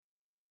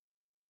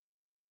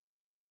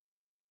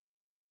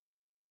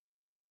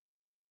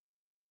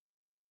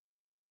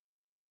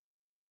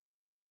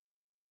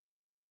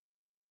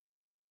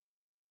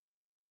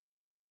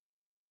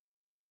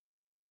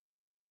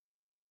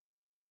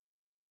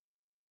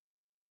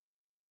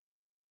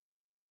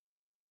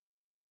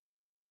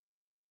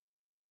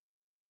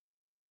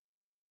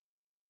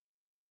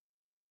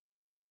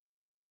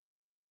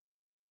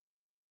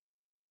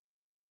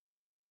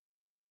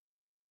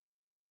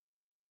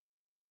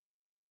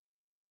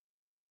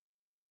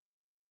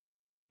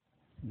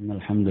إن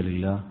الحمد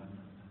لله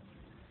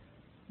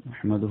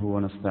نحمده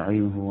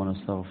ونستعينه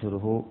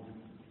ونستغفره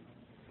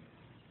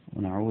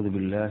ونعوذ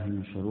بالله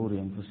من شرور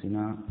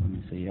أنفسنا ومن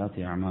سيئات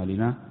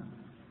أعمالنا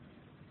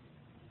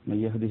من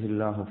يهده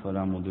الله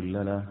فلا مضل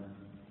له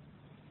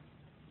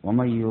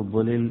ومن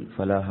يضلل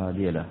فلا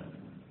هادي له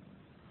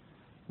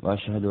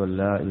وأشهد أن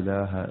لا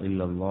إله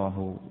إلا الله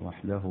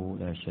وحده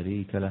لا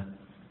شريك له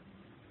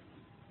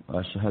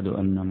وأشهد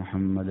أن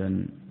محمدا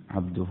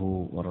عبده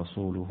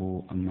ورسوله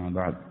أما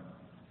بعد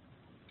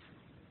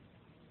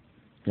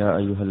يا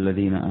أيها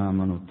الذين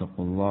آمنوا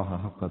اتقوا الله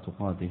حق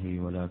تقاته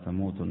ولا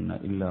تموتن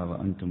إلا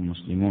وأنتم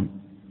مسلمون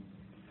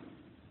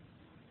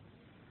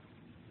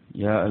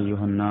يا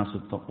أيها الناس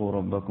اتقوا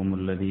ربكم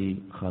الذي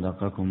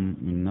خلقكم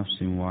من نفس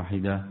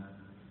واحدة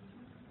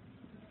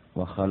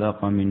وخلق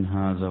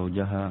منها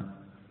زوجها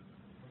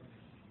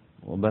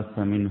وبث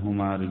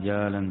منهما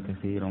رجالا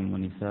كثيرا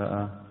ونساء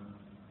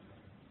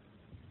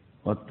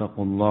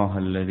واتقوا الله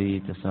الذي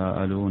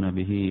تساءلون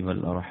به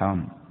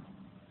والأرحام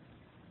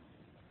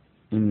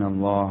إن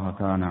الله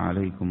كان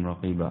عليكم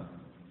رقيبا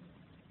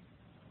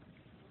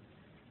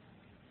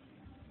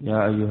يا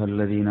أيها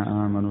الذين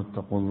آمنوا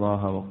اتقوا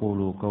الله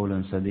وقولوا قولا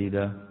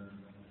سديدا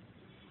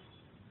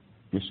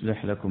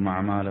يصلح لكم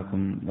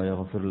أعمالكم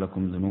ويغفر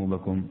لكم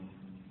ذنوبكم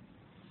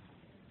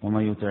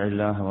ومن يطع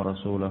الله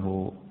ورسوله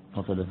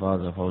فقد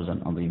فاز فوزا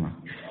عظيما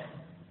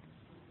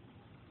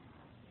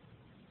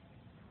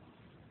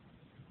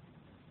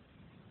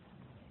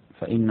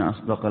فإن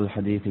أصدق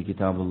الحديث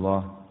كتاب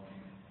الله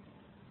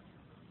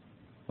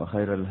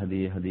وخير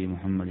الهدي هدي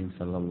محمد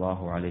صلى الله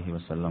عليه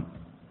وسلم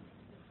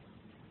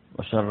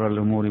وشر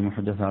الأمور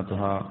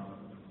محدثاتها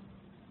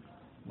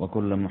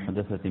وكل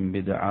محدثة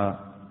بدعة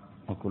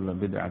وكل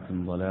بدعة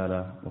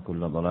ضلالة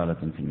وكل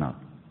ضلالة في النار.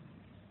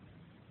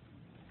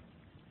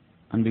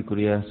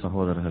 அன்பிற்குரிய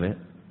சகோதரர்களே,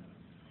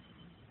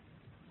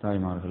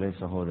 தாய்மார்களே,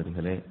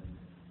 சகோதரிகளே,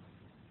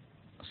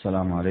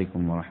 அஸ்ஸலாமு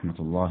அலைக்கும்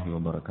வரஹ்மத்துல்லாஹி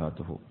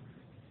வபரகாத்துஹு.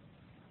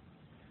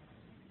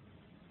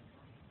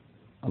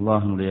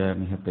 அல்லாஹ்வுடைய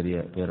மிகப்பெரிய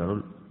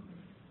பேரருள்,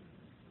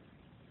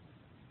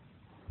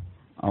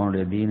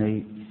 அவனுடைய தீனை,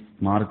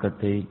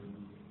 மார்க்கத்தை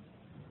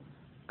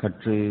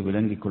கற்று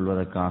விளங்கிக்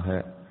கொள்வதற்காக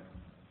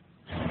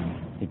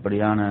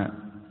இப்படியான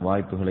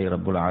வாய்ப்புகளை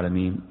ரப்புல்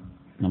ஆலமீன்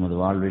நமது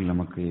வாழ்வில்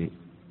நமக்கு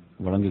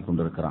வழங்கிக்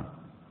கொண்டிருக்கிறான்.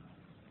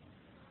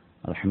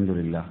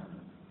 அல்ஹம்துலில்லாஹ்.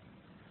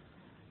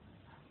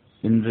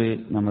 இன்று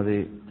நமது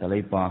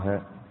தலைப்பாக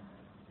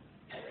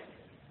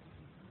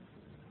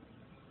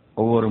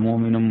ஒவ்வொரு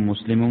மூமினும்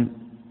முஸ்லிமும்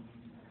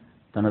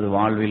தனது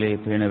வாழ்விலே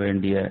பேண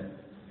வேண்டிய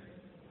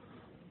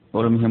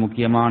ஒரு மிக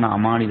முக்கியமான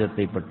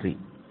அமானிதத்தை பற்றி.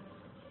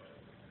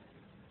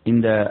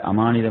 இந்த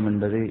அமானிதம்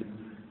என்பது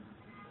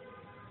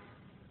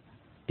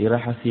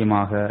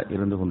இரகசியமாக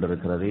இருந்து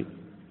கொண்டிருக்கிறது.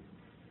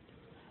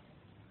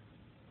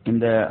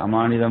 இந்த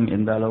அமானிதம்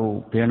எந்த அளவு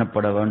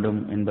பேணப்பட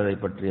வேண்டும் என்பதை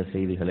பற்றிய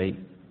செய்திகளை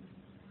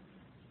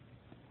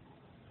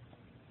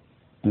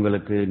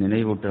உங்களுக்கு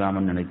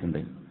நினைவூட்டலாமல்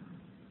நினைக்கின்றேன்.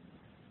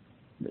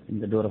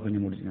 இந்த டோரை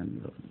கொஞ்சம்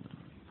முடிச்சு.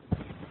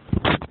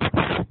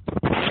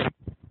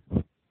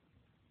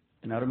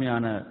 என்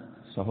அருமையான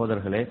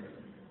சகோதரர்களே,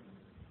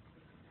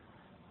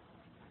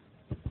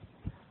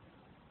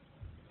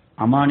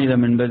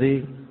 அமானிதம் என்பது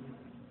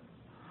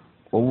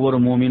ஒவ்வொரு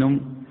மூமினும்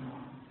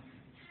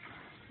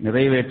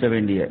நிறைவேற்ற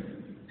வேண்டிய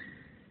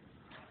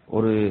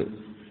ஒரு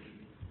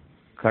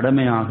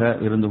கடமையாக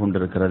இருந்து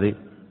கொண்டிருக்கிறது.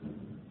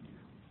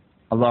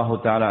 அல்லாஹு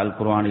தஆலா அல்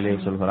குர்ஆனிலே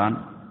சொல்கிறான்,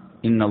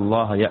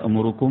 இன்னல்லாஹ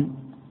யஅமுருக்கும்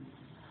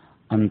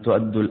அன்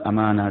துஅத்துல்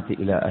அமானாத்தி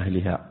இலா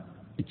அஹ்லிஹா.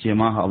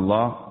 நிச்சயமாக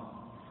அல்லாஹ்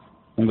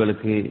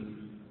உங்களுக்கு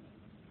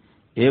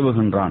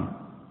ஏவுகின்றான்,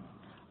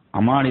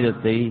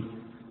 அமானிதத்தை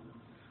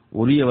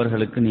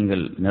உரியவர்களுக்கு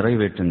நீங்கள்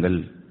நிறைவேற்றுங்கள்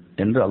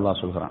என்று அல்லாஹ்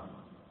சொல்கிறான்.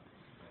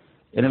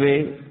 எனவே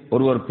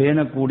ஒருவர்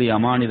பேணக்கூடிய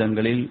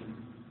அமானிதங்களில்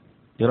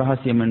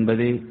இரகசியம்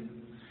என்பது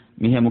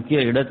மிக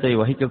முக்கிய இடத்தை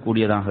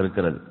வகிக்கக்கூடியதாக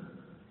இருக்கிறது.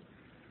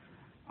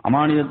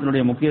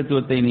 அமானிதத்தினுடைய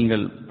முக்கியத்துவத்தை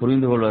நீங்கள்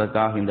புரிந்து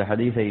கொள்வதற்காக இந்த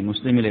ஹதீஸை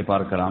முஸ்லிமிலே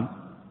பார்க்கலாம்.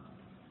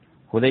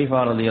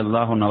 ஹுதைஃபா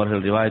ரலியல்லாஹு அன்ஹு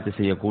அவர்கள் ரிவாயத்து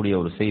செய்யக்கூடிய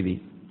ஒரு செய்தி.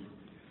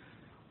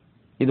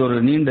 இது ஒரு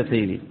நீண்ட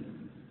செய்தி.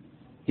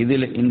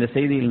 இந்த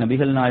செய்தியில்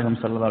நபிகள் நாயகம்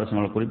ஸல்லல்லாஹு அலைஹி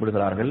வஸல்லம்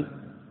குறிப்பிடுகிறார்கள்,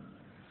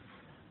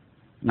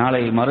 நாளை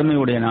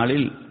மறுமையுடைய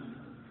நாளில்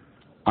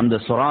அந்த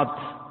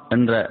சொராத்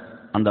என்ற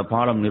அந்த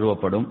பாலம்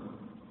நிறுவப்படும்.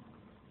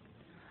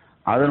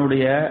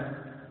 அதனுடைய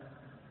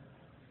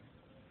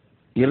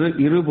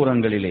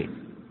இருபுறங்களிலே,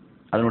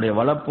 அதனுடைய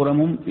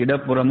வலப்புறமும்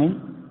இடப்புறமும்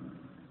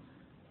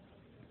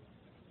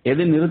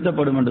எது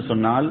நிறுத்தப்படும் என்று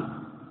சொன்னால்,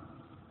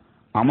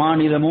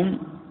 அமானிதமும்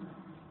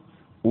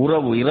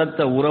உறவு,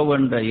 இரத்த உறவு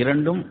என்ற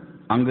இரண்டும்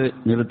அங்கு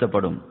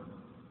நிறுத்தப்படும்.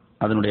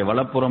 அதனுடைய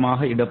வலப்புறமாக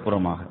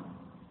இடப்புறமாக.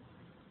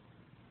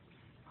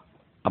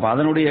 அப்ப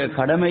அதனுடைய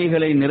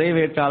கடமைகளை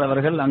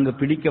நிறைவேற்றாதவர்கள் அங்கு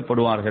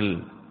பிடிக்கப்படுவார்கள்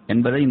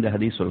என்பதை இந்த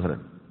ஹதீஸ்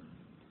சொல்கிறது.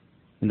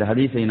 இந்த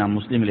ஹதீஸை நாம்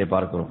முஸ்லிமிலே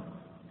பார்க்கிறோம்.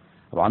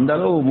 அந்த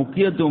அளவு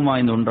முக்கியத்துவம்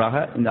வாய்ந்த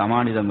ஒன்றாக இந்த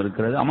அமானிதம்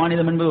இருக்கிறது.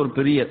 அமானிதம் என்பது ஒரு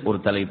பெரிய ஒரு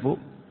தலைப்பு.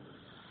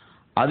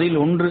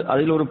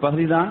 அதில் ஒரு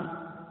பகுதிதான்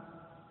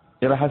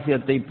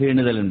இரகசியத்தை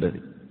பேணுதல் என்பது.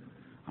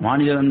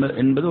 அமானிதம்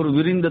என்பது ஒரு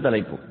விரிந்த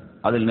தலைப்பு.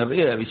 அதில்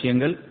நிறைய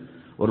விஷயங்கள்,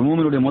 ஒரு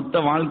மூமினுடைய மொத்த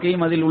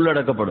வாழ்க்கையும் அதில்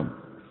உள்ளடக்கப்படும்.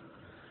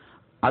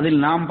 அதில்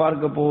நாம்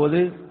பார்க்க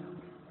போவது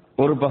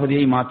ஒரு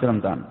பகுதியை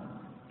மாத்திரம்தான்.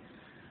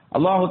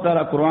 அல்லாஹு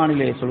தஆலா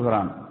குர்ஆனிலே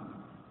சொல்கிறான்,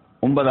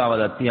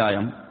 9வது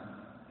அத்தியாயம்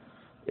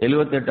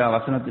 78வது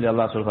வசனத்தில்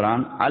அல்லாஹ்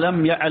சொல்கிறான்,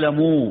 அலம்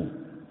யஅலமு,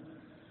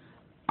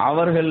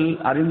 அவர்கள்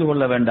அறிந்து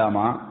கொள்ள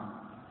வேண்டாமா,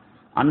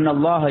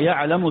 அன்னல்லாஹ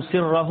யஅலமு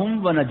சிர்ரஹும்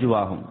வ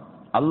நஜ்வாஹும்,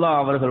 அல்லாஹ்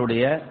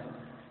அவர்களுடைய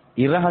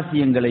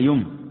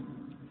இரகசியங்களையும்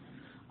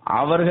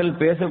அவர்கள்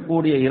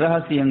பேசக்கூடிய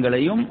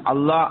இரகசியங்களையும்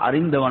அல்லாஹ்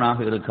அறிந்தவனாக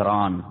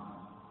இருக்கிறான்.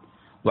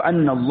 வ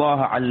அன்னல்லாஹ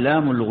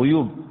அல்லாமுல்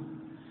குயூப்,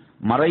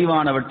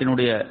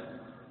 மறைவானவற்றினுடைய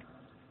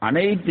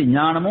அனைத்து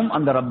ஞானமும்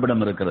அந்த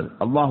ரப்பிடம் இருக்கிறது,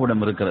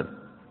 அல்லாஹ்விடம் இருக்கிறது.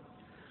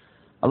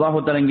 அல்லாஹ்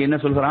தஆலா இங்கே என்ன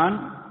சொல்கிறான்,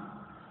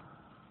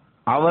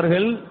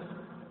 அவர்கள்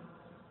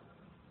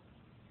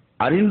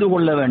அறிந்து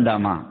கொள்ள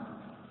வேண்டாமா,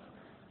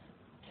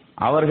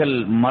 அவர்கள்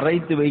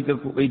மறைத்து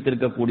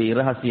வைத்திருக்கக்கூடிய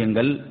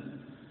இரகசியங்கள்,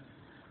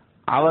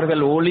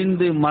 அவர்கள்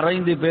ஒளிந்து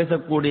மறைந்து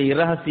பேசக்கூடிய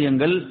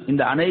இரகசியங்கள்,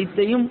 இந்த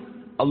அனைத்தையும்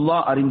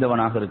அல்லாஹ்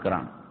அறிந்தவனாக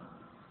இருக்கிறான்.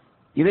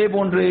 இதே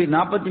போன்று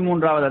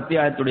 43வது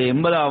அத்தியாயத்துடைய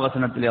 80வது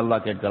வசனத்தில்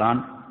அல்லாஹ் கேட்கிறான்,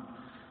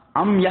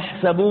 அம்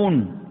யஹ்சபூன்,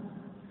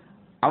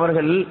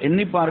 அவர்கள்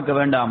எண்ணி பார்க்க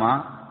வேண்டாமா,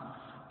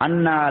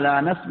 அன்னா லா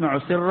நஸ்மஉ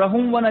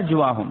சிர்ரஹும் வ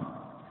நஜ்வாஹும்,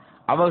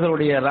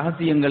 அவர்களுடைய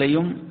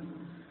ரகசியங்களையும்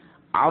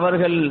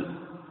அவர்கள்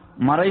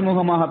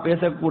மறைமுகமாக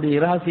பேசக்கூடிய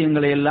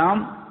இரகசியங்களை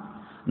எல்லாம்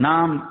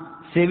நாம்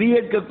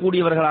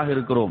செவியேற்கக்கூடியவர்களாக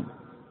இருக்கிறோம்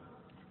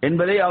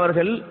என்பதை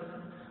அவர்கள்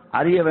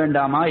அறிய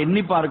வேண்டாமா,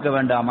 எண்ணி பார்க்க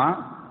வேண்டாமா.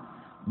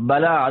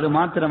 பலா, அது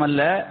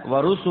மாத்திரமல்ல,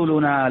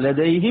 வருசுலுனா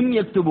லதைஹிம்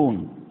யக்துபூன்,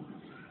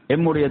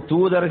 எம்முடைய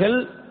தூதர்கள்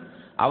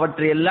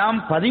அவற்றையெல்லாம்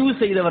பதிவு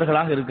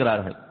செய்தவர்களாக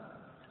இருக்கிறார்கள்.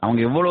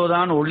 அவங்க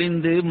எவ்வளவுதான்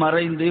ஒளிந்து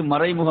மறைந்து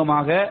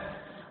மறைமுகமாக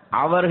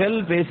அவர்கள்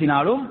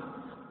பேசினாலும்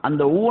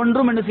அந்த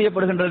ஒவ்வொன்றும் என்ன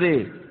செய்யப்படுகின்றது,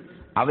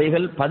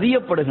 அவைகள்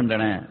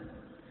பதியப்படுகின்றன.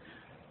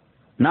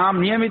 நாம்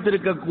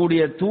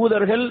நியமித்திருக்கக்கூடிய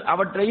தூதர்கள்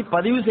அவற்றை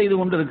பதிவு செய்து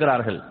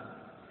கொண்டிருக்கிறார்கள்.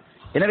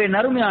 எனவே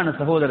நறுமையான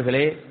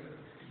சகோதரர்களே,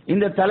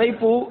 இந்த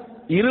தலைப்பு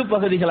இரு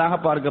பகுதிகளாக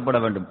பார்க்கப்பட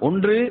வேண்டும்.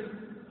 ஒன்று,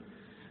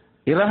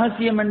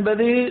 இரகசியம்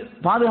என்பது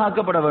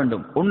பாதுகாக்கப்பட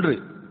வேண்டும், ஒன்று,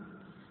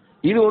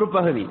 இது ஒரு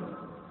பகுதி.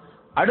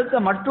 அடுத்த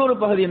மற்றொரு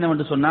பகுதி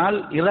என்னவென்று சொன்னால்,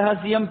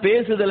 இரகசியம்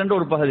பேசுதல் என்ற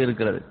ஒரு பகுதி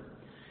இருக்கிறது.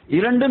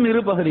 இரண்டும்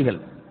இரு பகுதிகள்.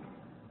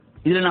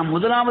 இதில் நாம்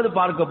முதலாவது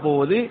பார்க்க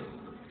போவது,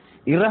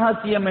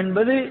 இரகசியம்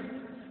என்பது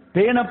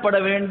பேணப்பட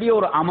வேண்டிய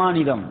ஒரு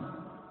அமானிதம்.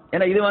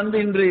 என இது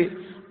இன்று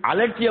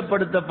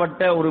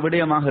அலட்சியப்படுத்தப்பட்ட ஒரு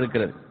விடயமாக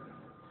இருக்கிறது.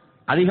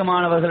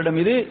 அதிகமானவர்களிடம்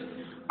இது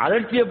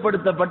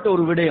அலட்சியப்படுத்தப்பட்ட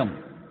ஒரு விடயம்.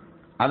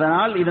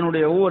 அதனால்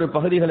இதனுடைய ஒவ்வொரு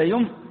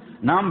பகுதிகளையும்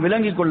நாம்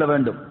விளங்கிக் கொள்ள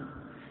வேண்டும்.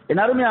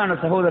 என் அருமையான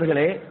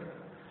சகோதரர்களே,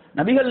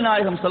 நபிகள்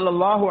நாயகம்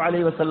ஸல்லல்லாஹு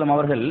அலைஹி வஸல்லம்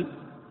அவர்கள்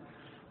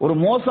ஒரு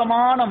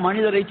மோசமான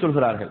மனிதரை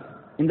சொல்கிறார்கள்.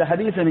 இந்த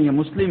ஹதீஸை நீங்க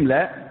முஸ்லிம்ல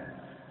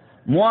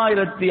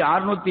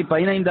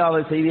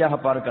 3615வது செய்தியாக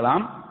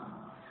பார்க்கலாம்.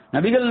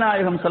 நபிகள்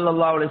நாயகம்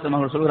ஸல்லல்லாஹு அலைஹி வஸல்லம்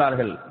அவர்கள்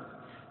சொல்கிறார்கள்,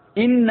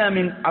 இன்ன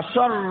மின்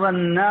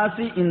அஷர்ரன்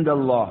நாஸி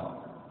இன்தல்லாஹ்,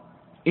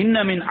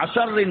 இன்ன மின்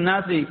அஷர்ரின்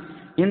நாஸி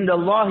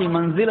இன்தல்லாஹி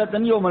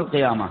மன்சிலத்தன் யௌமல்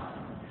கியாமா,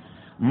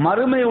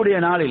 மறுமையுடைய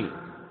நாளில்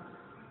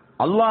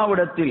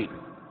அல்லாஹ்விடத்தில்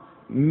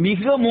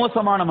மிக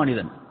மோசமான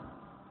மனிதன்,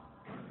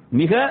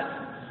 மிக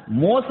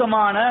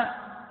மோசமான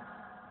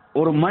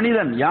ஒரு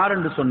மனிதன் யார்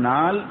என்று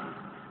சொன்னால்,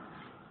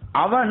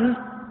 அவன்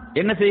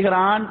என்ன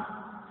செய்கிறான்,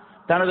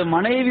 தனது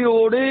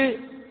மனைவியோடு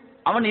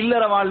அவன்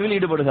இல்லற வாழ்வில்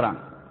ஈடுபடுகிறான்.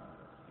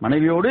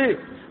 மனைவியோடு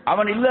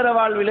அவன் இல்லற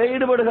வாழ்விலே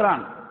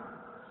ஈடுபடுகிறான்.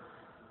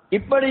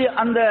 இப்படி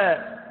அந்த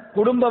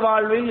குடும்ப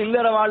வாழ்வில்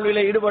இல்லற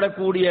வாழ்விலே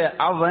ஈடுபடக்கூடிய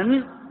அவன்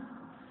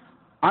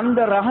அந்த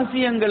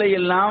ரகசியங்களை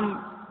எல்லாம்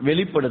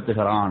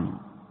வெளிப்படுத்துகிறான்.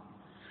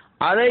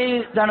 அதை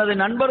தனது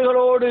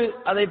நண்பர்களோடு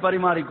அதை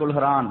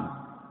பரிமாறிக்கொள்கிறான்.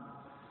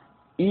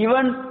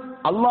 இவன்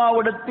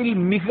அல்லாஹ்விடத்தில்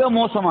மிக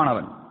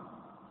மோசமானவன்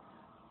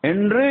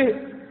என்று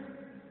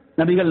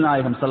நபிகள்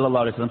நாயகம்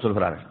ஸல்லல்லாஹு அலைஹி வஸல்லம்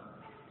சொல்கிறார்கள்.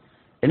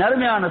 என்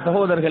அருமையான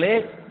சகோதரர்களே,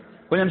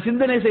 கொஞ்சம்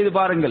சிந்தனை செய்து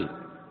பாருங்கள்.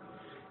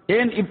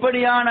 ஏன்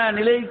இப்படியான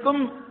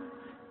நிலைக்கும்,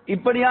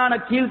 இப்படியான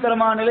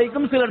கீழ்த்தரமான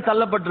நிலைக்கும் சிலர்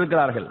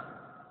தள்ளப்பட்டிருக்கிறார்கள்.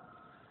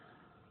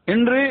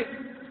 இன்று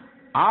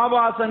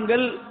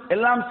ஆபாசங்கள்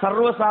எல்லாம்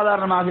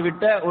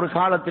சர்வசாதாரணமாகிவிட்ட ஒரு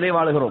காலத்திலே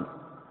வாழுகிறோம்.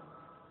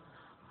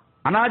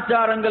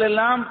 அனாச்சாரங்கள்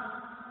எல்லாம்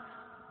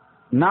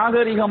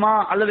நாகரிகமா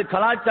அல்லது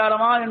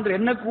கலாச்சாரமா என்று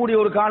எண்ணக்கூடிய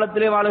ஒரு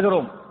காலத்திலே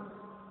வாழுகிறோம்.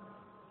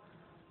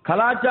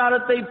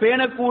 கலாச்சாரத்தை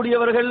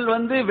பேணக்கூடியவர்கள்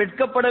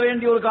வெட்கப்பட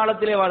வேண்டிய ஒரு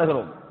காலத்திலே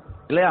வாழுகிறோம்,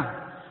 இல்லையா?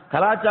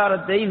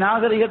 கலாச்சாரத்தை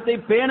நாகரிகத்தை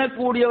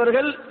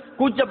பேணக்கூடியவர்கள்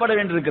கூச்சப்பட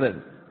வேண்டியிருக்கிறது.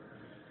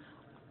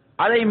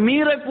 அதை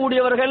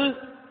மீறக்கூடியவர்கள்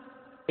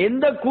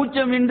எந்த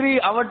கூச்சமின்றி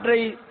அவற்றை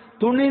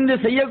துணிந்து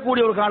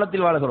செய்யக்கூடிய ஒரு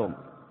காலத்தில் வாழுகிறோம்.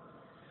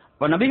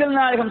 நபிகள்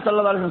நாயகம்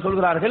ஸல்லல்லாஹு அலைஹி வஸல்லம்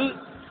சொல்கிறார்கள்,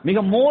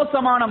 மிக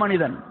மோசமான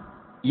மனிதன்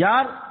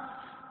யார்,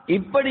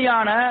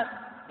 இப்படியான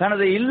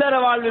தனது இல்லற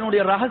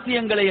வாழ்வினுடைய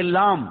ரகசியங்களை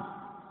எல்லாம்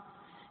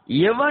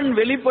எவன்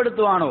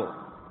வெளிப்படுத்துவானோ,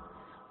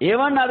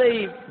 எவன் அதை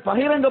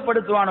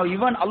பகிரங்கப்படுத்துவானோ,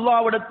 இவன்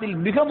அல்லாஹ்விடத்தில்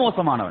மிக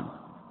மோசமானவன்.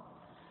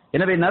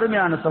 எனவே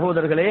நறுமையான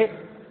சகோதரர்களே,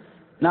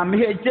 நாம்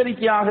மிக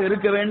எச்சரிக்கையாக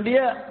இருக்க வேண்டிய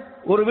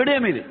ஒரு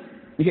விடயம் இது.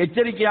 மிக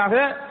எச்சரிக்கையாக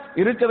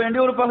இருக்க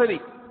வேண்டிய ஒரு பகுதி.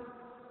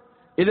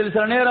 இதில்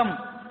சில நேரம்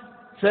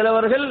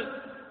சிலவர்கள்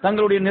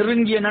தங்களுடைய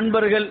நெருங்கிய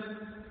நண்பர்கள்,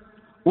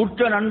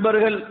 உற்ற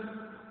நண்பர்கள்,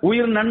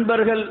 உயிர்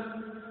நண்பர்கள்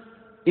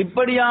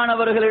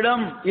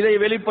இப்படியானவர்களிடம் இதை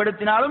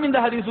வெளிப்படுத்தினாலும் இந்த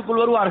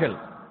ஹதீஸுக்குள் வருவார்கள்.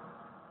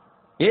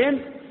 ஏன்?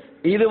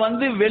 இது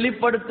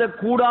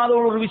வெளிப்படுத்தக்கூடாத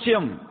ஒரு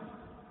விஷயம்,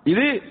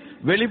 இது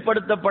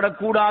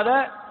வெளிப்படுத்தப்படக்கூடாத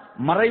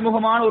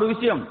மறைமுகமான ஒரு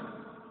விஷயம்.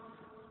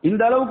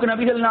 இந்த அளவுக்கு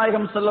நபிகள்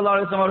நாயகம் ஸல்லல்லாஹு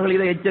அலைஹி வஸல்லம் அவர்கள்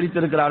இதை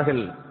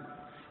எச்சரித்திருக்கிறார்கள்.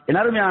 என்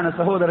அருமையான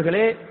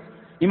சகோதரர்களே,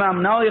 இமாம்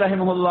நவவி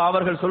ரஹிமஹுல்லாஹ்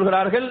அவர்கள்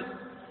சொல்கிறார்கள்,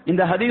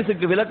 இந்த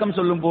ஹதீஸுக்கு விளக்கம்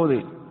சொல்லும் போது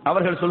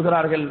அவர்கள்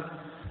சொல்கிறார்கள்,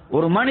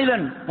 ஒரு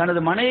மனிதன் தனது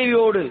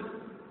மனைவியோடு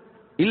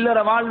இல்லற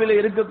வாழ்வில்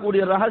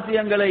இருக்கக்கூடிய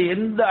ரகசியங்களை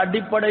எந்த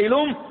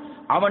அடிப்படையிலும்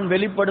அவன்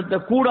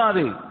வெளிப்படுத்தக்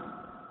கூடாது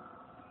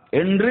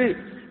என்று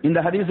இந்த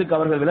ஹதீஸுக்கு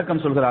அவர்கள்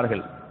விளக்கம்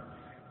சொல்கிறார்கள்.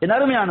 என்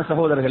அருமையான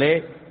சகோதரர்களே,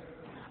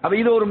 அப்ப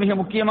இது ஒரு மிக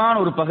முக்கியமான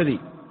ஒரு பகுதி,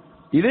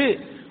 இது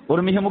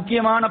ஒரு மிக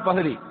முக்கியமான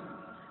பகுதி.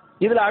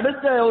 இதுல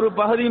அடுத்த ஒரு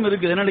பகுதியும்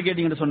இருக்குது. என்னன்னு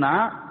கேட்டீங்கன்னு சொன்னா,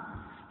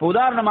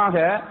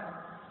 உதாரணமாக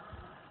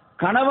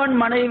கணவன்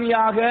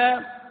மனைவியாக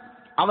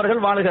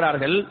அவர்கள்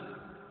வாழுகிறார்கள்.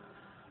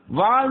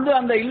 வாழ்ந்து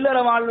அந்த இல்லற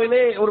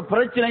வாழ்விலே ஒரு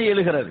பிரச்சனை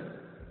எழுகிறது.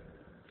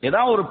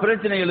 ஏதாவது ஒரு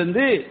பிரச்சனை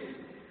எழுந்து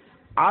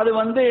அது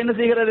என்ன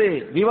செய்கிறது,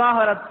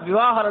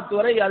 விவாகரத்து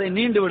வரை அதை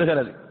நீண்டு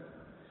விடுகிறது.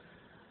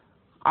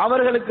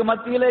 அவர்களுக்கு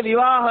மத்தியிலே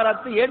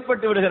விவாகரத்து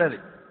ஏற்பட்டு விடுகிறது.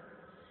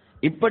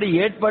 இப்படி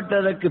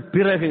ஏற்பட்டதற்கு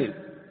பிறகு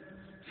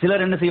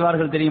சிலர் என்ன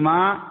செய்வார்கள் தெரியுமா?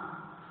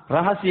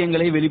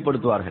 ரகசியங்களை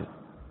வெளிப்படுத்துவார்கள்.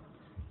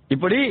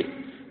 இப்படி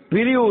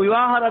பிரிவு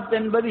விவாகரத்து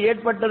என்பது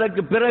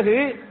ஏற்பட்டதற்கு பிறகு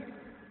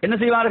என்ன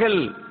செய்வார்கள்?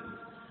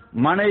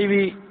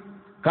 மனைவி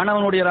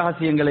கணவனுடைய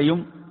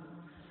ரகசியங்களையும்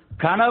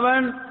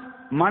கணவன்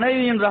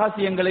மனைவியின்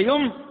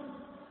ரகசியங்களையும்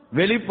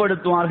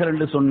வெளிப்படுத்துவார்கள்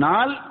என்று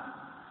சொன்னால்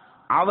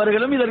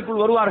அவர்களும்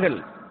இதற்குள் வருவார்கள்.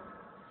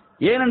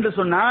 ஏனென்று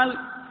சொன்னால்,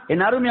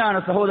 என் அருமையான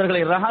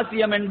சகோதரர்களை,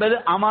 ரகசியம் என்பது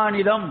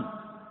அமானிதம்,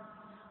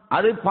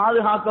 அது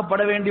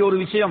பாதுகாக்கப்பட வேண்டிய ஒரு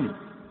விஷயம்.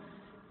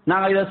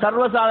 நாங்கள் இதை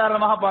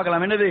சர்வசாதாரணமாக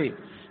பார்க்கலாம். என்னது?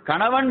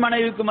 கணவன்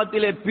மனைவிக்கு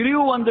மத்தியிலே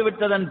பிரிவு வந்து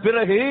விட்டதன்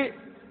பிறகு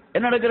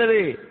என்ன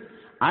நடக்கிறது?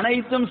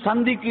 அனைத்தும்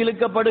சந்திக்கு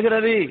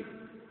இழுக்கப்படுகிறது,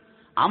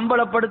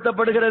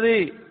 அம்பலப்படுத்தப்படுகிறது.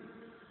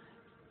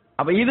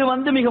 அப்ப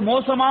இது மிக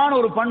மோசமான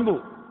ஒரு பண்பு.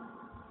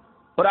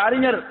 ஒரு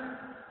அறிஞர்,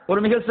 ஒரு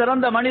மிக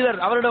சிறந்த மனிதர்,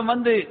 அவரிடம்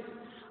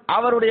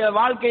அவருடைய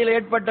வாழ்க்கையில்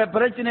ஏற்பட்ட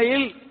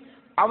பிரச்சனையில்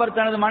அவர்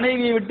தனது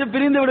மனைவியை விட்டு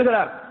பிரிந்து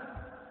விடுகிறார்.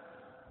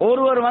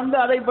 ஒருவர்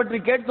அதை பற்றி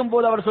கேட்கும்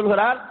போது அவர்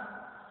சொல்கிறார்,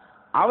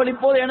 அவள்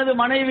இப்போது எனது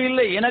மனைவி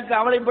இல்லை, எனக்கு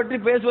அவளை பற்றி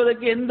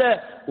பேசுவதற்கு எந்த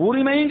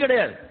உரிமையும்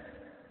கிடையாது,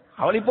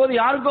 அவள் இப்போது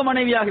யாருக்கோ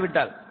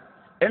மனைவியாகிவிட்டாள்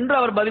என்று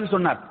அவர் பதில்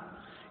சொன்னார்.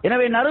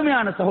 எனவே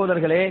நறுமையான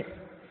சகோதரர்களே,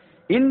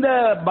 இந்த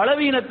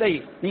பலவீனத்தை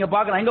நீங்க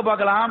பார்க்கலாம். எங்க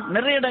பார்க்கலாம்?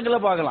 நிறைய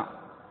இடங்களில் பார்க்கலாம்.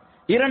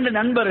 இரண்டு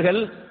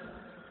நண்பர்கள்,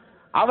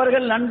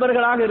 அவர்கள்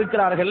நண்பர்களாக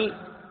இருக்கிறார்கள்,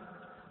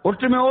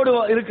 ஒற்றுமையோடு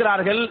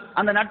இருக்கிறார்கள்,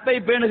 அந்த நட்பை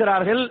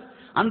பேணுகிறார்கள்.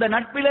 அந்த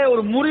நட்பிலே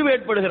ஒரு முறிவு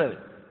ஏற்படுகிறது.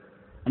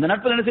 அந்த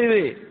நட்பில் என்ன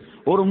செய்யுது?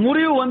 ஒரு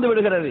முறிவு வந்து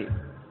விடுகிறது.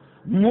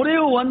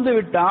 முறிவு வந்து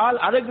விட்டால்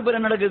அதற்கு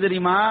பிறகு நடக்குது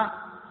தெரியுமா?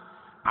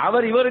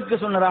 அவர் இவருக்கு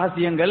சொன்ன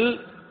ரகசியங்கள்,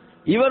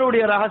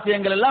 இவருடைய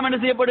ரகசியங்கள் எல்லாம் என்ன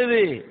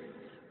செய்யப்படுது?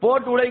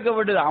 போட்டு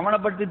உடைக்கப்பட்டது. அவனை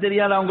பற்றி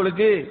தெரியாது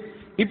அவங்களுக்கு.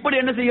 இப்படி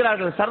என்ன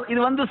செய்கிறார்கள்?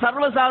 இது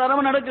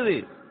சர்வசாதாரணமா நடக்குது.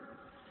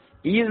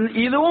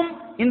 இதுவும்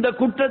இந்த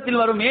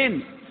குற்றத்தில் வரும். ஏன்?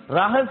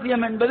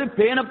 ரகசியம் என்பது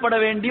பேணப்பட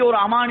வேண்டிய ஒரு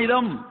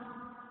அமானிதம்.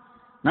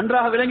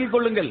 நன்றாக விளங்கிக்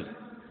கொள்ளுங்கள்.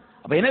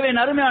 அப்ப எனவே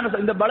நறுமையான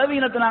இந்த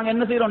பலவீனத்தை நாங்க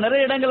என்ன செய்யறோம்?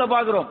 நிறைய இடங்களை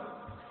பார்க்கிறோம்.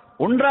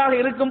 ஒன்றாக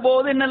இருக்கும்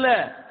போது என்னல்ல,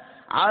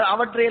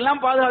 அவற்றை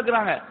எல்லாம்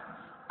பாதுகாக்கிறாங்க,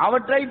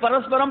 அவற்றை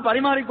பரஸ்பரம்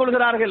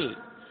பரிமாறிக்கொள்கிறார்கள்.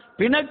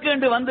 பிணக்கு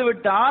என்று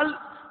வந்துவிட்டால்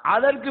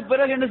அதற்கு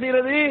பிறகு என்ன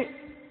செய்யறது?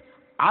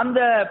 அந்த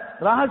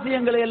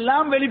ரகசியங்களை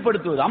எல்லாம்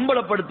வெளிப்படுத்துவது,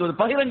 அம்பலப்படுத்துவது,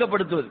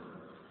 பகிரங்கப்படுத்துவது.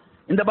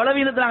 இந்த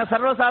பலவீனத்தை நாங்கள்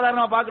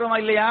சர்வசாதாரணமா பார்க்கிறோமா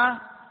இல்லையா?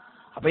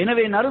 அப்ப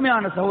எனவே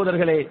நறுமையான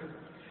சகோதரர்களே,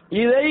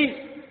 இதை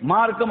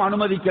மார்க்கம்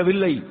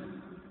அனுமதிக்கவில்லை.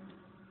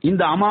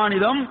 இந்த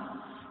அமானிதம்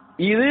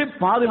இது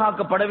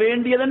பாதுகாக்கப்பட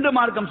வேண்டியது என்று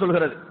மார்க்கம்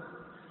சொல்கிறது.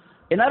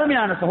 என்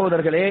அருமையான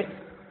சகோதரர்களே,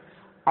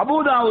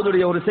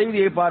 அபூதாவுடைய ஒரு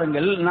செய்தியை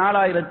பாருங்கள்.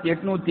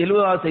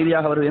 4870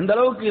 செய்தியாக வருது. எந்த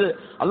அளவுக்கு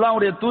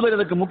அல்லாஹ்வுடைய தூதர்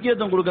இதற்கு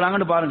முக்கியத்துவம்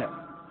கொடுக்கிறாங்கன்னு பாருங்க.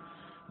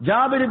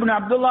 ஜாபிர் இப்னு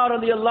அப்துல்லாஹ்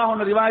ரலியல்லாஹு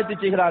அன்ஹு ரிவாயத்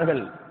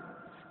செய்கிறார்கள்,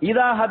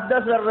 இதா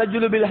ஹத்தஸ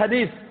ar-ரஜுலு பில்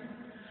ஹதீஸ்,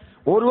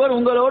 ஒருவர்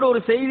உங்களோடு ஒரு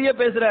செய்தியை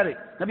பேசுறாரு.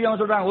 நபி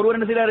அவங்க சொல்றாங்க, ஒருவர்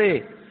என்ன செய்றாரு?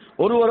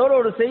 ஒருவரோடு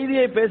ஒரு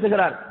செய்தியை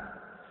பேசுகிறார்.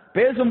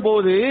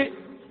 பேசும்போது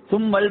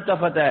சும்மல்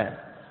தஃபத,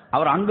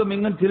 அவர் அங்கும்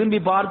இங்கும் திரும்பி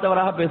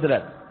பார்த்தவராக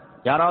பேசுறார்.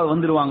 யாராவது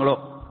வந்துருவாங்களோ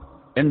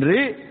என்று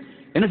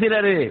என்ன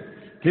செய்யறாரு?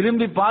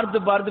 திரும்பி பார்த்து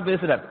பார்த்து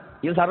பேசுறார்.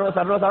 இது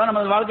சர்வசாதாரண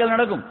நம்ம வாழ்க்கையில்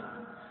நடக்கும்.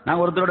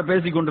 நாங்கள் ஒருத்தரோட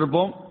பேசிக்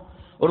கொண்டிருப்போம்,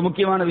 ஒரு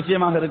முக்கியமான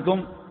விஷயமாக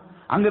இருக்கும்,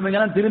 அங்கும்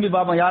இங்கெல்லாம் திரும்பி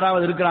பார்ப்போம்,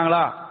 யாராவது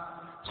இருக்கிறாங்களா,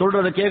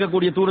 சொல்றதை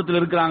கேட்கக்கூடிய தூரத்தில்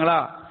இருக்கிறாங்களா,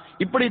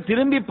 இப்படி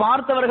திரும்பி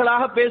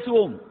பார்த்தவர்களாக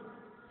பேசுவோம்.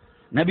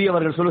 நபி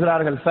அவர்கள்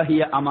சொல்கிறார்கள்,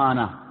 ஃபஹிய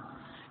அமானா,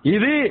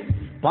 இது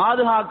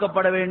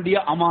பாதுகாக்கப்பட வேண்டிய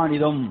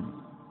அமானிதம்.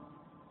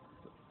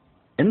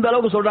 எந்த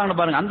அளவுக்கு சொல்றாங்க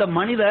பாருங்க. அந்த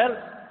மனிதர்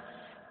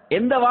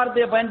எந்த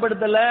வார்த்தையை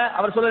பயன்படுத்தல,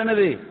 அவர் சொல்ல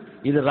என்னது?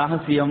 இது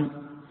ரகசியம்,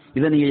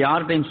 இதை நீங்க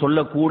யார்கிட்டையும்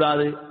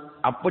சொல்லக்கூடாது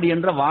அப்படி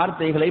என்ற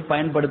வார்த்தைகளை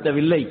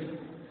பயன்படுத்தவில்லை.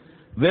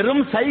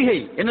 வெறும் சைகை.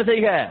 என்ன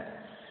செய்கை?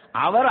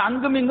 அவர்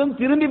அங்கும் இங்கும்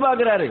திரும்பி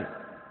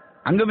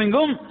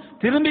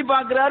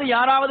பார்க்கிறாரு,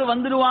 யாராவது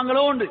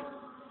வந்துடுவாங்களோ.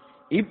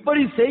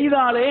 இப்படி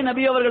செய்தாலே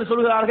நபி அவர்கள்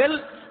சொல்கிறார்கள்,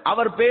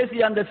 அவர்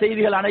பேசிய அந்த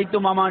செய்திகள்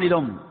அனைத்தும்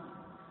அமானிதம்,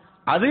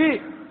 அது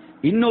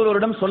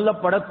இன்னொருவரிடம்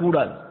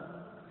சொல்லப்படக்கூடாது.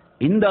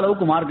 இந்த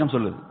அளவுக்கு மார்க்கம்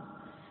சொல்லுது.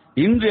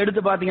 இன்று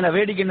எடுத்து பார்த்தீங்கன்னா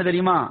வேடிக்கை என்ன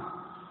தெரியுமா?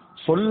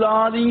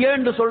 சொல்லாதீங்க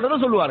என்று சொல்றத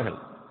சொல்லுவார்கள்.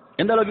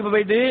 எந்த அளவுக்கு இப்ப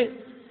போயிட்டு,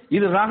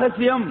 இது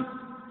ரகசியம்,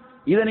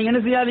 இதை நீங்க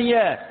என்ன செய்யாதீங்க,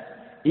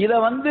 இதை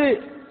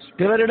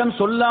பிறரிடம்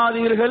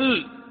சொல்லாதீர்கள்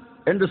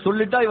என்று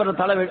சொல்லிட்டா இவர்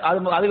தலை,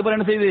 அதுக்கு பிறகு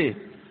என்ன செய்யுது,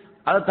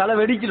 அதை தலை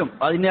வெடிக்கணும்.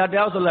 அது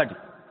இன்னையாட்டையாவது சொல்லாட்டி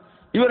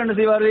இவர் என்ன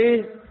செய்வாரு,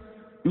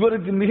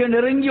 இவருக்கு மிக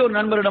நெருங்கிய ஒரு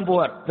நண்பரிடம்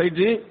போவார்.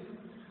 போயிட்டு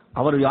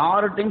அவர்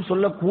யார்கிட்டையும்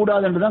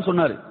சொல்லக்கூடாது என்று தான்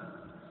சொன்னார்,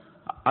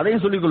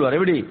 அதையும் சொல்லிக் கொள்வார்.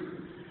 எப்படி?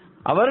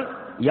 அவர்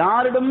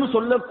யாரிடமும்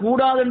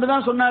சொல்லக்கூடாது என்று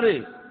தான் சொன்னாரு.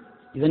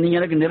 இதை நீங்க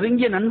எனக்கு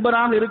நெருங்கிய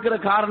நண்பராக இருக்கிற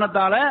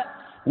காரணத்தால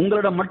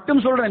உங்களிடம்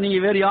மட்டும் சொல்றேன்,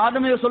 நீங்க வேறு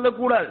யாருமே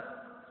சொல்லக்கூடாது.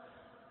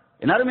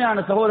 என் அருமையான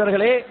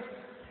சகோதரர்களே,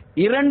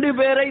 2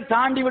 பேரை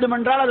தாண்டி விடும்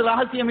என்றால் அது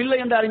ரகசியம் இல்லை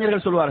என்று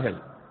அறிஞர்கள் சொல்வார்கள்.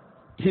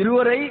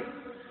 இருவரை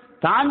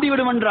தாண்டி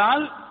விடும்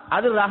என்றால்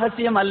அது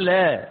ரகசியம் அல்ல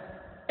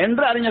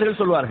என்று அறிஞர்கள்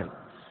சொல்வார்கள்.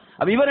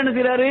 அப்ப இவர் என்ன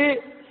செய்யறாரு,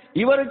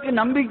 இவருக்கு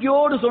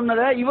நம்பிக்கையோடு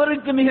சொன்னதை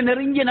இவருக்கு மிக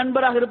நெருங்கிய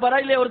நண்பராக இருப்பாரா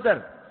இல்லையா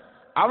ஒருத்தர்,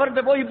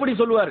 அவர்கிட்ட போய் இப்படி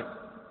சொல்லுவார்.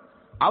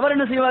 அவர்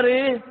என்ன செய்வாரு,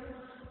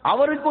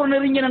 அவருக்கு ஒரு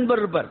நெருங்கிய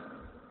நண்பர் இருப்பார்,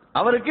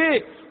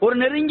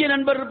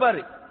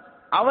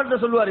 அவர்கிட்ட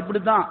சொல்லுவார்,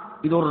 இப்படித்தான்,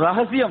 இது ஒரு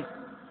ரகசியம்,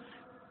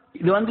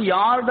 இது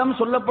யாரிடம்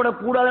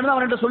சொல்லப்படக்கூடாதுன்னு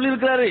அவர்கிட்ட சொல்லி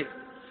இருக்கிறாரு,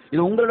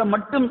 இது உங்களிடம்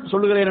மட்டும்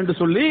சொல்லுகிறேன் என்று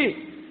சொல்லி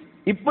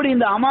இப்படி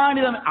இந்த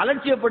அமானிதம்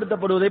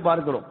அலட்சியப்படுத்தப்படுவதை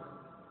பார்க்கிறோம்.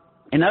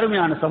 என்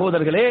அருமையான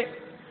சகோதரர்களே,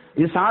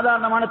 இது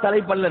சாதாரணமான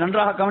தலைப்பல்ல,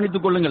 நன்றாக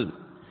கவனித்துக் கொள்ளுங்கள்.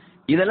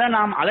 இதெல்லாம்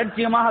நாம்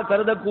அலட்சியமாக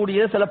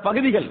கருதக்கூடிய சில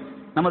பகுதிகள்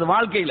நமது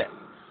வாழ்க்கையில.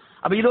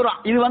 அப்ப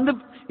இது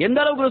எந்த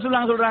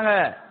அளவுக்கு சொல்றாங்க,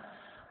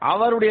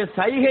 அவருடைய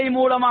சைகை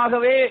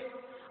மூலமாகவே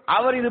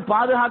அவர் இது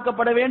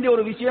பாதுகாக்கப்பட வேண்டிய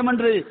ஒரு விஷயம்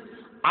என்று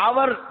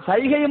அவர்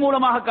சைகை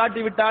மூலமாக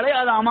காட்டிவிட்டாலே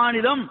அது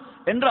அமானிதம்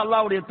என்று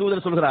அல்லாஹ்வுடைய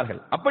தூதர் சொல்கிறார்கள்.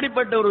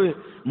 அப்படிப்பட்ட ஒரு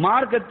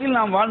மார்க்கத்தில்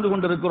நாம் வாழ்ந்து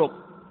கொண்டிருக்கிறோம்.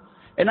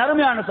 என்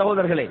அருமையான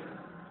சகோதரர்களே,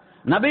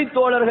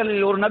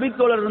 நபித்தோழர்களில் ஒரு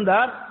நபித்தோழர்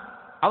இருந்தார்.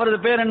 அவரது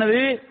பேர்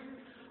என்னது?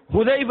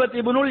 ஹுதைபத்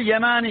இப்னுல்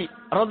யமானி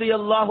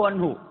ரலியல்லாஹு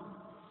அன்ஹு.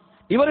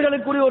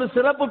 இவர்களுக்குரிய ஒரு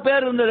சிறப்பு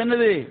பேர் இருந்தது.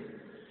 என்னது?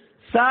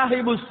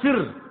 சாஹிபு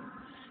சிர்.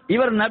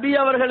 இவர் நபி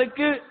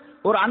அவர்களுக்கு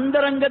ஒரு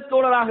அந்தரங்க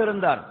தோழராக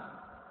இருந்தார்.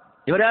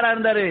 இவர் யாரா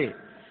இருந்தாரு?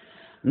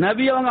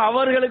 நபி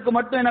அவர்களுக்கு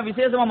மட்டும் என்ன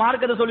விசேஷமா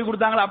மார்க்கத்தை சொல்லி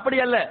கொடுத்தாங்களா? அப்படி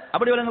அல்ல,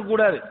 அப்படி விளங்க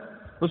கூடாது.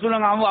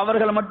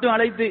 அவர்களை மட்டும்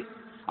அழைத்து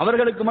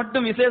அவர்களுக்கு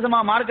மட்டும் விசேஷமா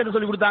மார்க்கத்தை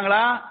சொல்லி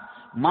கொடுத்தாங்களா?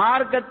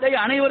 மார்க்கத்தை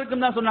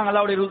அனைவருக்கும் தான் சொன்னாங்க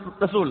அல்லாஹ்வுடைய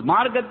ரசூல்.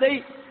 மார்க்கத்தை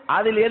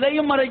அதில்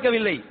எதையும்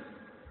மறைக்கவில்லை.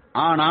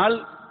 ஆனால்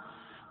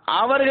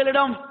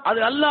அவர்களிடம் அது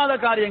அல்லாத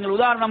காரியங்கள்,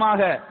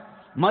 உதாரணமாக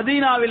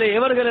மதீனாவிலே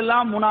எவர்கள்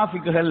எல்லாம்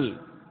முனாஃபிக்குகள்,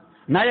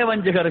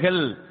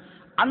 நயவஞ்சகர்கள்,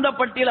 அந்த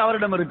பட்டியல்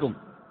அவரிடம் இருக்கும்.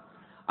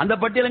 அந்த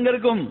பட்டியல் எங்க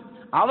இருக்கும்?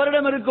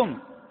 அவரிடம் இருக்கும்.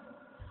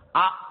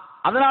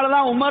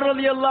 அதனாலதான் உமர்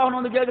ரலியல்லாஹு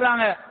அன்ஹு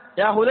கேட்கிறாங்க,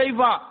 யா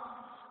ஹுதைஃபா,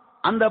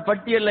 அந்த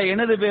பட்டியல்ல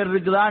எனது பேர்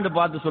இருக்குதா என்று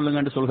பார்த்து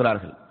சொல்லுங்க என்று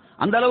சொல்கிறார்கள்.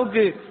 அந்த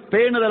அளவுக்கு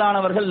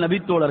பேணுதலானவர்கள்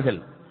நபித்தோழர்கள்.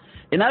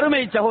 என்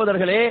அருமை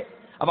சகோதரர்களே,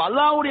 அப்ப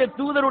அல்லாஹ்வுடைய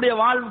தூதருடைய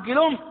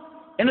வாழ்க்கையிலும்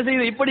என்ன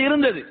செய்து இப்படி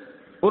இருந்தது.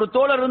 ஒரு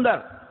தோழர்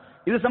இருந்தார்.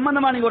 இது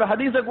சம்பந்தமா நீங்க ஒரு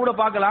ஹதீஸ கூட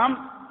பார்க்கலாம்.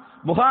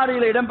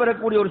 புகாரியில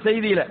இடம்பெறக்கூடிய ஒரு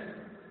செய்தியில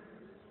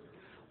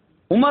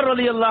உமர்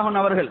ரலியல்லாஹு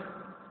அன்ஹு அவர்கள்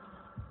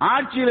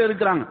ஆட்சியில்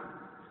இருக்கிறாங்க.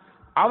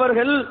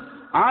 அவர்கள்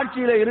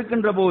ஆட்சியில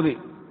இருக்கின்ற போது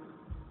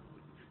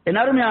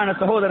என் அருமையான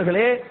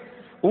சகோதரர்களே,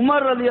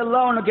 உமர்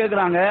ரலியல்லாஹு அன்ஹு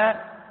கேக்குறாங்க,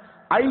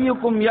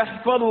 ஐயுக்கும்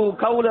யஹ்ஃபது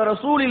கௌல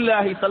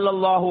ரசூலில்லாஹி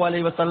ஸல்லல்லாஹு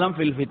அலைஹி வஸல்லம்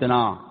ஃபில்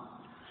ஃபித்னா.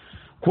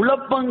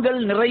 குழப்பங்கள்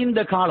நிறைந்த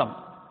காலம்.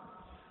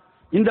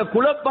 இந்த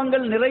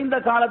குழப்பங்கள் நிறைந்த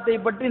காலத்தை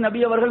பற்றி நபி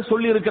அவர்கள்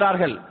சொல்லி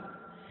இருக்கிறார்கள்.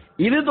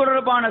 இது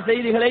தொடர்பான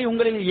செய்திகளை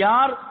உங்களில்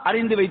யார்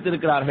அறிந்து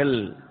வைத்திருக்கிறார்கள்,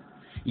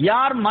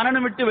 யார்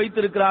மனனமிட்டு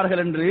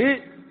வைத்திருக்கிறார்கள் என்று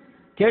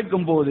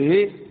கேட்கும் போது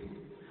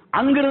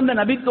அங்கிருந்த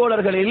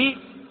நபித்தோழர்களில்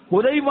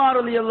ஹுதைபா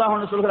ரலியல்லாஹு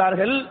அன்ஹு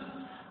சொல்கிறார்கள்,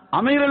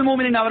 அமீருல்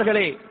மூமினீன்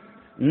அவர்களே,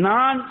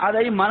 நான்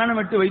அதை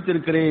மனனமிட்டு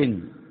வைத்திருக்கிறேன்,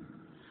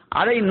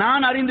 அதை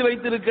நான் அறிந்து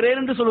வைத்திருக்கிறேன்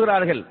என்று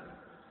சொல்கிறார்கள்.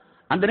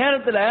 அந்த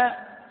நேரத்தில்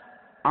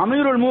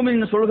அமீருல்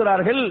மூமினீன்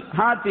சொல்கிறார்கள்,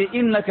 ஹாத்தி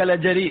இன்னக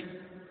லஜரி,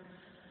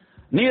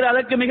 நீர்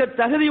அதற்கு மிக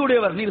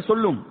தகுதியுடையவர், நீர்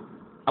சொல்லும்.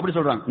 அப்படி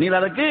சொல்றாங்க, நீர்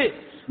அதற்கு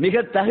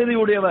மிக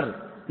தகுதியுடையவர்,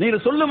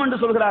 நீர் சொல்லும் என்று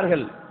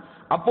சொல்கிறார்கள்.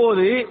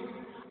 அப்போது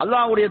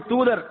அல்லாஹ்வுடைய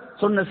தூதர்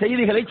சொன்ன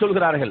செய்திகளை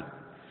சொல்கிறார்கள்.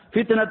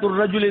 ஃபித்னத்துர்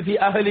ரஜுலி ஃபி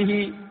அஹ்லிஹி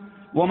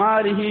வ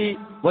மாலிஹி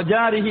வ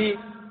ஜாரிஹி.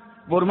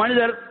 ஒரு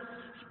மனிதர்,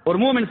 ஒரு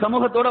மூமின்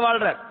சமூகத்தோடு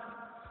வாழ்றார்.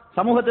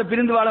 சமூகத்தை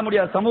பிரிந்து வாழ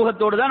முடியாது,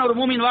 சமூகத்தோடு தான் ஒரு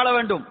மூமின் வாழ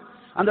வேண்டும்.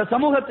 அந்த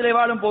சமூகத்திலே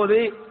வாழும் போது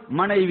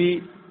மனைவி,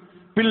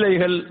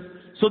 பிள்ளைகள்,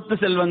 சொத்து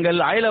செல்வங்கள்,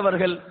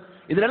 அயலவர்கள்,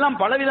 இதெல்லாம்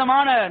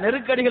பலவிதமான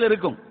நெருக்கடிகள்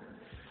இருக்கும்.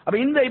 அப்ப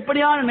இந்த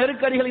இப்படியான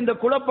நெருக்கடிகள், இந்த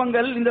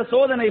குழப்பங்கள், இந்த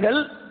சோதனைகள்,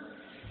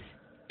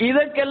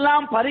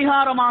 இதற்கெல்லாம்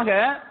பரிகாரமாக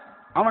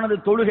அவனது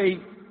தொழுகை,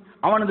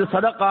 அவனது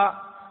சதகா,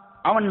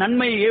 அவன்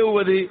நன்மையை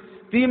ஏவுவது,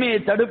 தீமையை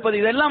தடுப்பது,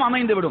 இதெல்லாம்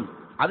அமைந்துவிடும்.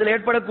 அதில்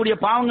ஏற்படக்கூடிய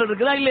பாவங்கள்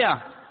இருக்குதா இல்லையா,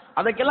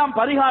 அதற்கெல்லாம்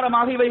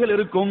பரிகாரமாக இவைகள்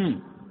இருக்கும்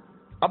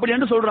அப்படி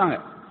என்று சொல்றாங்க.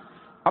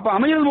 அப்ப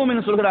அமீருல்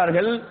மூமினீன்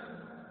சொல்கிறார்கள்,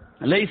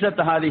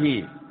 லைஸத் ஹாதிஹி,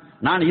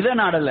 நான் இதை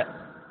நாடல்ல,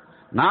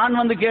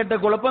 நான் கேட்ட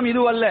குழப்பம்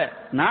இது அல்ல,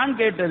 நான்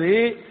கேட்டது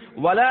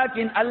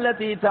வலாக்கின்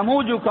அல்லதி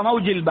தமூஜு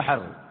கமௌஜில்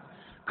பஹர்,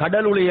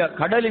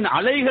 கடலின்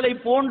அலைகளை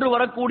போன்று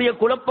வரக்கூடிய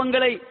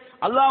குழப்பங்களை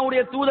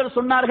அல்லாஹ்வுடைய தூதர்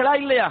சொன்னார்களா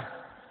இல்லையா,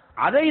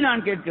 அதை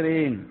நான்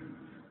கேட்கிறேன்.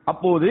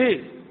 அப்போது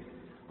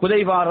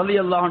ஹுதைஃபா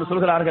ரலியல்லாஹு அன்ஹு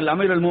சொல்கிறார்கள்,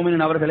 அமீருல்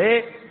மூமினீன் அவர்களே,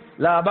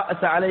 லா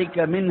பஅஸ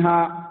அலைக மின்ஹா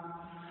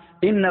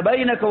இன்ன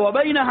பைனக வ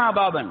பைனஹா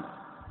பாபன்.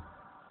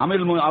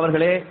 அமீருல்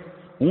அவர்களே,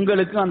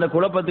 உங்களுக்கு அந்த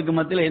குழப்பத்துக்கு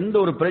மத்தியில் எந்த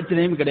ஒரு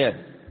பிரச்சனையும் கிடையாது,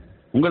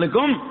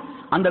 உங்களுக்கும்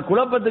அந்த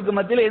குழப்பத்துக்கு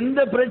மத்தியில் எந்த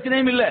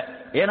பிரச்சனையும் இல்லை.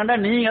 ஏனென்றா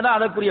நீங்க தான்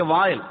அதற்குரிய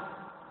வாயில்.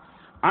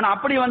 ஆனா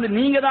அப்படி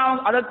நீங்க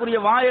தான் அதற்குரிய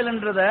வாயில்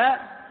என்றத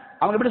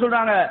அவங்க எப்படி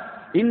சொல்றாங்க,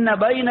 இன்ன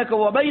பைனக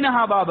வ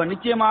பைனஹா பாபன்,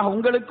 நிச்சயமாக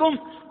உங்களுக்கும்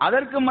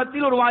அதற்கு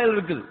மத்தியில் ஒரு வாயில்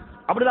இருக்குது,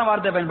 அப்படிதான்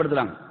வார்த்தையை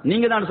பயன்படுத்துறாங்க.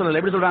 நீங்க தான் சொல்லல,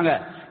 எப்படி சொல்றாங்க,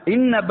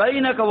 இன்ன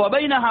பைனக வ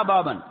பைனஹா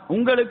பாபன்,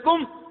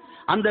 உங்களுக்கும்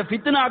அந்த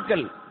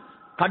ஃபித்னாக்கள்,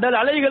 கடல்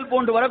அலைகள்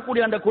போன்று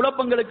வரக்கூடிய அந்த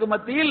குழப்பங்களுக்கு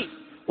மத்தியில்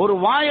ஒரு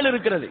வாயில்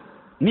இருக்கிறது,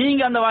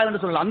 நீங்க அந்த வாயில்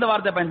என்று சொல்லல, அந்த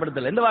வார்த்தையை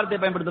பயன்படுத்தல. எந்த வார்த்தையை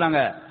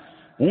பயன்படுத்துறாங்க,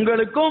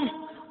 உங்களுக்கும்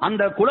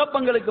அந்த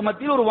குழப்பங்களுக்கு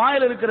மத்தியில் ஒரு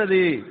வாயில்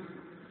இருக்கிறது,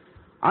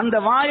 அந்த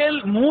வாயில்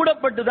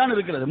மூடப்பட்டு தான்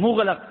இருக்கிறது,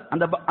 மூகலக்,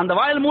 அந்த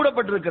வாயில்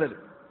மூடப்பட்டு இருக்கிறது.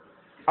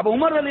 அப்ப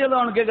உமர்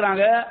ரலியல்லாஹு அன்ஹு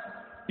கேக்குறாங்க,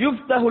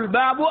 யுஃப்தஹுல்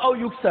பாபு அவ்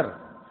யுக்ஸர்,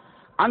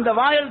 அந்த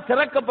வாயில்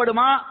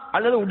திறக்கப்படுமா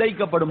அல்லது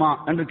உடைக்கப்படுமா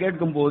என்று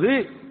கேட்கும் போது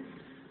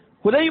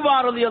ஹுதைஃபா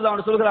ரலியல்லாஹு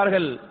அன்ஹு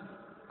சொல்கிறார்கள்,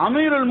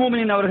 அமீருல்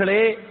மூமினீன்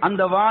அவர்களே,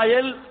 அந்த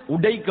வாயில்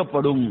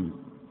உடைக்கப்படும்,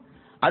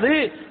 அது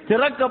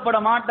திறக்கப்பட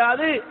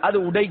மாட்டாது, அது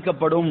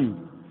உடைக்கப்படும்.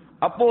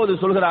 அப்போது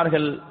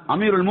சொல்கிறார்கள்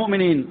அமீருல்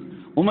மூமினீன்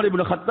உமர்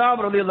இப்னு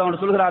கத்தாப் ரலியல்லாஹு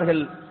அன்ஹு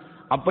சொல்கிறார்கள்,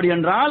 அப்படி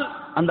என்றால்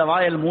அந்த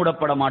வாயில்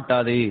மூடப்பட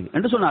மாட்டாது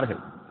என்று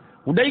சொன்னார்கள்.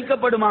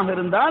 உடைக்கப்படுமாக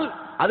இருந்தால்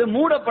அது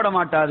மூடப்பட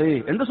மாட்டாது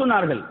என்று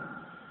சொன்னார்கள்.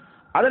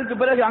 அதற்கு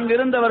பிறகு அங்கு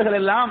இருந்தவர்கள்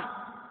எல்லாம்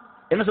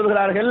என்ன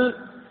சொல்கிறார்கள்,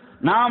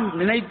 நாம்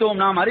நினைத்தோம்,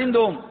 நாம்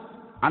அறிந்தோம்,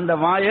 அந்த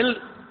வாயில்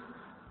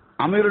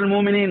அமீருல்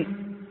மூமினீன்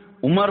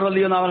உமர்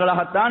ரலியல்லாஹு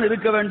அவர்களாகத்தான்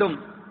இருக்க வேண்டும்.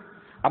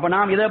 அப்ப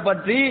நாம் இதை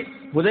பற்றி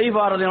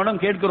ஹுதைஃபா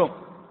ரலியல்லாஹு கேட்கிறோம்,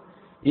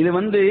 இது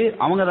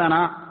அவங்க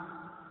தானா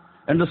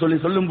என்று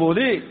சொல்லும்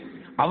போது,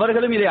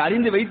 அவர்களும் இதை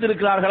அறிந்து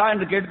வைத்திருக்கிறார்களா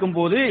என்று கேட்கும்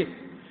போது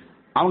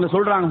அவங்க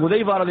சொல்றாங்க,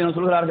 ஹுதைஃபா ரலியல்லாஹு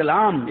சொல்கிறார்கள்,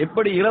 ஆம்,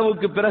 எப்படி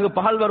இரவுக்கு பிறகு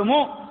பகல் வருமோ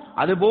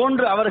அது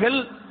போன்று அவர்கள்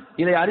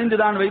இதை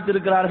அறிந்துதான்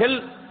வைத்திருக்கிறார்கள்.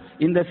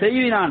 இந்த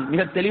செய்தி நான்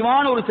மிக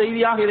தெளிவான ஒரு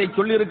செய்தியாக இதை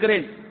சொல்லி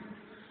இருக்கிறேன்.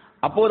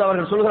 அப்போது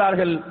அவர்கள்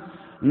சொல்கிறார்கள்,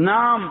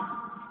 நாம்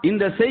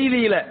இந்த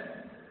செய்தியில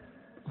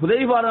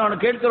ஹுதைஃபா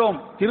ரலியல்லாஹு கேட்கிறோம்,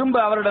 திரும்ப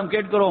அவரிடம்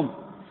கேட்கிறோம்,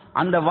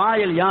 அந்த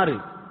வாயில் யாரு,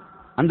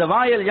 அந்த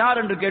வாயில்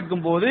யார் என்று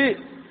கேட்கும் போது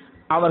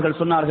அவர்கள்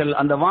சொன்னார்கள்,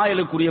 அந்த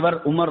வாயிலுக்குரியவர்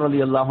உமர்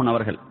ரலியல்லாஹு அன்ஹு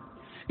அவர்கள்.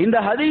 இந்த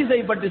ஹதீஸை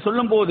பற்றி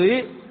சொல்லும் போது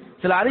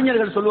சில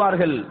அறிஞர்கள்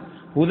சொல்வார்கள்,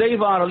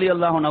 ஹுதைஃபா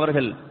ரலியல்லாஹு அன்ஹு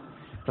அவர்கள்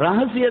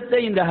ரகசியத்தை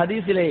இந்த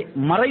ஹதீஸிலே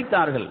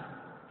மறைத்தார்கள்.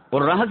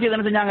 ஒரு ரகசியத்தை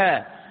என்ன செஞ்சாங்க,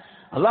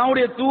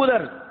 அல்லாஹ்வுடைய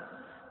தூதர்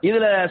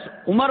இதுல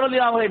உமர்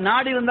ரலியல்லாஹு அன்ஹு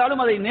நாடி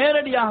இருந்தாலும் அதை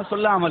நேரடியாக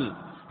சொல்லாமல்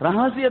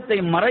ரகசியத்தை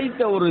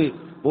மறைத்த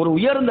ஒரு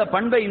உயர்ந்த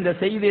பண்பை இந்த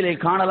செய்தியிலே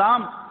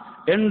காணலாம்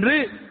என்று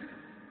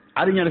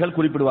அறிஞர்கள்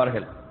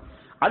குறிப்பிடுவார்கள்.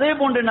 அதே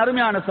போன்ற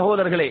நறுமையான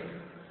சகோதரர்களே,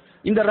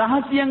 இந்த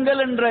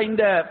ரகசியங்கள்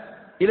என்ற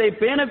இதை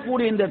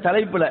பேணக்கூடிய இந்த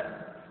தலைப்புல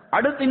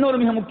அடுத்து இன்னொரு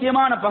மிக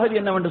முக்கியமான பகுதி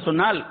என்னவென்று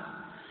சொன்னால்,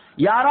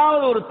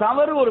 யாராவது ஒரு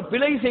தவறு, ஒரு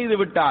பிழை செய்து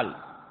விட்டால்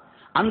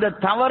அந்த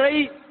தவறை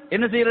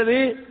என்ன செய்யறது,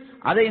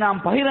 அதை நாம்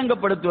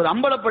பகிரங்கப்படுத்துவது,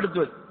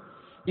 அம்பலப்படுத்துவது,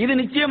 இது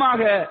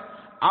நிச்சயமாக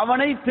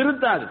அவனை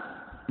திருத்தாது,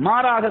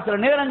 மாறாக சில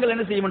நேரங்கள்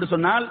என்ன செய்யும் என்று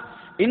சொன்னால்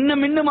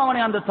இன்னும்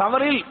அவனை அந்த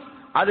தவறில்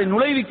அதை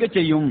நுழைவிக்க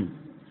செய்யும்.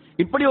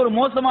 இப்படி ஒரு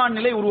மோசமான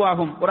நிலை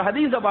உருவாகும். ஒரு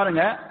ஹதீஸ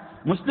பாருங்க,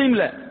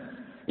 முஸ்லிம்ல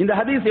இந்த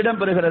ஹதீஸ்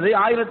இடம்பெறுகிறது,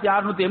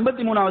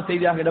 1683வது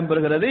செய்தியாக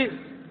இடம்பெறுகிறது.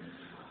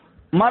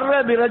 மர்ர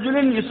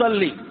பிரஜுலின்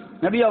யுஸல்லி,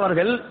 நபி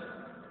அவர்கள்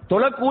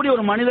தொழக்கூடிய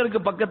ஒரு மனிதருக்கு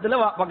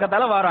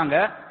பக்கத்தால வராங்க.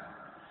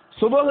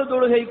 சுபஹ்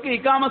தொழுகைக்கு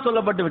இகாம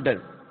சொல்லப்பட்டு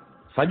விட்டது,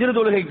 ஃபஜ்ர்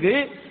தொழுகைக்கு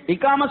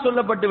இகாம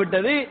சொல்லப்பட்டு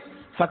விட்டது.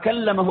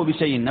 ஃபகல்லமஹு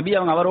பிஷைஇன், நபி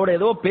அவங்க அவரோட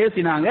ஏதோ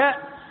பேசினாங்க,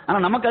 ஆனா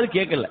நமக்கு அது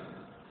கேட்கல.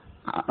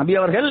 நபி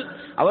அவர்கள்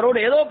அவரோட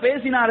ஏதோ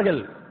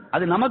பேசினார்கள்,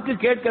 அது நமக்கு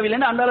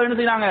கேட்கவில்லைன்னு அந்த அளவு என்ன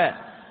செய்றாங்க,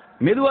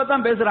 மெதுவா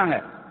தான் பேசுறாங்க.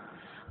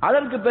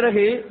 அதற்கு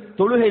பிறகு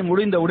தொழுகை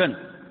முடிந்தவுடன்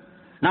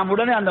நாம்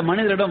உடனே அந்த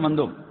மனிதரிடம்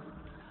வந்தோம்,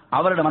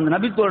 அவரிடம் அந்த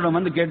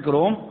நபித்தோரிடம்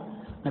கேட்கிறோம்,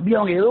 நபி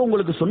அவங்க ஏதோ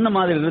உங்களுக்கு சொன்ன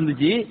மாதிரி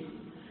இருந்துச்சு,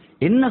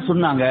 என்ன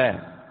சொன்னாங்க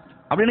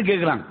அப்படின்னு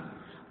கேட்கிறாங்க.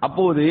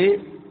 அப்போது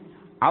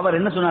அவர்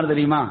என்ன சொன்னார்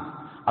தெரியுமா,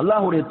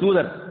 அல்லாஹ்வுடைய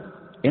தூதர்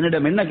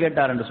என்னிடம் என்ன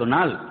கேட்டார் என்று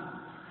சொன்னால்,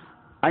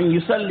 அன்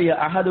யுஸல்லி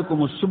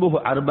அஹதுக்கும் சுபுஹ்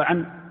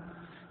அர்பஅன்,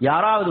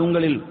 யாராவது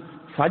உங்களில்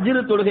ஃபஜ்ர்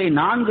தொழுகை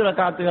 4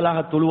 ரக்காத்துகளாக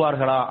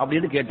தொழுவார்களா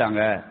அப்படின்னு கேட்டாங்க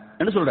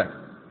என்று சொல்றார்.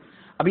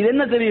 அப்ப இது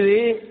என்ன தெரியுது,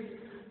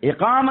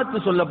 இகாமத்து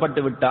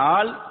சொல்லப்பட்டு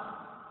விட்டால்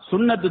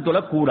சுன்னத்து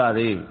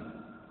தொழக்கூடாது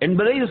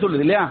என்பதை இது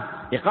சொல்லுது இல்லையா.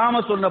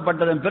 இகாமத்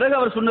சொல்லப்பட்டதன் பிறகு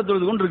அவர் சுன்னத்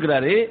தொழுது கொண்டு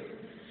இருக்கிறாரு,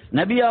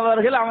 நபி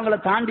அவர்கள் அவங்கள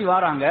தாண்டி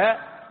வராங்க,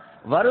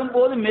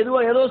 வரும்போது மெதுவா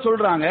ஏதோ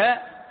சொல்றாங்க,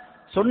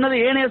 சொன்னது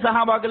ஏனைய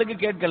சஹாபாக்களுக்கு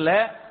கேட்கல.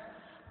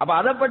 அப்ப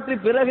அதை பற்றி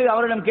பிறகு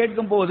அவரிடம்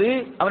கேட்கும் போது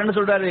அவர் என்ன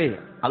சொல்றாரு,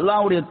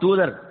 அல்லாஹ்வுடைய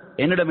தூதர்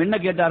என்னிடம் என்ன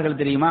கேட்டார்கள்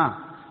தெரியுமா,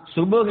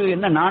 சுபஹு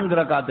என்ன 4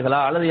 ரக்காத்துகளா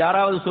அல்லது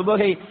யாராவது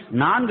சுபகை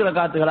 4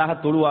 ரக்காத்துகளாக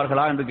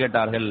தொழுவார்களா என்று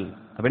கேட்டார்கள்.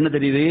 அப்ப என்ன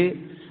தெரியுது,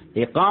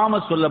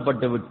 இகாமத்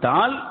சொல்லப்பட்டு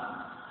விட்டால்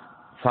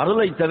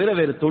ஃபர்லை தவிர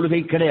வேறு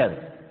தொழுகை கிடையாது,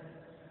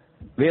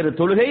 வேறு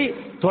தொழுகை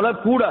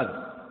தொழக்கூடாது.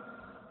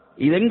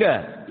 இது எங்க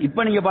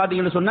இப்ப நீங்க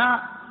பாத்தீங்கன்னு சொன்னா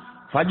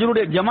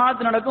ஃபஜ்ருடைய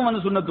ஜமாத் நடக்கும்,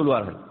 வந்து சுன்னத்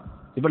தொழுவார்கள்.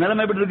 இப்ப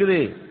நிலைமை எப்படி இருக்குது,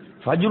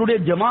 ஃபஜ்ருடைய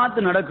ஜமாத்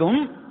நடக்கும்,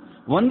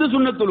 வந்து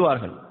சுன்னத்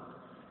தொழுவார்கள்.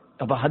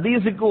 அப்ப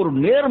ஹதீஸுக்கு ஒரு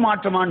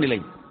நேர்மாற்றமான நிலை.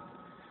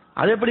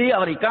 அது எப்படி,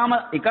 அவர்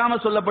இகாம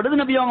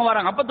சொல்லப்பட்டது, நபி அவங்க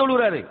வராங்க, அப்ப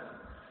தொழுகிறாரு.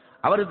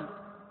 அவர்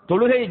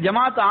தொழுகை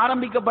ஜமாத்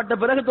ஆரம்பிக்கப்பட்ட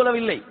பிறகு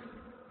தொழவில்லை,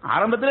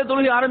 ஆரம்பத்திலே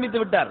தொழுகை ஆரம்பித்து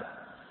விட்டார்.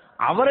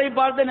 அவரை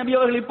பார்த்த நபி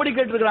அவர்கள் இப்படி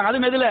கேட்டிருக்கிறாங்க.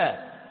 அது எதுல,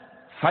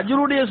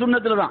 ஃபஜ்ருடைய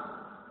சுன்னத்துல தான்,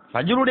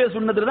 ஃபஜ்ருடைய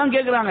சுன்னத்துல தான்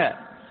கேட்கிறாங்க.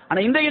 ஆனா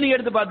இன்றைக்கு நீங்க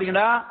எடுத்து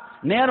பாத்தீங்கன்னா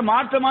நேர்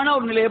மாற்றமான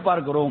ஒரு நிலையை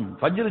பார்க்கிறோம்.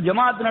 ஃபஜ்ர்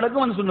ஜமாத்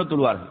நடக்கும், வந்து சுன்னத்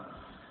தொழுவார்கள்.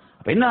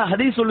 அப்ப என்ன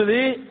ஹதீஸ் சொல்லுது,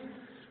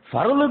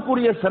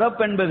 ஃபர்லுக்குரிய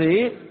சிறப்பு என்பது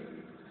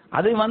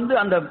அது வந்து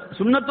அந்த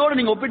சுன்னத்தோடு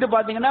நீங்க ஒப்பிட்டு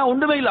பாத்தீங்கன்னா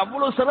ஒன்றுமே இல்லை,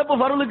 அவ்வளவு சிறப்பு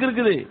ஃபர்லுக்கு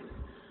இருக்குது.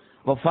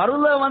 அப்ப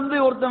ஃபர்ல வந்து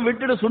ஒருத்தன்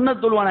விட்டுட்டு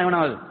சுன்னத் தொழுவானா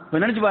எவனாவது,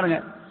 நினைச்சு பாருங்க.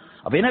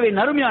 அப்ப எனவே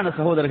நறுமையான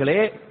சகோதரர்களே,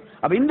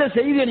 அப்ப இந்த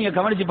செய்தியை நீங்க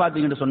கவனிச்சு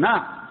பாத்தீங்கன்னு சொன்னா,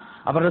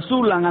 அப்ப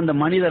ரசூலுல்லாஹ் அந்த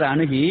மனிதரை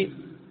அணுகி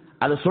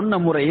அதை சொன்ன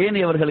முறை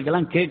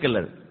ஏனையவர்களுக்கெல்லாம் கேட்கல.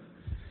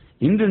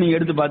 இன்று நீங்க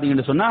எடுத்து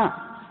பாத்தீங்கன்னு சொன்னா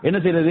என்ன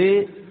செய்யறது,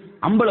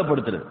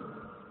 அம்பலப்படுத்துறது.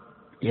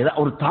 ஏதா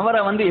ஒரு தவறை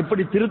வந்து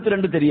எப்படி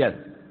திருத்துறன்னு தெரியாது,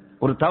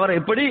 ஒரு தவறை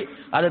எப்படி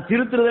அதை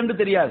திருத்துறதுன்னு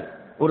தெரியாது.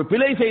 ஒரு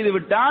பிழை செய்து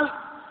விட்டால்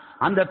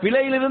அந்த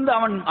பிழையிலிருந்து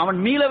அவன்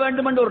மீள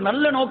வேண்டும் என்ற ஒரு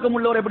நல்ல நோக்கம்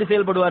உள்ளவர் எப்படி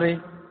செயல்படுவாரு,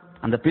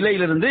 அந்த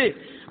பிழையிலிருந்து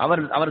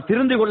அவர்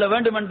திருந்து கொள்ள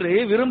வேண்டும் என்று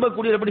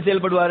விரும்பக்கூடிய எப்படி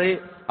செயல்படுவாரு,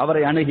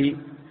 அவரை அணுகி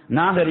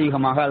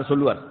நாகரீகமாக அதை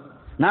சொல்லுவார்,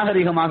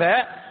 நாகரீகமாக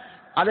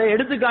அதை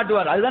எடுத்து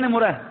காட்டுவார். அதுதானே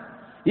முறை.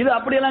 இது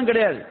அப்படியெல்லாம்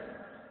கிடையாது.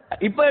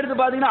 இப்ப எடுத்து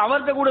பாத்தீங்கன்னா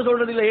அவர்கிட்ட கூட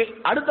சொல்றது இல்லை,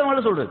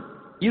 அடுத்தவங்கள சொல்றது.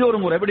 இது ஒரு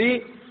முறை. எப்படி,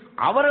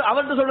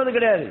 அவர்கிட்ட சொல்றது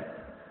கிடையாது.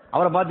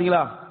 அவரை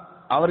பாத்தீங்களா,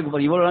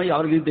 அவருக்கு இவ்வளவு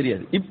அவருக்கு இது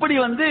தெரியாது, இப்படி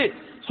வந்து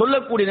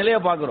சொல்லக்கூடிய நிலையை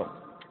பார்க்கிறோம்.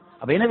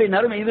 அப்ப எனவே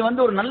நறுமை, இது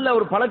வந்து ஒரு நல்ல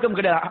ஒரு பழக்கம்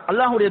கிடையாது.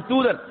 அல்லாஹ்வுடைய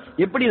தூதர்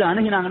எப்படி இதை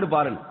அணுகினாங்கன்னு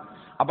பாருங்க.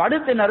 அப்ப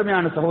அடுத்த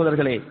நறுமையான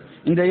சகோதரர்களே,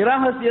 இந்த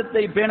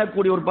இரகசியத்தை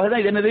பேணக்கூடிய ஒரு பகுதி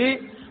இது என்னது,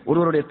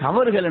 ஒருவருடைய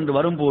தவறுகள் என்று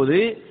வரும்போது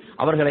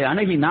அவர்களை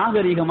அணுகி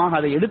நாகரீகமாக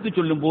அதை எடுத்து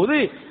சொல்லும் போது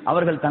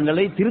அவர்கள்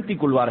தங்களை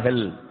திருத்திக்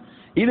கொள்வார்கள்.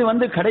 இது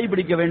வந்து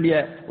கடைபிடிக்க வேண்டிய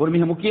ஒரு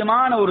மிக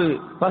முக்கியமான ஒரு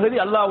பகுதி.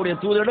 அல்லாஹ்வுடைய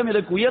தூதரிடம்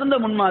இதற்கு உயர்ந்த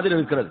முன்மாதிரி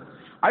இருக்கிறது.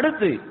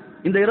 அடுத்து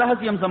இந்த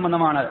இரகசியம்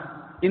சம்பந்தமான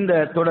இந்த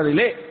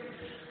தொடரிலே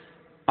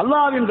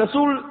அல்லாஹ்வின்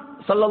ரசூல்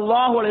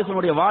ஸல்லல்லாஹு அலைஹி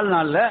வஸல்லம்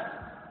வாழ்நாள்ல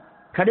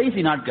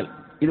கடைசி நாட்கள்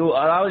இது,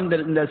 அதாவது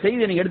இந்த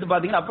செய்தியை நீங்க எடுத்து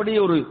பாத்தீங்கன்னா அப்படியே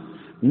ஒரு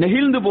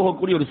நெகிழ்ந்து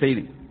போகக்கூடிய ஒரு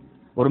செய்தி.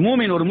 ஒரு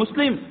மூமின், ஒரு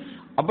முஸ்லிம்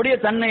அப்படியே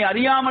தன்னை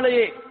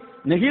அறியாமலேயே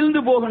நெகிழ்ந்து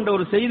போகின்ற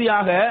ஒரு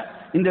செய்தியாக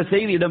இந்த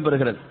செய்தி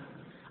இடம்பெறுகிறது.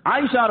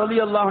 ஆயிஷா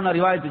ரலியல்லாஹு அன்ஹா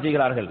ரிவாயத்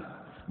செய்கிறார்கள்.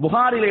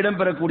 புகாரில்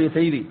இடம்பெறக்கூடிய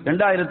செய்தி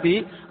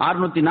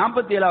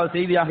 2647வது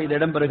செய்தியாக இது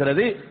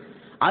இடம்பெறுகிறது.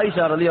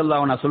 ஆயிஷா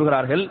ரலியல்லாஹு அன்ஹா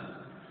சொல்கிறார்கள்,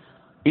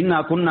 இன்னா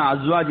குன்னா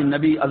அஸ்வாஜின்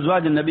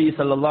நபி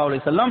ஸல்லல்லாஹு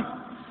அலைஹி வஸல்லம்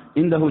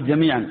இந்தஹு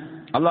ஜமீஅன்,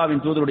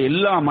 அல்லாஹ்வின் தூதருடைய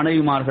எல்லா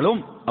மனைவிமார்களும்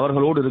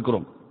அவர்களோடு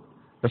இருக்கிறோம்.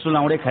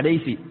 ரசூலுல்லாஹ்வுடைய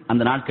கடைசி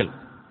அந்த நாட்கள்,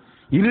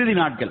 இறுதி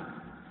நாட்கள்,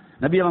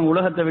 நபி அவங்க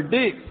உலகத்தை விட்டு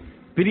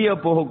பிரிய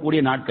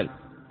போகக்கூடிய நாட்கள்.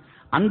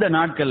 அந்த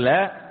நாட்கள்ல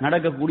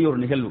நடக்கக்கூடிய ஒரு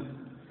நிகழ்வு.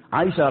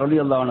 ஆயிஷா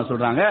ரலியல்லாஹு அன்ஹா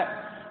சொல்றாங்க,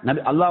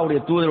 அல்லாஹ்வுடைய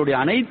தூதருடைய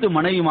அனைத்து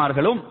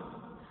மனைவிமார்களும்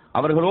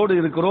அவர்களோடு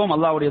இருக்கிறோம்.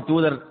 அல்லாஹ்வுடைய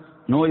தூதர்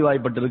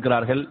நோய்வாய்ப்பட்டு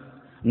இருக்கிறார்கள்,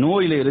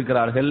 நோயிலே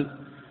இருக்கிறார்கள்.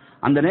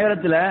 அந்த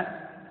நேரத்தில்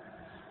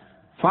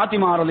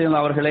ஃபாத்திமா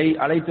ரலியல்லாஹு அவர்களை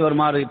அழைத்து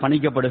வருமாறு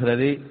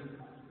பணிக்கப்படுகிறது.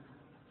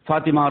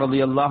 ஃபாத்திமா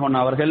ரலியல்லாஹு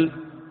அன்ஹா அவர்கள்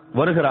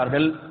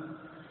வருகிறார்கள்.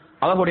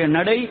 அவர்களுடைய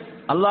நடை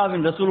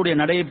அல்லாஹ்வின் ரசூலுடைய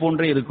நடையை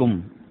போன்றே இருக்கும்.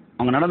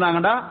 அவங்க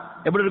நடந்தாங்கடா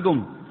எப்படி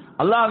இருக்கும்,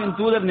 அல்லாஹ்வின்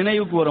தூதர்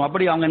நினைவுக்கு வரும்.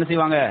 அப்படி அவங்க என்ன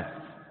செய்வாங்க,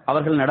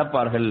 அவர்கள்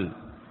நடப்பார்கள்.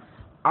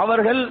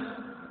 அவர்கள்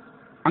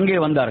அங்கே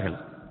வந்தார்கள்.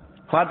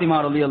 ஃபாத்திமா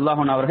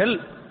ரலியல்லாஹு அன்ஹா அவர்கள்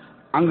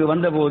அங்கு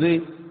வந்தபோது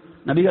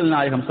நபிகள்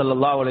நாயகம்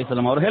ஸல்லல்லாஹு அலைஹி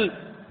வஸல்லம் அவர்கள்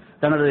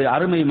தனது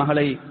அருமை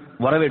மகளை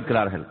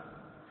வரவேற்கிறார்கள்.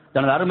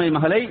 தனது அருமை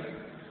மகளை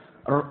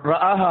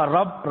ரஆஹா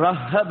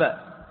ரஹப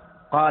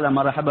قال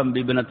مرحبا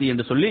ببنتي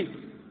என்று சொல்லி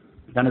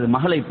தனது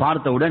மகளை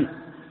பார்த்தவுடன்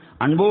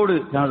அன்போடு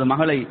தனது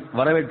மகளை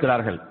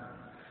வரவேற்கிறார்கள்.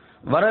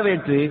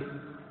 வரவேற்று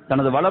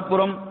தனது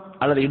வலப்புறம்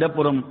அல்லது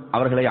இடப்புறம்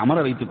அவர்களை அமர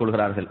வைத்துக்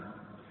கொள்கிறார்கள்.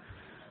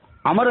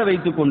 அமர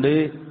வைத்துக் கொண்டு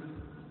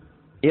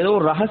ஏதோ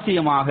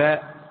ரகசியமாக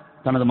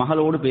தனது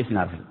மகளோடு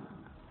பேசினார்கள்.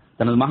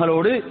 தனது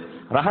மகளோடு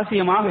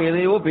ரகசியமாக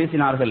எதையோ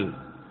பேசினார்கள்.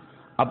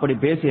 அப்படி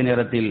பேசிய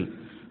நேரத்தில்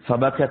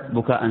ஃபபகத்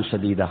புகாஅன்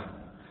ஷதீதா,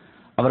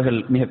 அவர்கள்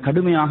மிக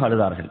கடுமையாக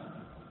அழுதார்கள்.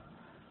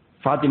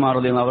 ஃபாத்திமா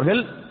ரலியல்லாஹு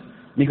அவர்கள்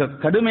மிக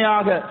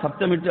கடுமையாக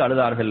சப்தமிட்டு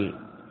அழுதார்கள்.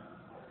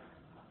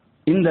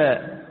 இந்த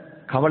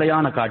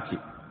கவலையான காட்சி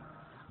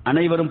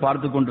அனைவரும்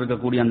பார்த்து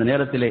கொண்டிருக்கக்கூடிய அந்த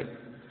நேரத்திலே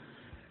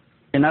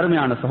என்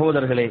அருமையான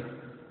சகோதரர்களே,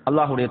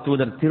 அல்லாஹ்வுடைய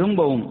தூதர்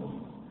திரும்பவும்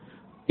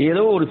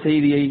ஏதோ ஒரு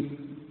செய்தியை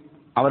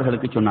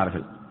அவர்களுக்கு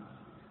சொன்னார்கள்.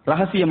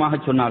 ரகசியமாக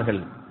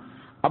சொன்னார்கள்.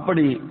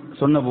 அப்படி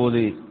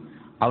சொன்னபோது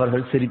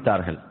அவர்கள்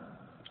சிரித்தார்கள்.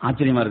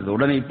 ஆச்சரியமா இருக்குது.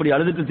 உடனே இப்படி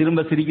அழுதுட்டு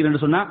திரும்ப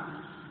சிரிக்கிறேன்னு சொன்னா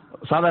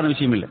சாதாரண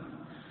விஷயம் இல்லை.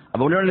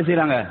 அப்ப உடனே என்ன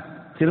செய்யறாங்க?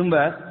 திரும்ப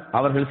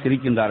அவர்கள்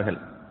சிரிக்கின்றார்கள்.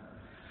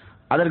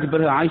 அதற்கு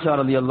பிறகு ஆயிஷா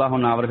ரலியல்லாஹு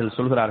அன்ஹா அவர்கள்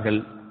சொல்கிறார்கள்,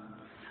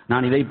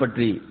 நான் இதை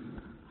பற்றி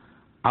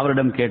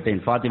அவரிடம் கேட்டேன்,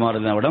 ஃபாத்திமா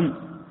ரலியல்லாஹு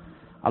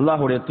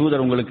அல்லாஹ்வுடைய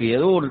தூதர் உங்களுக்கு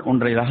ஏதோ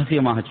ஒன்றை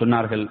ரகசியமாக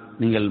சொன்னார்கள்,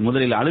 நீங்கள்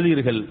முதலில்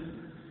அழுதீர்கள்,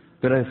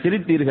 பிறகு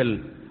சிரித்தீர்கள்,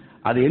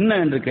 அது என்ன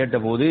என்று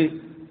கேட்டபோது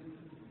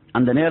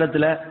அந்த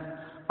நேரத்தில்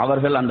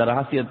அவர்கள் அந்த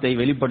ரகசியத்தை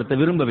வெளிப்படுத்த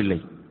விரும்பவில்லை.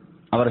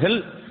 அவர்கள்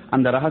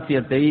அந்த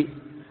ரகசியத்தை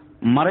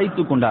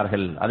மறைத்து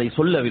கொண்டார்கள், அதை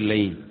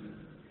சொல்லவில்லை.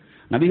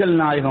 நபிகள்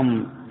நாயகம்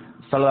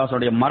ஸல்லல்லாஹு அலைஹி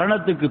வஸல்லம்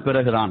மரணத்துக்கு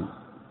பிறகுதான்,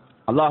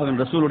 அல்லாஹ்வின்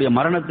ரசூலுடைய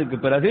மரணத்துக்கு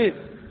பிறகு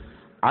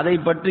அதை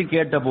பற்றி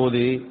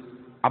கேட்டபோது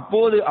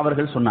அப்போது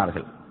அவர்கள்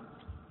சொன்னார்கள்.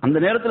 அந்த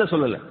நேரத்தில்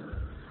சொல்லல,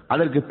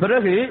 அதற்கு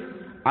பிறகு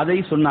அதை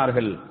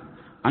சொன்னார்கள்.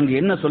 அங்கு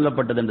என்ன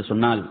சொல்லப்பட்டது என்று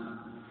சொன்னால்,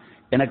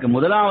 எனக்கு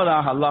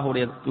முதலாவதாக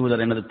அல்லாஹ்வுடைய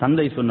தூதர் எனது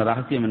தந்தை சொன்ன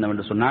ரகசியம்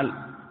என்னவென்று சொன்னால்,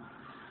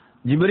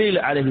 ஜிப்ரீல்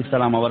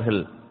அலைஹிஸ்ஸலாம்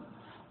அவர்கள்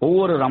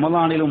ஒவ்வொரு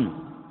ரமலானிலும்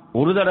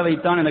ஒரு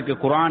தடவைத்தான் எனக்கு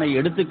குர்ஆனை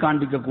எடுத்து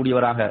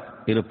காண்பிக்கக்கூடியவராக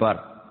இருப்பார்.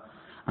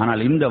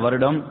 ஆனால் இந்த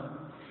வருடம்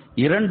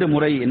 2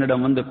 முறை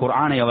என்னிடம் வந்து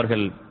குர்ஆனை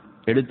அவர்கள்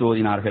எடுத்து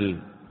ஓதினார்கள்.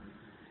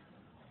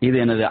 இது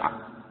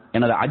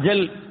எனது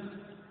அஜல்,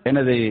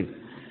 எனது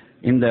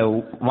இந்த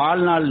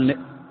வாழ்நாள்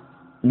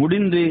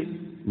முடிந்து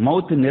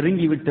மௌத்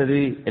நெருங்கிவிட்டது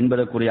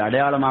என்பதற்குரிய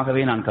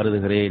அடையாளமாகவே நான்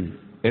கருதுகிறேன்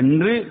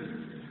என்று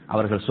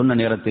அவர்கள் சொன்ன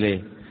நேரத்திலே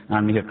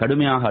நான் மிக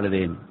கடுமையாக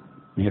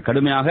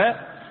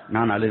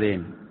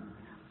அழுதேன்.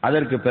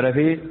 அதற்கு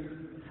பிறகு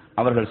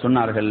அவர்கள்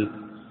சொன்னார்கள்,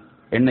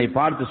 என்னை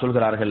பார்த்து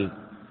சொல்கிறார்கள்,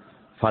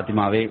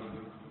 ஃபாத்திமாவே,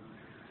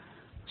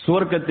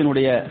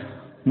 சுவர்க்கத்தினுடைய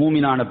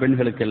மூமினான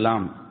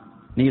பெண்களுக்கெல்லாம்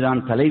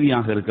நீதான்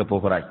தலைவியாக இருக்க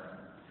போகிறாய்.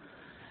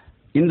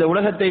 இந்த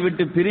உலகத்தை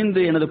விட்டு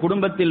பிரிந்து எனது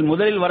குடும்பத்தில்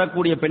முதலில்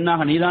வரக்கூடிய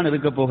பெண்ணாக நீதான்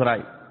இருக்க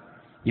போகிறாய்.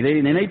 இதை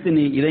நினைத்து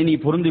இதை நீ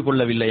பொருந்திக்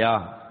கொள்ளவில்லையா?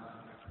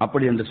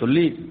 அப்படி என்று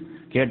சொல்லி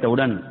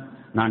கேட்டவுடன்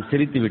நான்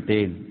சிரித்து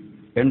விட்டேன்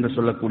என்று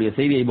சொல்லக்கூடிய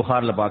செய்தியை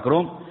புகார்ல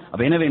பார்க்கிறோம்.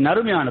 எனவே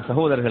நறுமையான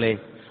சகோதரர்களே,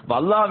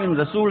 அல்லாஹ்வின்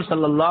ரசூல்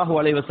ஸல்லல்லாஹு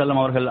அலைஹி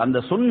வஸல்லம் அவர்கள் அந்த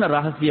சொன்ன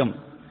ரகசியம்,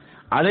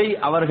 அதை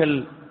அவர்கள்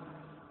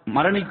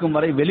மரணிக்கும்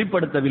வரை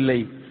வெளிப்படுத்தவில்லை,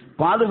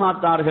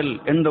 பாதுகாத்தார்கள்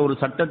என்ற ஒரு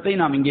சட்டத்தை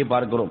நாம் இங்கே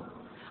பார்க்கிறோம்.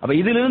 அப்ப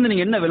இதிலிருந்து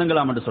நீங்க என்ன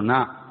விளங்கலாம் என்று சொன்னா,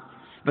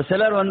 இப்ப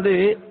சிலர்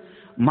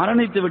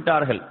மரணித்து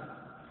விட்டார்கள்,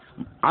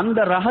 அந்த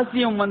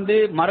ரகசியம்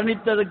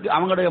மரணித்ததுக்கு,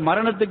 அவங்களுடைய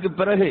மரணத்துக்கு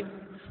பிறகு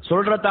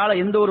சொல்றதால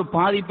எந்த ஒரு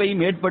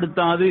பாதிப்பையும்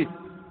ஏற்படுத்தாது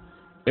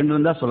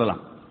என்று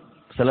சொல்லலாம்.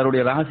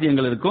 சிலருடைய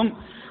ரகசியங்கள் இருக்கும்,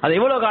 அதை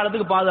எவ்வளவு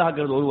காலத்துக்கு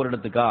பாதுகாக்கிறது? 1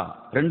 வருடத்துக்கா,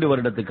 2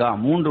 வருடத்துக்கா,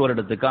 3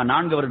 வருடத்துக்கா,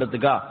 4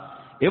 வருடத்துக்கா,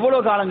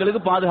 எவ்வளவு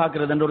காலங்களுக்கு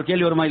பாதுகாக்கிறது என்ற ஒரு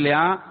கேள்வி வருமா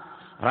இல்லையா?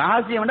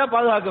 ரகசியம்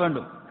பாதுகாக்க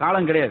வேண்டும்,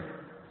 காலம் கிடையாது.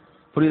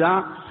 புரியுதா?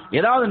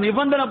 ஏதாவது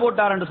நிபந்தனை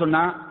போட்டார் என்று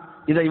சொன்னா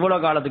இதை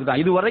இவ்வளவு காலத்துக்கு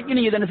தான், இது வரைக்கும்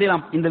நீங்க என்ன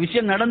செய்யலாம், இந்த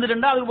விஷயம்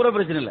நடந்துட்டா அதுக்கு பூரா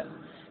பிரச்சனை இல்லை.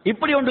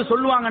 இப்படி ஒன்று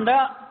சொல்லுவாங்கண்டா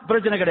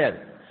பிரச்சனை கிடையாது.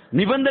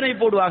 நிபந்தனை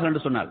போடுவார்கள்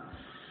என்று சொன்னால்,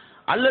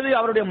 அல்லது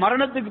அவருடைய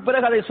மரணத்துக்கு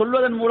பிறகு அதை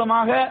சொல்வதன்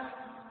மூலமாக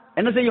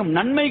என்ன செய்யும்,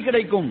 நன்மை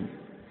கிடைக்கும்,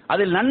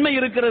 அதில் நன்மை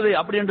இருக்கிறது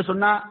அப்படி என்று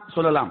சொன்னா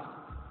சொல்லலாம்.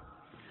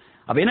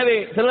 அப்ப எனவே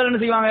சிலர்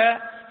என்ன செய்வாங்க,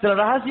 சில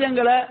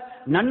ரகசியங்களை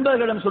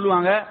நண்பர்களிடம்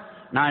சொல்லுவாங்க,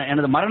 நான்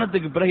எனது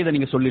மரணத்துக்கு பிறகு இதை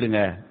நீங்க சொல்லிடுங்க,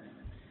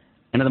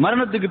 எனது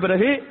மரணத்துக்கு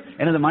பிறகு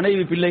எனது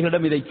மனைவி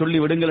பிள்ளைகளிடம் இதை சொல்லி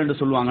விடுங்கள் என்று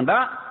சொல்லுவாங்கடா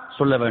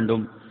சொல்ல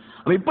வேண்டும்.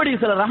 இப்படி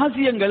சில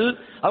ரகசியங்கள்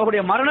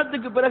அவருடைய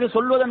மரணத்துக்கு பிறகு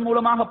சொல்வதன்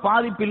மூலமாக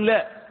பாதிப்பில்லை,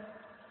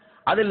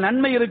 அதில்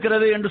நன்மை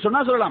இருக்கிறது என்று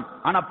சொன்னா சொல்லலாம்.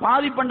 ஆனா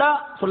பாதிப்பண்டா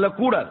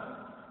சொல்லக்கூடாது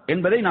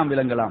என்பதை நாம்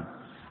விளங்கலாம்.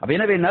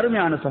 எனவே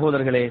நறுமையான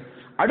சகோதரர்களே,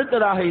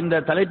 அடுத்ததாக இந்த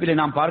தலைப்பிலே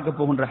நாம் பார்க்க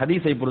போகின்ற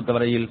ஹதீஸை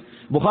பொறுத்தவரையில்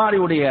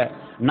புகாரியுடைய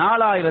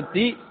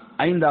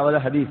 4005வது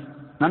ஹதீஸ்.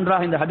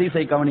 நன்றாக இந்த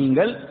ஹதீஸை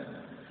கவனியுங்கள்.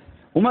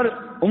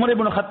 உமர்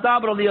இப்னு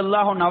கத்தாப்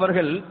ரலியல்லாஹு அன்ஹு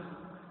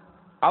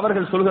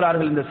அவர்கள்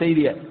சொல்கிறார்கள் இந்த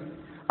செய்தியை.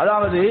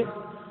 அதாவது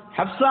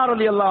ஹப்ஸா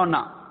ரலியல்லாஹு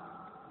அன்ஹா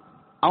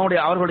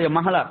அவர்களுடைய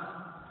மகளார்,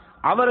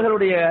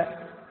 அவர்களுடைய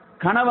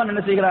கணவன்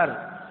என்ன செய்கிறார்,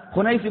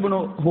 ஹுனைஸ் இப்னு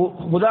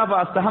ஹுதாஃபா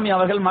அஸ்ஸஹமி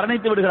அவர்கள்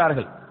மரணித்து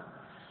விடுகிறார்கள்.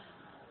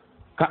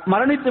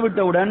 மரணித்து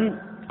விட்டவுடன்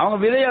அவங்க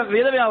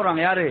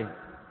விதவையாகிறாங்க.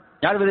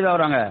 யார்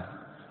விதவையாகிறாங்க?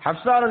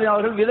 ஹப்ஸா ரலியல்லாஹு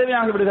அவர்கள்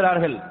விதவையாகி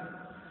விடுகிறார்கள்.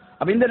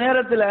 அப்ப இந்த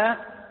நேரத்தில்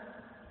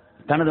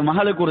தனது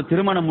மகளுக்கு ஒரு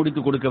திருமணம்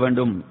முடித்து கொடுக்க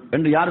வேண்டும்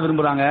என்று யார்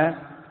விரும்புறாங்க?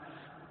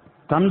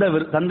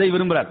 தந்தை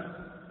விரும்புறார்.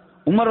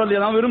 உமர்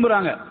ரலியல்லாஹு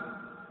விரும்புறாங்க.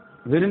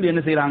 விரும்பி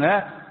என்ன செய்யறாங்க,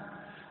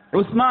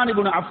 உஸ்மான்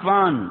இப்னு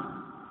அஃபான்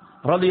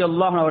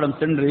ரலியல்லாஹு அவரிடம்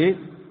சென்று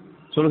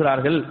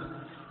சொல்கிறார்கள்,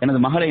 எனது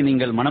மகளை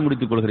நீங்கள் மனம்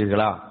முடித்துக்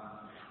கொள்கிறீர்களா,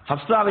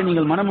 ஹப்ஸாவை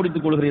நீங்கள் மனம்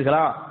முடித்துக்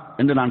கொள்கிறீர்களா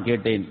என்று நான்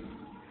கேட்டேன்.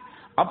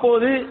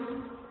 அப்போது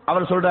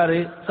அவர் சொல்றாரு,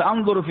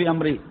 சாம்துரு ஃபி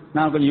அம்ரி,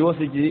 நான் கொஞ்சம்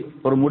யோசிச்சு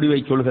ஒரு முடிவை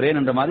சொல்கிறேன்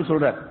என்ற மாதிரி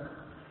சொல்றார்.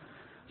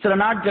 சில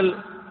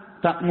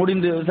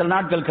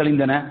நாட்கள்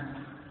கழிந்தன.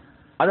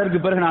 அதற்கு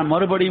பிறகு நான்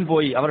மறுபடியும்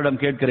போய்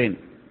அவரிடம் கேட்கிறேன்,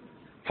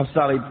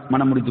 ஹப்ஸாவை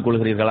மனம் முடித்துக்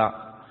கொள்கிறீர்களா?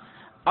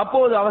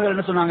 அப்போது அவர்கள்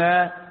என்ன சொன்னாங்க,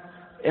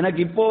 எனக்கு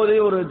இப்போது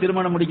ஒரு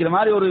திருமணம் முடிக்கிற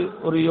மாதிரி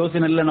ஒரு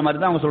யோசனை இல்லைன்ற மாதிரி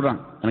தான் அவங்க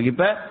சொல்றாங்க. எனக்கு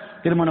இப்ப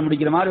திருமணம்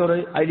முடிக்கிற மாதிரி ஒரு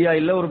ஐடியா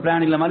இல்ல, ஒரு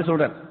பிளான் இல்ல மாதிரி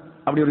சொல்றாரு.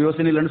 அப்படி ஒரு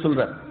யோசனை இல்லைன்னு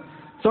சொல்றார்.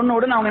 சொன்ன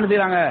உடனே அவங்க என்ன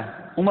செய்யறாங்க,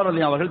 உமர்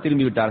ரலியல்லாஹு அவர்கள்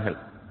திரும்பி விட்டார்கள்.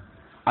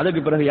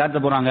 அதுக்கு பிறகு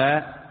யார்கிட்ட போறாங்க,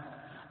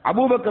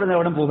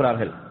 அபூபக்கரிடம்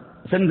போகிறார்கள்.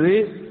 சென்று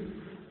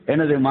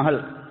எனது மகள்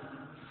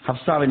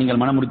ஹப்சாவை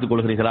நீங்கள் மனம் முடித்துக்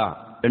கொள்கிறீர்களா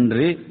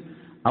என்று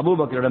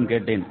அபூபக்கரிடம்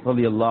கேட்டேன்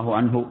ரலியல்லாஹு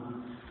அன்ஹு.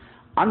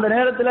 அந்த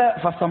நேரத்தில்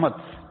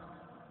ஃபஸமத்,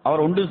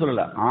 அவர் ஒன்றும்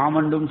சொல்லல,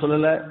 ஆமண்டும்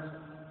சொல்லல,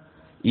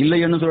 இல்லை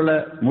என்று சொல்லல,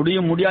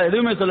 முடியும் முடியாது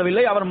எதுவுமே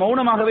சொல்லவில்லை. அவர்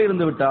மௌனமாகவே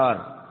இருந்து விட்டார்,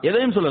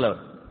 எதையும் சொல்லல.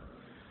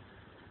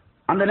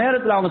 அந்த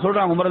நேரத்தில் அவங்க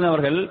சொல்றாங்க, உமர்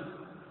அவர்கள்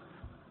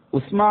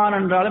உஸ்மான்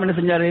என்றாலும் என்ன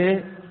செஞ்சாரு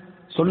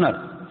சொன்னார்.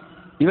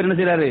 இவர் என்ன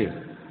செய்யறாரு,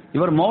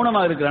 இவர்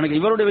மௌனமாக இருக்கிறார், எனக்கு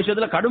இவருடைய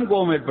விஷயத்தில் கடும்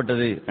கோபம்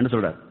ஏற்பட்டது என்று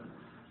சொல்றார்.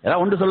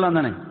 ஏதாவது ஒன்று சொல்லலாம்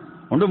தானே,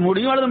 ஒன்று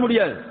முடியும் அல்லது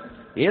முடியாது,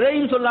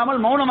 எதையும் சொல்லாமல்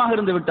மௌனமாக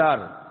இருந்து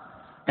விட்டார்,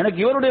 எனக்கு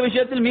இவருடைய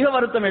விஷயத்தில் மிக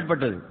வருத்தம்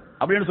ஏற்பட்டது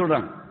அப்படின்னு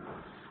சொல்றாங்க.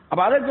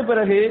 அப்ப அதற்கு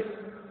பிறகு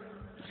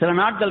சில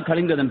நாட்கள்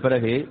கழிந்ததன்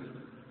பிறகு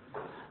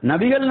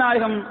நபிகள்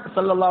நாயகம்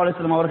ஸல்லல்லாஹு அலைஹி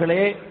வஸல்லம்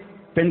அவர்களே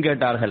பெண்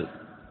கேட்டார்கள்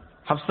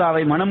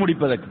ஹப்சாவை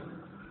மணமுடிப்பதற்கு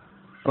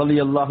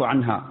ரலியல்லாஹு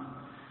அன்ஹா.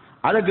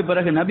 அதற்கு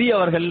பிறகு நபி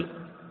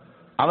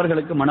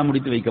அவர்களுக்கு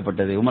மணமுடித்து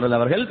வைக்கப்பட்டது. உமர்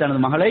அவர்கள் தனது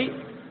மகளை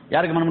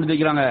யாருக்கு மணமுடித்து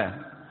வைக்கிறாங்க,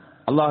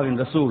 அல்லாஹ்வின்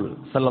ரசூல்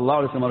ஸல்லல்லாஹு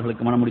அலைஹி வஸல்லம்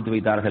அவர்களுக்கு மணமுடித்து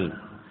வைத்தார்கள்.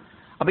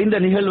 அப்ப இந்த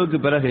நிகழ்வுக்கு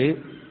பிறகு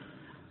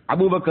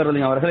அபூபக்கர்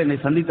ரலியல்லாஹு அவர்கள் என்னை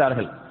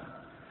சந்தித்தார்கள்.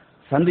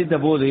 சந்தித்த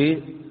போது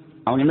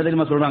அவங்க என்ன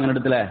தெரியுமா சொல்றாங்க,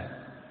 இடத்துல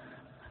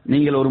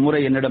நீங்கள் ஒரு முறை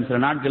என்னிடம் சில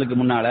நாட்களுக்கு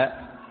முன்னால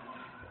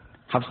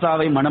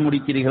ஹப்சாவை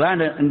மணமுடிக்கிறீர்களா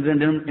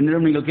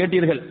என்னிடம் நீங்கள்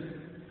கேட்டீர்கள்.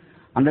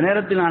 அந்த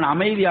நேரத்தில் நான்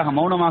அமைதியாக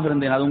மௌனமாக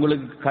இருந்தேன். அது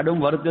உங்களுக்கு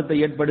கடும் வருத்தத்தை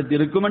ஏற்படுத்தி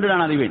இருக்கும் என்று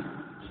நான் அறிவேன்.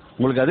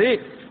 உங்களுக்கு அது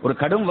ஒரு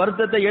கடும்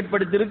வருத்தத்தை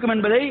ஏற்படுத்தி இருக்கும்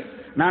என்பதை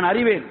நான்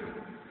அறிவேன்.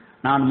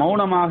 நான்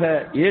மௌனமாக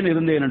ஏன்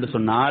இருந்தேன் என்று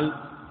சொன்னால்,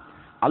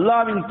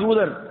 அல்லாஹ்வின்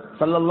தூதர்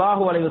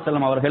ஸல்லல்லாஹு அலைஹி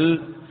வஸல்லம் அவர்கள்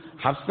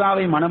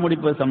ஹப்சாவை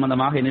மணமுடிப்பது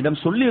சம்பந்தமாக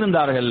என்னிடம் சொல்லி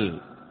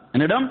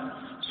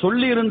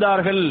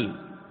இருந்தார்கள்.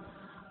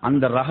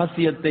 அந்த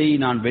ரகசியத்தை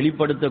நான்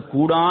வெளிப்படுத்த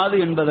கூடாது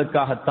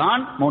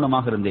என்பதற்காகத்தான்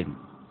மௌனமாக இருந்தேன்.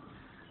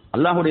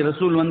 அல்லாஹ்வுடைய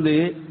ரசூல்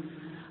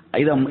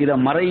இதை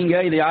மறைங்க,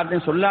 இதை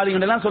யார்கிட்டையும்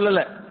சொல்லாதீங்கன்னு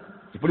சொல்லல,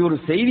 இப்படி ஒரு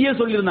செய்தியை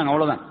சொல்லியிருந்தாங்க,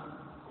 அவ்வளவுதான்.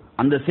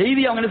 அந்த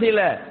செய்தி அவங்க என்ன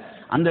செய்யல,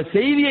 அந்த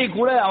செய்தியை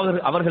கூட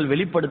அவர்கள்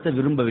வெளிப்படுத்த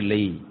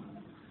விரும்பவில்லை.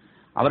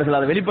 அவர்கள்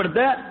அதை வெளிப்படுத்த,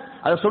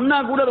 அதை சொன்னா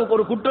கூட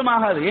ஒரு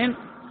குற்றமாகாது. ஏன்,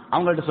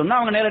 அவங்கள்ட்ட சொன்னா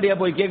அவங்க நேரடியா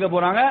போய் கேட்க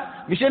போறாங்க,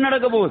 விஷயம்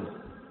நடக்க போகுது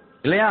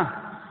இல்லையா.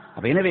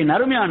 அப்ப எனவே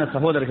நறுமையான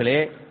சகோதரர்களே,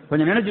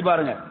 கொஞ்சம் நினைச்சு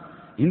பாருங்க.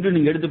 இன்று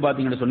நீங்க எடுத்து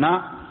பாத்தீங்கன்னு சொன்னா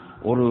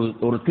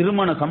ஒரு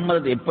திருமண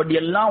சம்மதத்தை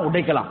எப்படியெல்லாம்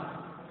உடைக்கலாம்,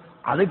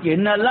 அதுக்கு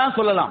என்னெல்லாம்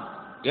சொல்லலாம்,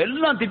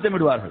 எல்லாம்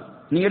திட்டமிடுவார்கள்.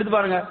 நீங்க எடுத்து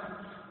பாருங்க,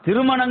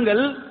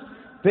 திருமணங்கள்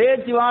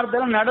பேச்சுவார்த்தை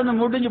நடந்து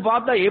முடிஞ்சு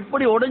பார்த்தா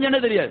எப்படி உடைஞ்சனே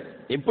தெரியாது,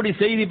 எப்படி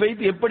செய்தி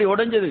பைத்து எப்படி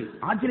உடைஞ்சது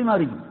ஆச்சரியமா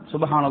இருக்கு.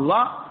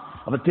 சுபஹானல்லாஹ்.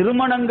 அப்ப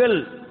திருமணங்கள்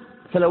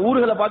சில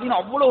ஊர்களை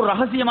பார்த்தீங்கன்னா அவ்வளவு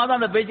ரகசியமாக தான்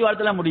அந்த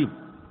பேச்சுவார்த்தை முடியும்.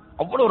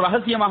 அவ்வளவு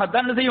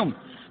ரகசியமாகத்தான் என்ன செய்யும்,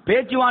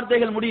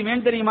 பேச்சுவார்த்தைகள் முடியும்.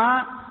 ஏன் தெரியுமா,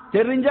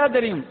 தெரிஞ்சா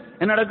தெரியும்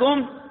என்ன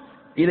நடக்கும்,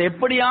 இதை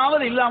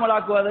எப்படியாவது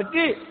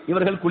இல்லாமலாக்குவதற்கு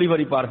இவர்கள்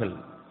குளிவரிப்பார்கள்.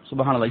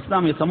 சுபஹானல்லாஹ்.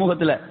 இஸ்லாமிய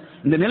சமூகத்தில்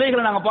இந்த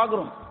நிலைகளை நாங்க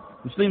பார்க்கிறோம்.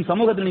 முஸ்லீம்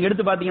சமூகத்தில் நீங்க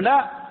எடுத்து பார்த்தீங்கன்னா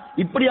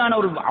இப்படியான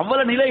ஒரு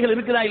அவ்வளவு நிலைகள்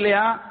இருக்குதா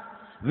இல்லையா,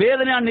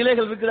 வேதனையான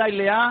நிலைகள் இருக்குதா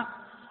இல்லையா.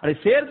 அதை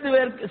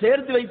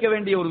சேர்த்து வைக்க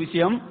வேண்டிய ஒரு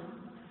விஷயம்.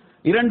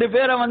 இரண்டு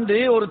பேரை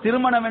ஒரு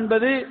திருமணம்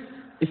என்பது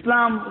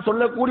இஸ்லாம்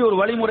சொல்லக்கூடிய ஒரு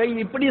வழிமுறை.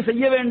 இப்படி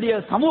செய்ய வேண்டிய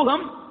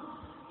சமூகம்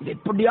இதை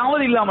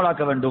எப்படியாவது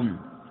இல்லாமலாக்க வேண்டும்.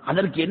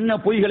 அதற்கு என்ன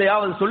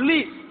பொய்களையாவது சொல்லி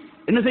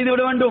என்ன செய்து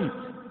விட வேண்டும்,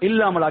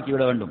 இல்லாமலாக்கி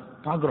விட வேண்டும்.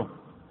 பார்க்கிறோம்.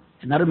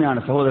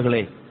 நறுமையான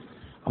சகோதரர்களே,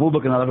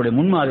 அபூபக்கர் அவர்களுடைய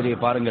முன்மாதிரியை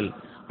பாருங்கள்.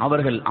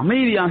 அவர்கள்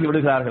அமைதியாகி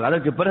விடுகிறார்கள்.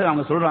 அதற்கு பிறகு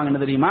அவங்க சொல்றாங்க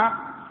என்ன தெரியுமா,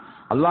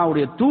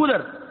 அல்லாஹ்வுடைய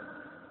தூதர்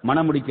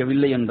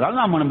மணமுடிக்கவில்லை என்றால்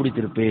நான்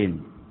மணமுடித்திருப்பேன்.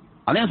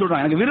 அதே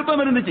சொல்றாங்க, எனக்கு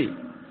விருப்பம் இருந்துச்சு,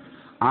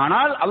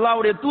 ஆனால்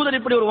அல்லாஹ்வுடைய தூதர்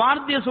இப்படி ஒரு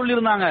வார்த்தையை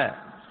சொல்லியிருந்தாங்க,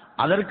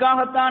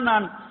 அதற்காகத்தான்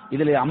நான்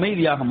இதிலே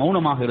அமைதியாக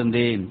மௌனமாக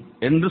இருந்தேன்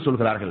என்று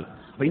சொல்கிறார்கள்.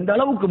 இந்த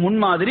அளவுக்கு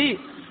முன்மாதிரி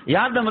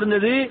யாரிடம்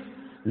இருந்தது,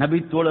 நபி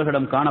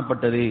தோழர்களிடம்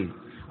காணப்பட்டது.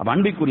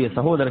 அன்பிற்குரிய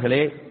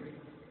சகோதரர்களே,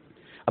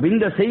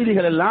 இந்த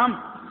செய்திகள் எல்லாம்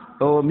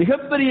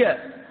மிகப்பெரிய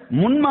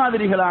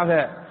முன்மாதிரிகளாக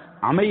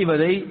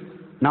அமைவதை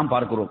நாம்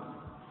பார்க்கிறோம்.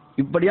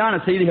 இப்படியான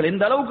செய்திகள்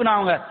எந்த அளவுக்கு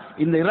நாங்க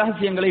இந்த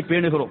இரகசியங்களை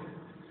பேணுகிறோம்.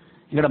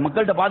 எங்கட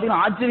மக்கள்கிட்ட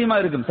பாத்தீங்கன்னா ஆச்சரியமா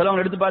இருக்கும்.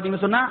 சிலவங்க எடுத்து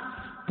பாத்தீங்கன்னு சொன்னா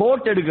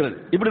போட்டு எடுக்கிறது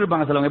இப்படி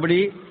இருப்பாங்க. சிலவங்க எப்படி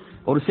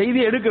ஒரு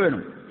செய்தியை எடுக்க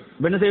வேணும்,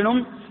 என்ன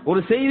செய்யணும், ஒரு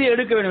செய்தியை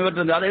எடுக்க வேணும்,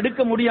 இவற்றிலிருந்து அதை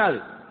எடுக்க முடியாது,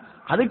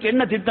 அதுக்கு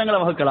என்ன திட்டங்களை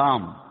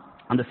வகுக்கலாம்,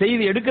 அந்த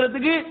செய்தி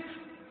எடுக்கிறதுக்கு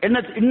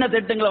என்ன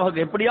திட்டங்களை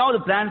வகுக்க, எப்படியாவது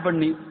பிளான்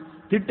பண்ணி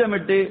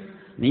திட்டமிட்டு,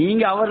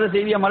 நீங்க அவரோட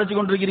செய்தியை மறைச்சு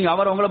கொண்டிருக்கிறீங்க,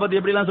 அவர் உங்களை பத்தி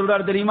எப்படி எல்லாம்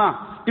சொல்றாரு தெரியுமா,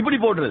 இப்படி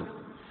போடுறது,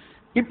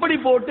 இப்படி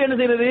போட்டு என்ன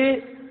செய்யறது,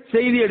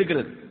 செய்தி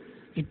எடுக்கிறது,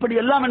 இப்படி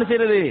எல்லாம் என்ன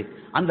செய்யறது,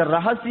 அந்த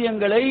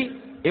ரகசியங்களை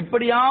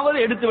எப்படியாவது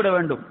எடுத்து விட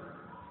வேண்டும்.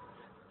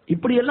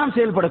 இப்படி எல்லாம்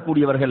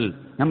செயல்படக்கூடியவர்கள்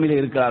நம்மிலே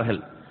இருக்கிறார்கள்.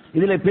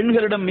 இதுல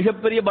பெண்களிடம்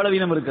மிகப்பெரிய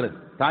பலவீனம் இருக்கிறது.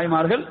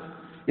 தாய்மார்கள்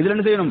இதுல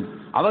என்ன செய்யணும்,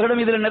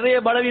 அவர்களிடம் இதுல நிறைய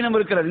பலவீனம்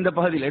இருக்கிறது. இந்த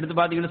பகுதியில் எடுத்து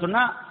பாத்தீங்கன்னு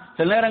சொன்னா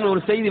சில நேரங்கள்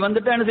ஒரு செய்தி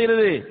வந்துட்டா என்ன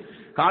செய்யறது,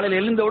 காலையில்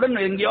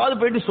எழுந்தவுடன் எங்கேயாவது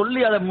போயிட்டு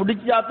சொல்லி அதை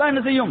முடிச்சாதான்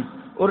என்ன செய்யும்,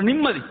 ஒரு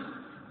நிம்மதி.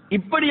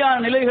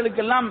 இப்படியான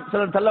நிலைகளுக்கெல்லாம்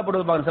சிலர்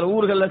தள்ளப்படுவது. சில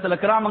ஊர்கள் சில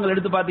கிராமங்கள்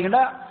எடுத்து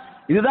பாத்தீங்கன்னா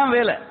இதுதான்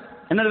வேலை.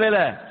 என்ன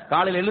வேலை?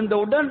 காலையில்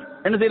எழுந்தவுடன்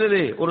என்ன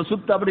செய்யறது? ஒரு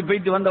சுத்து அப்படி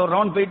போயிட்டு வந்து, ஒரு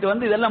ரவுண்ட் போயிட்டு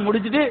வந்து இதெல்லாம்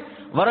முடிச்சுட்டு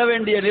வர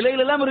வேண்டிய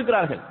நிலையில் எல்லாம்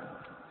இருக்கிறார்கள்.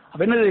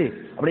 அப்ப என்னது?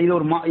 அப்படி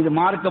இது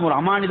மார்க்கம் ஒரு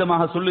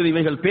அமானிதமாக சொல்லுது,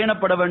 இவைகள்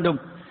பேணப்பட வேண்டும்.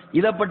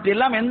 இதை பற்றி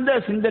எல்லாம் எந்த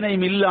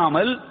சிந்தனையும்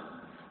இல்லாமல்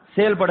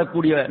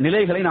செயல்படக்கூடிய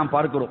நிலைகளை நாம்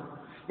பார்க்கிறோம்.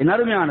 என்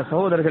அருமையான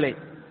சகோதரர்களே,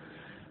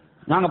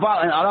 நாங்க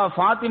அதாவது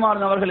ஃபாத்திமா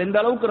அவர்கள் எந்த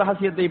அளவுக்கு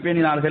ரகசியத்தை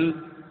பேணினார்கள்,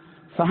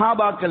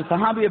 சஹாபாக்கள்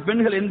சஹாபிய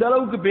பெண்கள் எந்த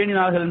அளவுக்கு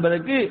பேணினார்கள்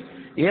என்பதற்கு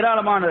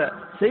ஏராளமான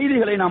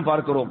செய்திகளை நாம்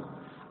பார்க்கிறோம்.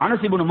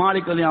 அனஸ் இப்னு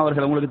மாலிக் ரலியல்லாஹு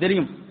அவர்கள் உங்களுக்கு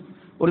தெரியும்,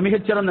 ஒரு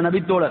மிகச்சிறந்த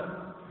நபித்தோழர்.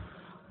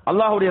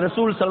 அல்லாஹ்வுடைய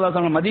ரசூல் ஸல்லல்லாஹு அலைஹி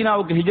வஸல்லம்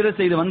மதீனாவுக்கு ஹிஜ்ரத்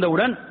செய்து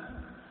வந்தவுடன்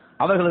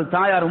அவர்களது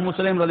தாயார் உம்மு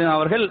சுலைம் ரலியல்லாஹு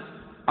அவர்கள்,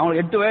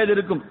 அவங்களுக்கு 8 வயது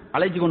இருக்கும்,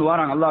 அழைத்து கொண்டு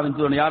வராங்க. அல்லாஹ்வின்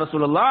தூதர், யா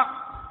ரசூலல்லாஹ்,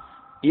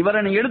 இவரை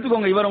நீங்க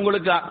எடுத்துக்கோங்க, இவர்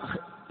உங்களுக்கு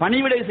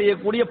பணிவிடை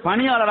செய்யக்கூடிய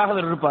பணியாளராக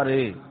இருப்பாரு,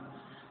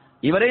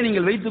 இவரை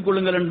நீங்கள் வைத்துக்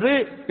கொள்ளுங்கள் என்று,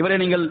 இவரை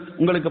நீங்கள்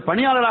உங்களுக்கு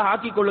பணியாளராக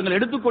ஆக்கிக் கொள்ளுங்கள்,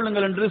 எடுத்துக்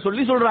கொள்ளுங்கள் என்று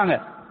சொல்றாங்க.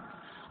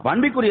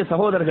 அன்பிற்குரிய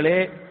சகோதரர்களே,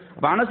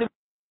 அனஸ்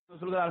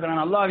சொல்கிறார்கள்,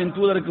 நான் அல்லாஹ்வின்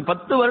தூதருக்கு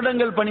 10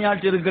 வருடங்கள்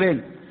பணியாற்றி இருக்கிறேன்.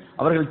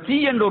 அவர்கள் சீ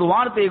என்ற ஒரு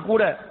வார்த்தையை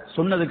கூட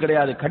சொன்னது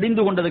கிடையாது,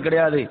 கடிந்து கொண்டது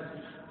கிடையாது.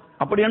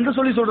 அப்படி என்று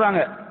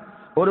சொல்றாங்க.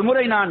 ஒரு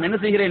முறை நான் என்ன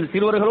செய்கிறேன்,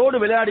 சிறுவர்களோடு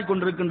விளையாடி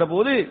கொண்டிருக்கின்ற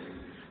போது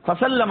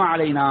ஃபஸல்லம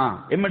அலைனா,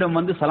 எம்மிடம்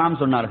வந்து சலாம்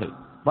சொன்னார்கள்.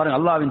 பாருங்க,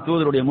 அல்லாஹ்வின்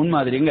தூதருடைய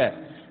முன்மாதிரிங்க.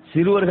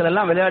 சிறுவர்கள்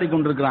எல்லாம் விளையாடி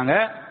கொண்டிருக்கிறாங்க.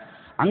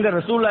 அங்க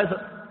ரசூலுல்லாஹி,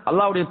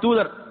 அல்லாஹ்வுடைய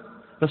தூதர்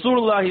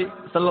ரசூலுல்லாஹி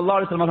ஸல்லல்லாஹு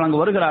அலைஹி வஸல்லம்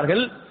அங்கு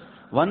வருகிறார்கள்.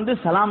 வந்து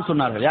சலாம்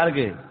சொன்னார்கள்.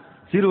 யாருக்கு?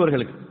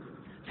 சிறுவர்களுக்கு.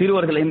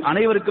 சிறுவர்கள்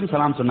அனைவருக்கும்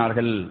சலாம்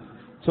சொன்னார்கள்.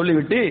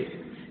 சொல்லிவிட்டு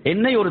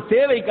என்னை ஒரு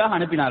தேவைக்காக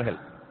அனுப்பினார்கள்.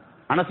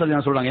 அனஸ்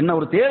சொல்றாங்க, என்ன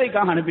ஒரு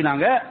தேவைக்காக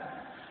அனுப்பினாங்க.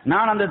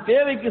 நான் அந்த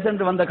தேவைக்கு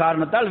சென்று வந்த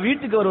காரணத்தால்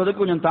வீட்டுக்கு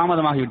வருவதற்கு கொஞ்சம்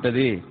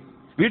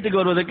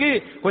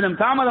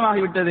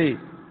தாமதமாகிவிட்டது.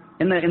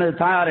 எனது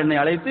தாயார் என்னை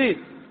அழைத்து,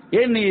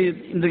 ஏன் நீ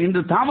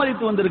இன்று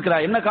தாமதித்து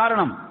வந்திருக்கிறாய், என்ன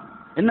காரணம்,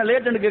 என்ன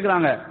லேட் என்று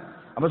கேட்கிறாங்க.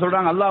 அப்ப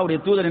சொல்றாங்க, அல்லாஹ்வுடைய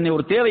தூதர் என்னை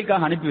ஒரு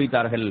தேவைக்காக அனுப்பி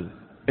வைத்தார்கள்,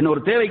 என்ன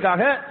ஒரு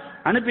தேவைக்காக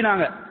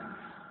அனுப்பினாங்க.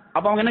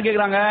 அப்ப அவங்க என்ன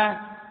கேட்கிறாங்க,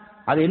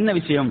 அது என்ன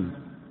விஷயம்,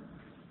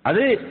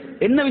 அது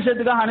என்ன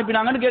விஷயத்துக்காக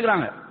அனுப்பினாங்கன்னு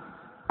கேட்கிறாங்க.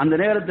 அந்த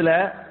நேரத்தில்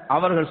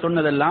அவர்கள்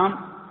சொன்னதெல்லாம்,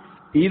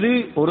 இது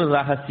ஒரு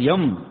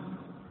ரகசியம்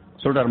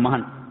சொல்றார்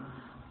மகன்.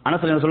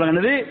 அனஸ் சொல்றாங்க,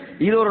 என்னது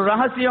இது ஒரு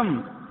ரகசியம்,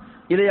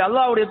 இதை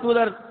அல்லாஹ்வுடைய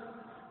தூதர்,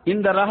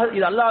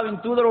 இது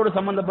அல்லாஹ்வின் தூதரோடு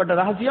சம்பந்தப்பட்ட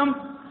ரகசியம்,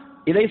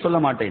 இதை சொல்ல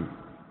மாட்டேன்.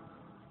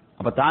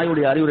 அப்ப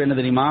தாயுடைய அறிவுரை என்ன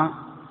தெரியுமா,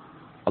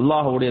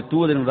 அல்லாஹ்வுடைய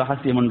தூதரின்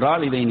ரகசியம்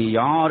என்றால் இதை நீ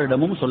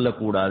யாரிடமும்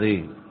சொல்லக்கூடாது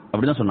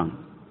அப்படிதான் சொன்னாங்க.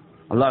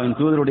 அல்லாஹ்வின்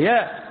தூதருடைய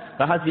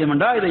ரகசியம்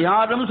என்றால் இதை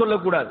யாரிடமும்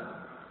சொல்லக்கூடாது.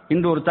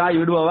 இன்று ஒரு தாய்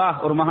விடுவா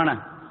ஒரு மகனை,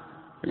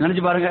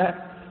 நினைச்சு பாருங்க,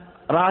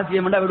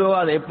 ரகசியம் என்றா விடுவா,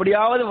 அதை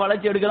எப்படியாவது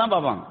வளர்ச்சி எடுக்க தான்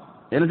பார்ப்பாங்க.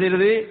 என்ன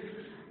செய்யறது?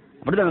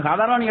 அப்படிதான்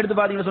சாதாரண நீங்க எடுத்து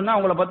பாத்தீங்கன்னு சொன்னா,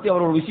 அவங்கள பத்தி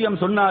அவர் ஒரு விஷயம்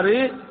சொன்னாரு,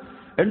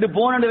 2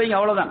 போன வைங்க,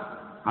 அவ்வளவுதான்.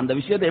 அந்த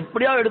விஷயத்தை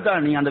எப்படியாவது எடுத்தா,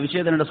 நீங்க அந்த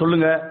விஷயத்தை என்ன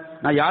சொல்லுங்க,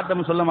 நான்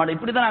யார்ட்டமும் சொல்ல மாட்டேன்.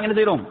 இப்படிதான் நாங்க என்ன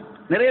செய்யறோம்.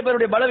 நிறைய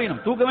பேருடைய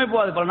பலவீனம், தூக்கமே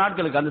போகாது பல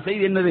நாட்களுக்கு. அந்த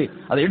செய்தி என்னது,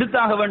 அதை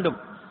எடுத்தாக வேண்டும்.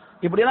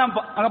 இப்படியெல்லாம்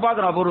அங்க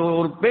பாக்குறோம்.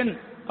 ஒரு பெண்,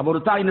 அப்ப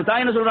ஒரு தாய், இந்த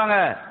தாய் என்ன சொல்றாங்க,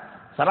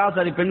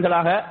 சராசரி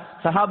பெண்களாக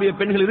சஹாபிய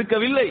பெண்கள்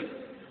இருக்கவில்லை,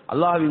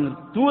 அல்லாஹ்வின்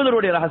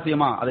தூதருடைய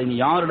ரகசியமா, அதை நீ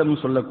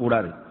யாரிடமும்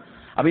சொல்லக்கூடாது.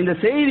 அப்ப இந்த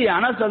செய்தி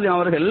அனஸ்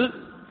அவர்கள்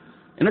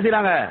என்ன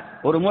செய்யறாங்க,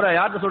 ஒரு முறை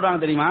யார்கிட்ட சொல்றாங்க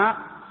தெரியுமா,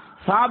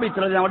 சாபித்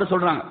ரலியல்லாஹு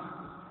சொல்றாங்க.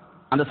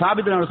 அந்த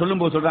சாபித்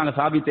சொல்லும் போது சொல்றாங்க,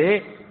 சாபித்தே,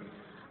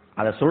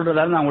 அதை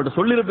சொல்றதால நான் உங்கள்கிட்ட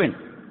சொல்லியிருப்பேன்,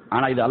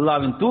 ஆனா இது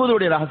அல்லாஹ்வின்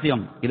தூதருடைய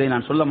ரகசியம், இதை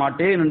நான் சொல்ல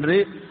மாட்டேன் என்று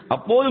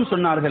அப்போதும்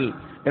சொன்னார்கள்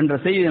என்ற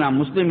செய்தி நாம்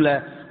முஸ்லிம்ல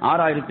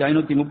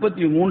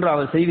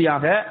 6533வது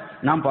செய்தியாக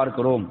நாம்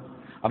பார்க்கிறோம்.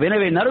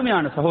 எனவே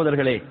நறுமையான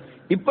சகோதரர்களே,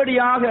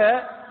 இப்படியாக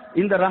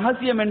இந்த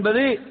ரகசியம்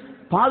என்பது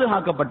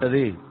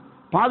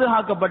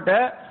பாதுகாக்கப்பட்ட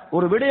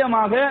ஒரு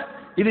விடயமாக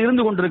இது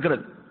இருந்து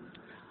கொண்டிருக்கிறது.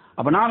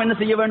 அப்ப நாம் என்ன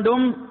செய்ய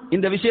வேண்டும்,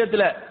 இந்த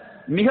விஷயத்துல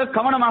மிக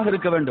கவனமாக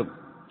இருக்க வேண்டும்.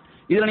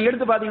 இதுல நீங்க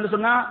எடுத்து பாத்தீங்கன்னு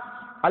சொன்னா,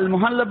 அல்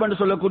முஹல்லப்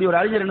என்று சொல்லக்கூடிய ஒரு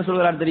அறிஞர் என்ன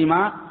சொல்கிறார்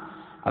தெரியுமா,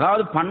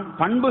 அதாவது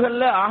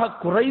பண்புகள்ல ஆக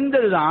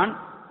குறைந்ததுதான்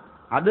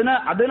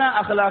அதுன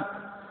அகலாக்,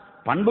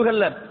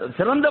 பண்புகள்ல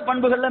சிறந்த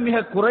பண்புகள்ல மிக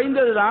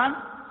குறைந்ததுதான்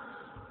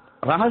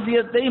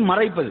ரகசியத்தை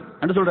மறைப்பது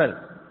என்று சொல்றாரு.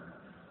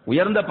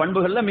 உயர்ந்த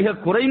பண்புகள்ல மிக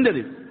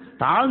குறைந்தது,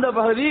 தாழ்ந்த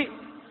பகுதி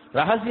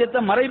ரகசியத்தை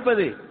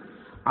மறைப்பது.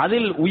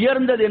 அதில்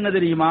உயர்ந்தது என்ன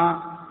தெரியுமா,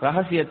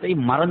 ரகசியத்தை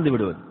மறந்து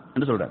விடுவது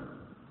என்று சொல்றார்.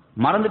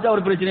 மறந்துட்டா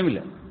ஒரு பிரச்சனையும்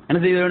இல்லை, என்ன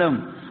செய்ய வேண்டும்,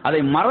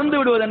 அதை மறந்து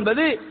விடுவது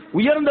என்பது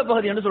உயர்ந்த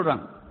பகுதி என்று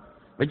சொல்றாங்க.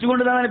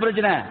 வச்சுக்கொண்டுதான்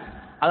பிரச்சனை,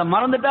 அதை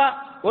மறந்துட்டா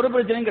ஒரு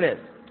பிரச்சனையும்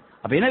கிடையாது.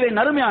 அப்ப எனவே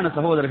நறுமையான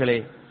சகோதரர்களே,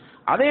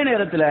 அதே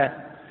நேரத்தில்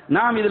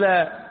நாம் இதுல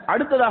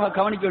அடுத்ததாக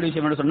கவனிக்க வேண்டிய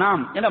விஷயம் என்ன சொன்னா,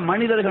 ஏன்னா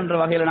மனிதர்கள் என்ற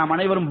வகையில் நாம்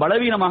அனைவரும்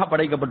பலவீனமாக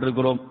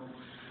படைக்கப்பட்டிருக்கிறோம்.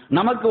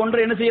 நமக்கு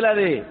ஒன்றை என்ன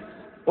செய்யலாது,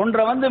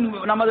 ஒன்றை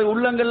நமது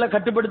உள்ளங்கள்ல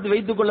கட்டுப்படுத்தி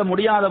வைத்துக் கொள்ள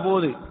முடியாத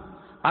போது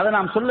அதை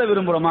நாம் சொல்ல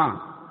விரும்புகிறோமா,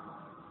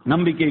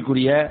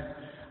 நம்பிக்கைக்குரிய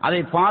அதை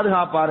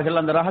பாதுகாப்பார்கள்,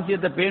 அந்த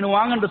ரகசியத்தை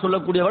பேணுவாங்க என்று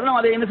சொல்லக்கூடியவர்கள்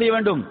நாம் அதை என்ன செய்ய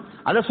வேண்டும்,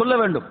 அதை சொல்ல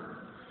வேண்டும்.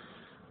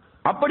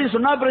 அப்படி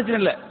சொன்னா பிரச்சனை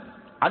இல்லை.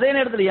 அதே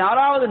நேரத்தில்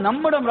யாராவது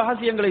நம்மிடம்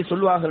ரகசியங்களை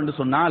சொல்வார்கள் என்று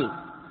சொன்னால்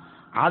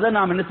அதை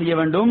நாம் என்ன செய்ய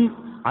வேண்டும்,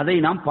 அதை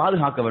நாம்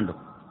பாதுகாக்க வேண்டும்.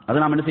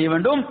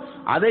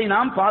 அதை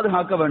நாம்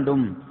பாதுகாக்க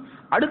வேண்டும்.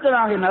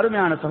 அடுத்ததாக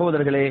அருமையான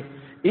சகோதரர்களே,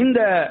 இந்த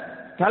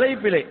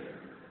தலைப்பிலே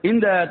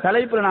இந்த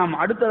தலைப்பில் நாம்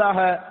அடுத்ததாக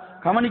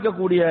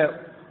கவனிக்கக்கூடிய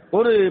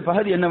ஒரு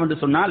பகுதி என்னவென்று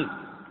சொன்னால்,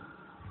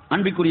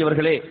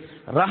 அன்பிற்குரியவர்களே,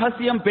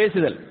 ரகசியம்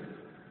பேசுதல்.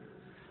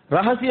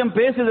 ரகசியம்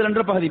பேசுதல்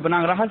என்ற பகுதி. இப்ப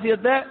நாங்கள்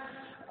ரகசியத்தை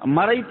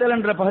மறைத்தல்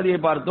என்ற பகுதியை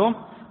பார்த்தோம்.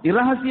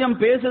 இரகசியம்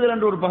பேசுதல்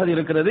என்ற ஒரு பகுதி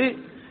இருக்கிறது.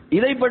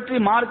 இதை பற்றி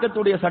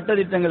மார்க்கத்துடைய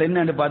சட்டதிட்டங்கள்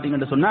என்ன என்று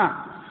பார்த்தீங்கன்னு சொன்னா,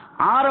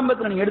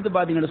 ஆரம்பத்தில் நீங்க எடுத்து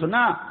பார்த்தீங்கன்னு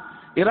சொன்னா,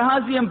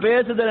 இரகசியம்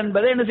பேசுதல்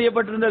என்பதை என்ன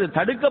செய்யப்பட்டிருந்தது?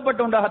 தடுக்கப்பட்ட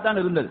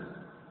ஒன்றாகத்தான் இருந்தது.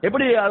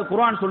 எப்படி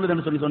குர்ஆன்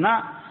சொல்லுதுன்னு சொன்னா,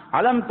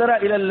 அலம் தர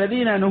இலல்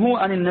லதீன நுஹு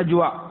அனின்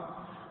நஜ்வா,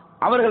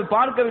 அவர்கள்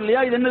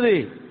பார்க்கவில்லையா இது என்னது?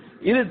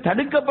 இது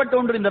தடுக்கப்பட்ட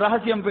ஒன்று.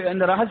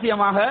 இந்த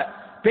ரகசியமாக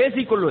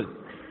பேசிக்கொள்வது,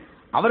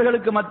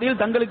 அவர்களுக்கு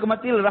மத்தியில் தங்களுக்கு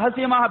மத்தியில்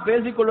ரகசியமாக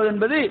பேசிக்கொள்வது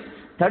என்பது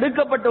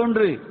தடுக்கப்பட்ட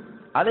ஒன்று.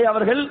 அதை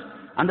அவர்கள்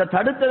அந்த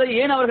தடுத்ததை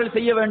ஏன் அவர்கள்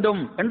செய்ய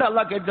வேண்டும் என்று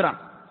அல்லாஹ் கேட்கிறான்.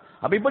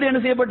 அப்ப இப்படி என்ன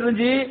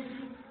செய்யப்பட்டிருந்துச்சு?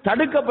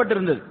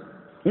 தடுக்கப்பட்டிருந்தது.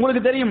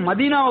 உங்களுக்கு தெரியும்,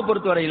 மதீனாவை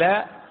பொறுத்தவரையில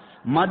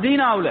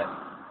மதீனாவுல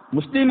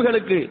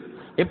முஸ்லிம்களுக்கு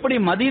எப்படி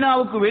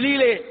மதீனாவுக்கு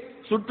வெளியிலே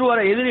சுற்றுவர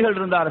எதிரிகள்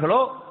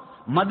இருந்தார்களோ,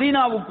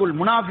 மதீனாவுக்குள்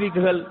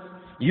முனாஃபிக்குகள்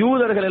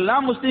யூதர்கள்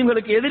எல்லாம்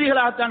முஸ்லிம்களுக்கு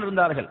எதிரிகளாகத்தான்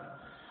இருந்தார்கள்.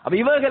 அப்ப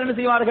இவர்கள் என்ன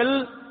செய்வார்கள்?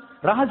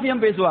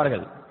 ரகசியம்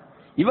பேசுவார்கள்.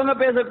 இவங்க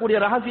பேசக்கூடிய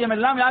ரகசியம்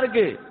எல்லாம்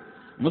யாருக்கு?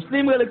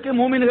 முஸ்லிம்களுக்கு,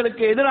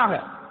 மூமின்களுக்கு எதிராக,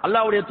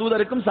 அல்லாஹ்வுடைய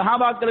தூதருக்கும்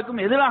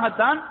சஹாபாக்களுக்கும்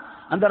எதிராகத்தான்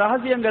அந்த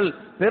ரகசியங்கள்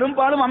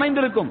பெரும்பாலும்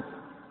அமைந்திருக்கும்.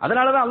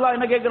 அதனாலதான் அல்லாஹ்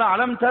என்ன கேட்கிறான்?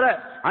 அலம் தர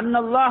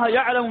அன்னல்லாஹ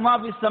யஅலமு மா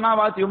ஃபிஸ்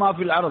ஸமாவாதி வ மா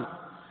ஃபில் அர்த்,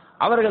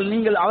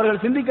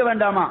 அவர்கள் சிந்திக்க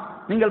வேண்டாமா,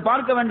 நீங்கள்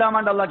பார்க்க வேண்டாமா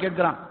என்று அல்லாஹ்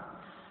கேட்கிறான்.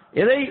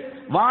 எதை?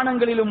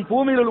 வானங்களிலும்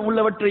பூமியிலும்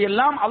உள்ளவற்றை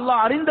எல்லாம்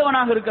அல்லாஹ்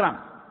அறிந்தவனாக இருக்கிறான்.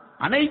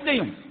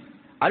 அனைத்தையும்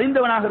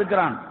அறிந்தவனாக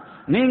இருக்கிறான்.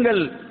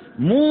 நீங்கள்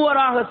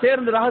மூவராக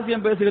சேர்ந்து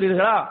ரகசியம்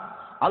பேசுகிறீர்களா?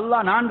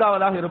 அல்லாஹ்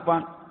நான்காவதாக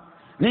இருப்பான்.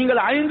 நீங்கள்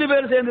 5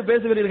 பேர் சேர்ந்து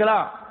பேசுகிறீர்களா?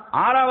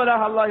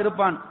 6வதாக அல்லாஹ்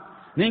இருப்பான்.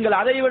 நீங்கள்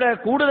அதைவிட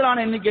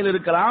கூடுதலான எண்ணிக்கையில்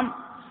இருக்கலாம்,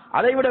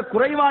 அதைவிட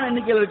குறைவான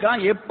எண்ணிக்கையில்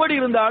இருக்கலாம். எப்படி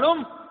இருந்தாலும்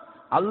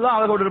அல்லாஹ்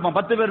அவர்களோடு இருப்பான்.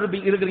 10 பேர்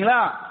இருக்கிறீங்களா?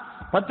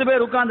 10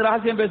 பேர் உட்கார்ந்து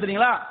ரகசியம்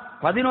பேசுறீங்களா?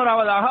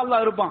 11வதாக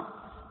அல்லாஹ் இருப்பான்.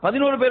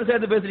 11 பேர்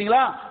சேர்ந்து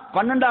பேசுறீங்களா?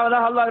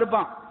 12வதாக அல்லாஹ்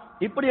இருப்பான்.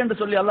 இப்படி என்று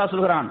சொல்லி அல்லாஹ்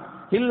சொல்கிறான்,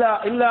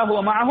 இல்லாஹு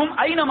மஅஹும்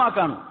ஐனமா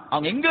கானு,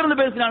 அவங்க எங்கிருந்து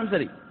பேசினாலும்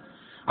சரி,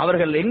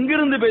 அவர்கள்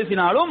எங்கிருந்து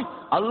பேசினாலும்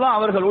அல்லாஹ்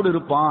அவர்களோடு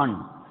இருப்பான்.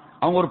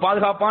 அவங்க ஒரு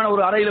பாதுகாப்பான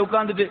ஒரு அறையில்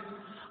உட்கார்ந்துட்டு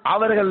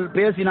அவர்கள்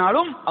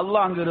பேசினாலும்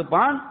அல்லாஹ் அங்கு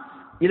இருப்பான்.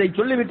 இதை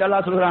சொல்லிவிட்டு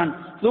அல்லாஹ் சொல்கிறான்,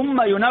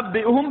 சும்ம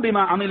யுனப்பிஹும்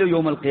பிமா அமிலு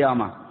யௌமல்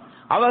கியாமா,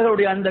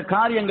 அவர்களுடைய அந்த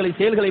காரியங்களை,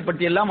 செயல்களை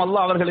பற்றி எல்லாம்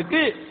அல்லாஹ்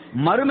அவர்களுக்கு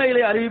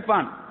மறுமையிலே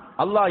அறிவிப்பான்.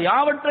 அல்லாஹ்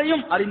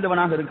யாவற்றையும்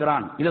அறிந்தவனாக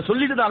இருக்கிறான். இதை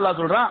சொல்லிட்டு தான்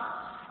அல்லாஹ் சொல்றான்,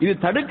 இது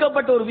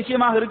தடுக்கப்பட்ட ஒரு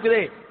விஷயமாக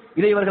இருக்குதே,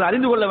 இதை இவர்கள்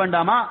அறிந்து கொள்ள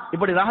வேண்டாமா?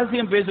 இப்படி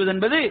ரகசியம் பேசுவது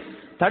என்பது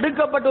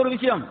தடுக்கப்பட்ட ஒரு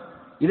விஷயம்.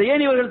 இதை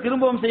ஏன் இவர்கள்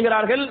திரும்பவும்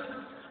செய்கிறார்கள்?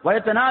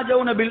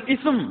 வயத்தனாஜவுன பில்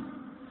இஸ்ம்,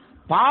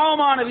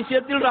 பாவமான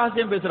விஷயத்தில்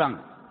ரகசியம் பேசுறாங்க.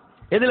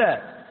 எதுல?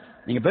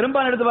 நீங்க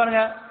பெரும்பாலும் எடுத்து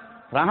பாருங்க,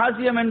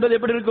 ரகசியம் என்பது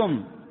எப்படி இருக்கும்?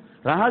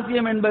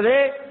 ரகசியம் என்பதே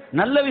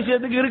நல்ல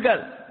விஷயத்துக்கு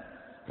இருக்காது.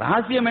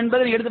 ரகசியம்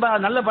என்பதை நீங்க எடுத்து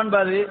பாருங்க, நல்ல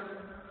பண்பாது.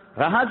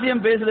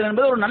 ரகசியம் பேசுதல்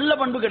என்பது ஒரு நல்ல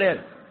பண்பு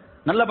கிடையாது.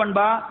 நல்ல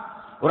பண்பா?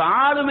 ஒரு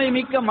ஆளுமை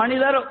மிக்க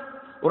மனிதர்,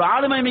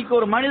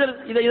 ஒரு மனிதர்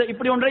இதை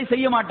இப்படி ஒன்றை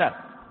செய்ய மாட்டார்.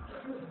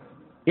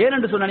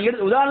 ஏனென்று சொன்னா,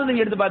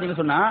 உதாரணத்துக்கு எடுத்து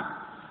பாத்தீங்கன்னு சொன்னா,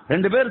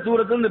 2 பேர்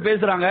தூரத்திலிருந்து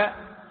பேசுறாங்க,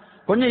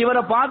 கொஞ்சம்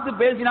இவரை பார்த்து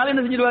பேசினாலும்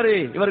என்ன செஞ்சிருவாரு?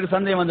 இவருக்கு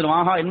சந்தேகம் வந்துடும்.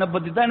 ஆஹா, என்ன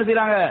பத்தி தான் என்ன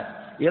செய்யறாங்க,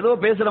 ஏதோ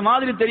பேசுற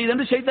மாதிரி தெரியுது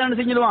என்று ஷைத்தான் என்ன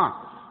செஞ்சிடுவான்?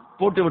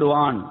 போட்டு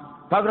விடுவான்.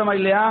 பாக்குறோமா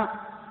இல்லையா?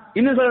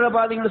 இன்னும் சிலரை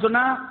பாத்தீங்கன்னு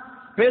சொன்னா,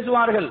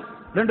 பேசுவார்கள்,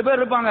 2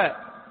 பேர் இருப்பாங்க,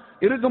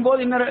 இருக்கும்போது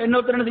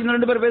இன்னொருத்தர்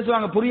 2 பேர்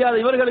பேசுவாங்க, புரியாத,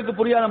 இவர்களுக்கு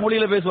புரியாத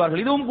மொழியில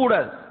பேசுவார்கள். இதுவும்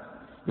கூடாது.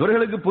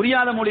 இவர்களுக்கு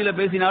புரியாத மொழியில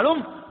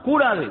பேசினாலும்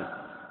கூடாது.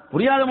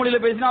 புரியாத மொழியில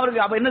பேசினா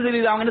அவருக்கு அப்ப என்ன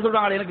தெரியுது? அவங்க என்ன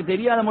சொல்றாங்க? எனக்கு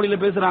தெரியாத மொழியில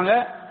பேசுறாங்க,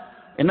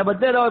 என்ன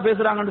பத்தி ஏதாவது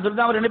பேசுறாங்கன்னு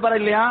சொல்லிட்டு அவர் நினைப்பாரு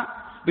இல்லையா?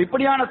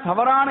 இப்படியான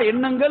தவறான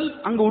எண்ணங்கள்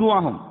அங்கு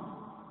உருவாகும்.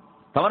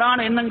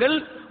 தவறான எண்ணங்கள்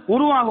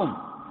உருவாகும்.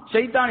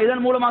 ஷைத்தான்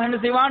இதன் மூலமாக என்ன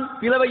செய்வான்?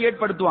 பிளவை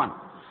ஏற்படுத்துவான்.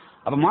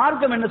 அப்ப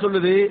மார்க்கம் என்ன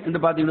சொல்லுது என்று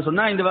பாத்தீங்கன்னு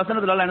சொன்னா, இந்த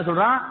வசனத்துல அல்லாஹ் என்ன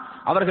சொல்றான்?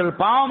 அவர்கள்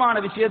பாவமான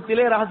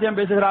விஷயத்திலே ரகசியம்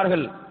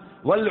பேசுகிறார்கள்.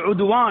 வல்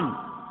உதுவான்,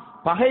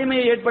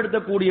 பகைமையை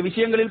ஏற்படுத்தக்கூடிய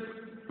விஷயங்களில்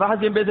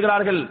ரகசியம்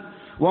பேசுகிறார்கள்.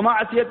 வமா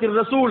அசியத்திர்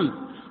ரசூல்,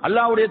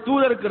 அல்லாஹ்வுடைய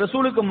தூதருக்கு,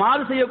 ரசூலுக்கு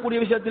மாறு செய்யக்கூடிய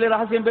விஷயத்திலே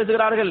ரகசியம்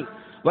பேசுகிறார்கள்.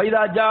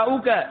 வைதா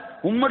ஜாஊக,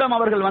 உம்மிடம்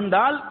அவர்கள்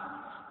வந்தால்,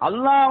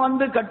 அல்லாஹ்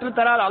வந்து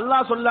கற்றுத்தரால்,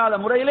 அல்லாஹ் சொல்லாத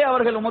முறையிலே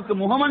அவர்கள் உமக்கு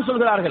முகமன்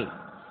சொல்கிறார்கள்.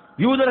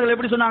 யூதர்கள்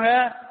எப்படி சொன்னாங்க?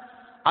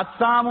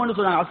 அஸ்ஸாமுன்னு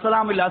சொன்னாங்க.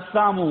 அஸ்ஸலாமு இல்ல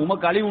அஸ்ஸாமு,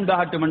 உமக்கு அழிவு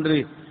உண்டாகட்டும் என்று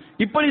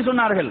இப்படி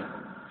சொன்னார்கள்.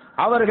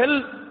 அவர்கள்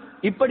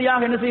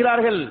இப்படியாக என்ன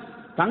செய்கிறார்கள்?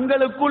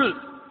 தங்களுக்குள்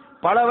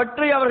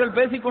பலவற்றை அவர்கள்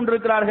பேசிக்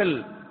கொண்டிருக்கிறார்கள்.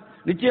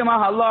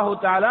 நிச்சயமாக அல்லாஹு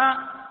தஆலா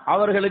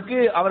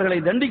அவர்களை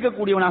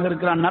தண்டிக்கக்கூடியவனாக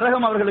இருக்கிறான்.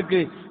 நரகம் அவர்களுக்கு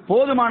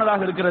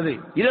போதுமானதாக இருக்கிறது.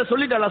 இதை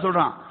சொல்லிட்டு அல்லாஹ்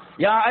சொல்றான்,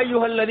 யா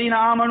அய்யுஹல்லதீன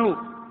ஆமனு,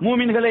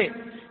 மூமின்களே,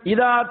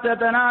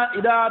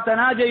 இதா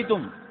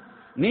தனாஜைத்தும்,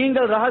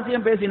 நீங்கள்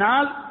ரகசியம்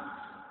பேசினால்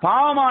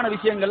பாவமான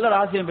விஷயங்கள்ல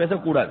ரகசியம்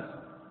பேசக்கூடாது.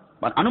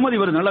 அனுமதி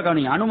வருது, நல்ல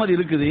கவனிங்க. அனுமதி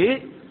இருக்குது.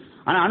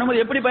 ஆனா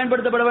அனுமதி எப்படி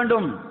பயன்படுத்தப்பட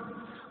வேண்டும்?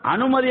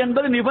 அனுமதி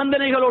என்பது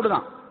நிபந்தனைகளோடு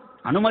தான்.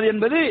 அனுமதி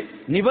என்பது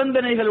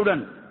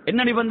நிபந்தனைகளுடன்.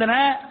 என்ன நிபந்தனை?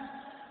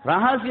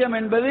 ரகசியம்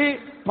என்பது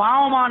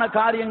பாவமான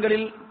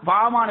காரியங்களில்,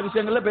 பாவமான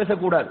விஷயங்கள்ல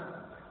பேசக்கூடாது.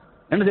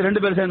 என்ன செய்ய,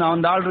 2 பேர் சேர்ந்து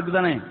அந்த ஆள் இருக்கு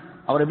தானே,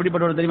 அவர்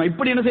எப்படிப்பட்டவர் தெரியுமா,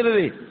 இப்படி என்ன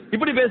செய்யறது,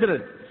 இப்படி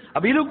பேசுறது.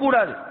 அப்ப இது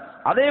கூடாது.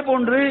 அதே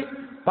போன்று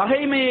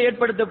பகைமையை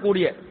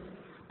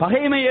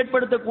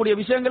ஏற்படுத்தக்கூடிய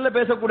விஷயங்கள்ல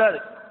பேசக்கூடாது.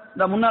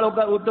 இந்த முன்னால்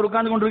ஒருத்தர்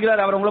உட்கார்ந்து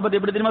கொண்டிருக்கிறார், அவர் உங்களை பத்தி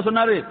எப்படி தெரியுமா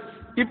சொன்னாரு,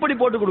 இப்படி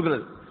போட்டு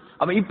கொடுக்கிறது.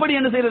 அப்ப இப்படி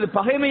என்ன செய்யறது,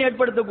 பகைமை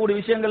ஏற்படுத்தக்கூடிய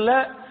விஷயங்கள்ல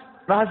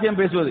ரகசியம்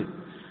பேசுவது,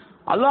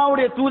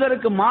 அல்லாஹ்வுடைய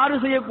தூதருக்கு மாறு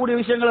செய்யக்கூடிய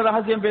விஷயங்களை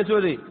ரகசியம்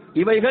பேசுவது,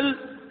 இவைகள்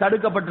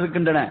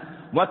தடுக்கப்பட்டிருக்கின்றன.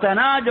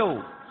 வதனாஜவ்,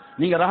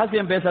 நீங்க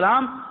ரகசியம்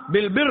பேசலாம்,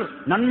 பில் பிர்,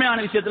 நன்மையான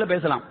விஷயத்துல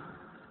பேசலாம்.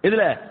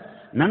 இதுல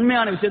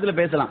நன்மையான விஷயத்துல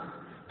பேசலாம்,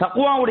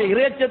 தக்வாவுடைய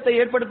இறைச்சத்தை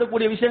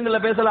ஏற்படுத்தக்கூடிய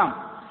விஷயங்கள்ல பேசலாம்.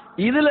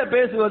 இதுல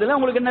பேசுவதில்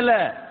உங்களுக்கு என்ன இல்ல,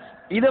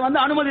 இதை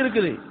அனுமதி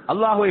இருக்குது.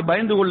 அல்லாஹ்வை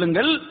பயந்து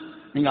கொள்ளுங்கள்,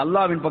 நீங்க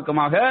அல்லாஹ்வின்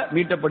பக்கமாக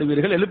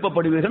மீட்டப்படுவீர்கள்,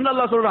 எழுப்பப்படுவீர்கள்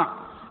அல்லாஹ் சொல்றான்.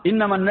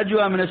 இன்னமன்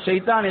நஜ்வா மினஷ்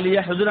ஷைத்தானி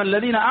லியஹ்ஸுனல்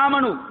லதீன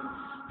ஆமனு,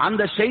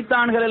 அந்த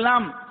ஷைத்தான்கள்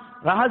எல்லாம்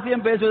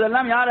ரகசியம்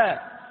பேசுவதெல்லாம் யார,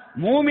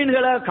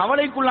 மூமின்களை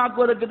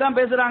கவலைக்குள்ளாக்குவதற்கு தான்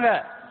பேசுறாங்க.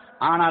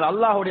 ஆனால்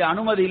அல்லாஹ்வுடைய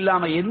அனுமதி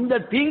இல்லாம எந்த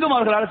தீங்கும்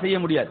அவர்களால் செய்ய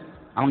முடியாது.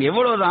 அவங்க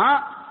எவ்வளவுதான்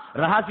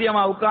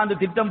ரகசியமா உட்கார்ந்து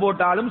திட்டம்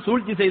போட்டாலும்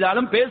சூழ்ச்சி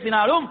செய்தாலும்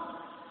பேசினாலும்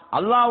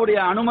அல்லாஹ்வுடைய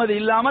அனுமதி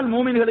இல்லாமல்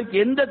மூமின்களுக்கு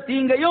எந்த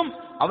தீங்கையும்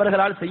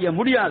அவர்களால் செய்ய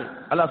முடியாது.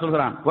 அல்லாஹ்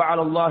சொல்கிறான்,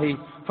 வஅலல்லாஹி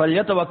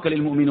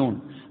ஃபல்யதவக்கலில் முஃமினூன்,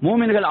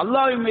 மூமின்கள்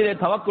அல்லாஹ்வின் மீது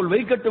தவக்குல்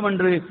வைக்கட்டும்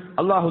என்று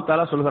அல்லாஹ்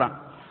தஆலா சொல்கிறான்.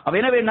 அப்ப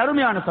எனவே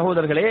நறுமையான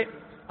சகோதரர்களே,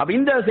 அப்ப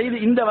இந்த செய்தி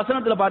இந்த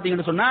வசனத்துல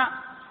பாத்தீங்கன்னு சொன்னா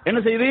என்ன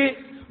செய்து,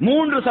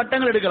 3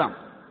 சட்டங்கள் எடுக்கலாம்.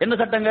 என்ன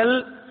சட்டங்கள்?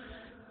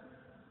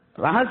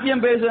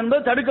 ரகசியம் பேசுவது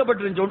என்பது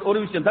தடுக்கப்பட்டிருந்துச்சு, ஒரு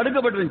விஷயம்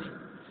தடுக்கப்பட்டிருந்துச்சு.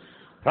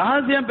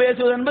 ரகசியம்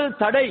பேசுவது என்பது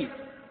தடை.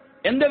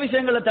 எந்த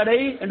விஷயங்கள தடை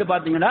என்று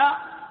பாத்தீங்கன்னா,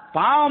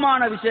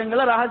 பாவமான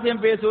விஷயங்கள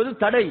ரகசியம் பேசுவது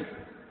தடை.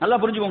 நல்லா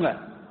புரிஞ்சுக்கோங்க.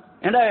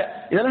 ஏன்னா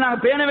இதெல்லாம் நாங்க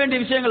பேண வேண்டிய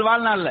விஷயங்கள்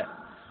வாழ்நாள்ல.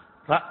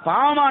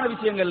 பாவமான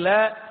விஷயங்கள்ல,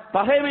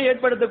 பகைமை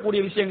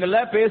ஏற்படுத்தக்கூடிய விஷயங்கள்ல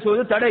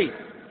பேசுவது தடை.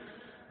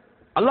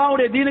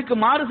 அல்லாஹ்வுடைய தீனுக்கு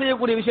மாறு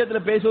செய்யக்கூடிய விஷயத்துல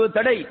பேசுவது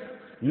தடை.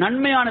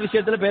 நன்மையான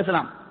விஷயத்துல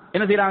பேசலாம்.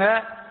 என்ன செய்யறாங்க,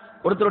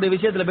 ஒருத்தருடைய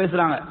விஷயத்துல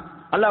பேசுறாங்க.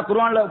 அல்லாஹ்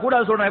குர்ஆன்ல கூட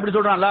சொல்றான், எப்படி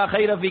சொல்றான், லா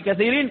கைர ஃபீ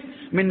கஸீரின்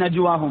மின்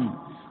நஜ்வாஹும்,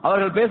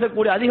 அவர்கள்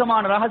பேசக்கூடிய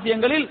அதிகமான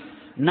ரகசியங்களில்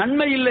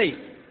நன்மை இல்லை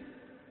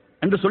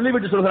என்று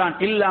சொல்லிவிட்டு சொல்கிறான்.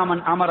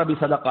 இல்லாமன் அமர பி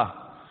சதகா,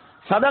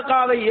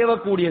 சதகாவை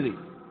ஏவக்கூடியது.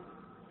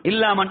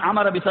 இல்லாமன்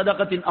அமர பி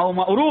சதகத்தின் அவ்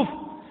மஅரூஃப்,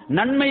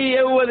 நன்மையை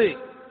ஏவுவது.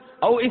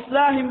 அவ்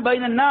இஸ்லாஹிம்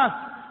பைனன் நாஸ்,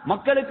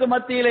 மக்களுக்கு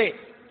மத்தியிலே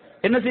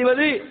என்ன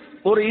செய்வது,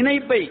 ஒரு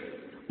இணைப்பை,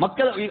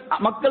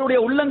 மக்களுடைய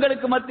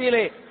உள்ளங்களுக்கு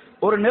மத்தியிலே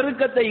ஒரு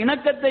நெருக்கத்தை,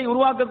 இணக்கத்தை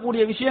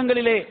உருவாக்கக்கூடிய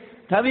விஷயங்களிலே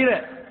தவிர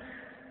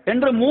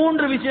என்று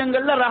 3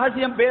 விஷயங்கள்ல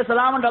ரகசியம்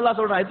பேசலாம் என்று அல்லாஹ்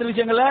சொல்றான். எத்தனை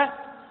விஷயங்கள்ல?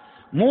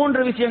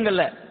 3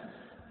 விஷயங்கள்ல.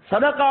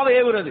 சதகாவை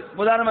ஏவுறது.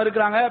 உதாரணமா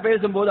இருக்கிறாங்க,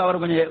 பேசும்போது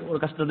அவர் கொஞ்சம் ஒரு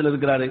கஷ்டத்தில்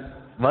இருக்கிறாரு,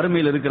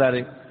 வறுமையில்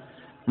இருக்கிறாரு,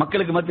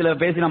 மக்களுக்கு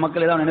மத்தியில் பேசினா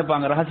மக்கள் ஏதாவது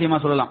நினைப்பாங்க, ரகசியமா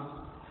சொல்லலாம்,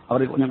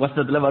 அவருக்கு கொஞ்சம்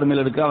கஷ்டத்தில்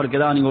வறுமையில் இருக்கு, அவருக்கு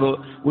ஏதாவது நீங்க ஒரு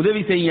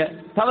உதவி செய்ய,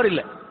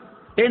 தவறில்லை,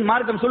 ஏன்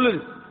மார்க்கம்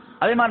சொல்லுது.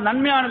 அதே மாதிரி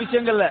நன்மையான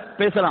விஷயங்கள்ல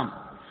பேசலாம்.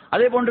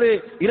 அதே போன்று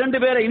 2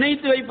 பேரை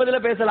இணைத்து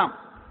வைப்பதில் பேசலாம்.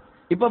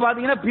 இப்ப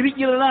பாத்தீங்கன்னா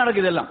பிரிக்கிறது தான்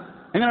நடக்குது. எல்லாம்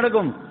எங்க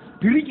நடக்கும்?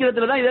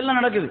 பிரிக்கிறதுல தான் இதெல்லாம்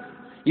நடக்குது,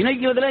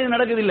 இணைக்கிறதுல இது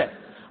நடக்குது இல்ல.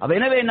 அப்ப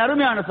எனவே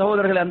நறுமையான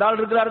சகோதரர்கள், அந்த ஆள்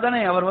இருக்கிறார் தானே,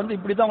 அவர்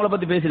இப்படித்தான் உங்களை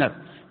பத்தி பேசினார்,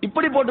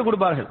 இப்படி போட்டு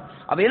கொடுப்பார்கள்.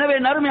 அப்ப எனவே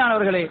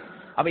நறுமையானவர்களே,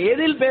 அப்ப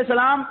எதில்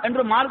பேசலாம்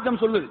என்று மார்க்கம்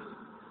சொல்லுது.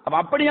 அப்ப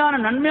அப்படியான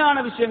நன்மையான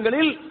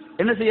விஷயங்களில்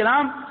என்ன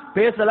செய்யலாம்,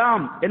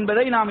 பேசலாம்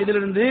என்பதை நாம்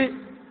இதிலிருந்து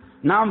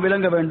நாம்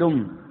விளங்க வேண்டும்.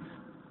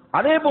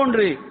 அதே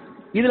போன்று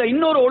இதுல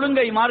இன்னொரு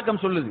ஒழுங்கை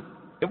மார்க்கம் சொல்லுது.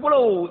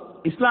 எவ்வளவு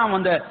இஸ்லாம்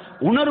அந்த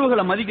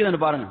உணர்வுகளை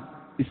மதிக்குதுன்னு பாருங்க.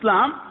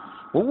 இஸ்லாம்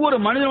ஒவ்வொரு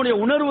மனிதனுடைய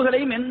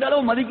உணர்வுகளையும் எந்த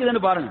அளவு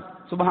மதிக்குதுன்னு பாருங்க.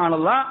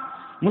 சுப்ஹானல்லாஹ்.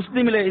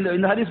 முஸ்லிமிலே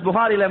இந்த ஹதீஸ்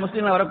புகாரில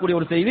முஸ்லிம்ல வரக்கூடிய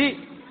ஒரு செய்தி.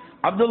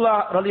 அப்துல்லா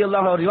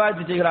ரலியல்லாஹு அன்ஹு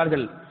ரிவாயத்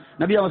செய்கிறார்கள்.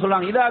 நபி அவங்க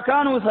சொல்றாங்க, இதா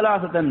கானு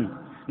ஸலாசத்தன்,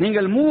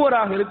 நீங்கள்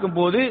மூவராக இருக்கும்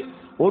போது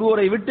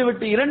ஒருவரை விட்டு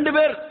விட்டு 2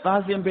 பேர்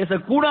ரகசியம்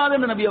பேசக்கூடாது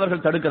என்று நபி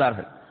அவர்கள்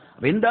தடுக்கிறார்கள்.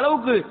 எந்த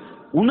அளவுக்கு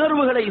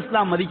உணர்வுகளை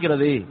இஸ்லாம்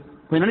மதிக்கிறது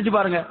கொஞ்சம் நினைச்சு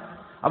பாருங்க.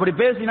 அப்படி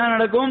பேசினா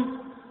நடக்கும்.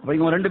 அப்ப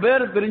இவங்க 2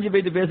 பேர் பிரிஞ்சு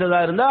போயிட்டு பேசுறதா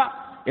இருந்தா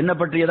என்ன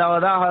பற்றி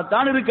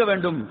ஏதாவதாகத்தான் இருக்க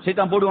வேண்டும்.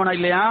 சைத்தான் போடுவானா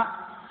இல்லையா?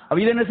 அப்ப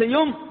இது என்ன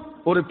செய்யும்?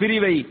 ஒரு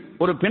பிரிவை,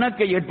 ஒரு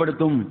பிணக்கை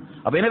ஏற்படுத்தும்.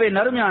 அப்ப எனவே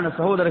நறுமையான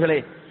சகோதரர்களே,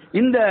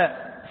 இந்த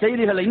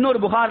செய்திகளை இன்னொரு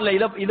புகார்ல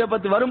இதை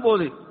பத்தி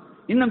வரும்போது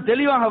இன்னும்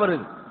தெளிவாக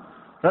வருது.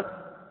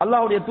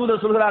 அல்லாஹ்வுடைய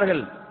தூதர்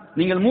சொல்கிறார்கள்,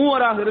 நீங்கள்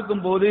மூவராக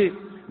இருக்கும் போது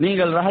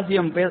நீங்கள்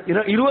ரகசியம்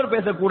இருவர்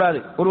பேசக்கூடாது,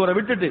 ஒருவரை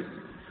விட்டுட்டு.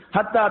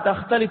 ஹத்தா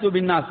தஹ்தலிது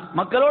பின்னாஸ்,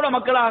 மக்களோட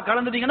மக்களாக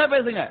கலந்துட்டீங்கன்னா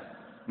பேசுங்க.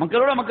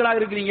 மக்களோட மக்களாக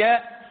இருக்கிறீங்க,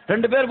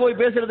 2 பேர்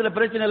போய் பேசுறதுல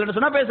பிரச்சனை இல்லைன்னு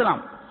சொன்னா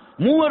பேசலாம்.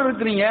 மூவர்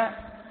இருக்கிறீங்க,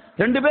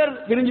 2 பேர்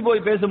பிரிஞ்சு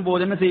போய்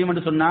பேசும்போது என்ன செய்யும்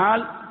என்று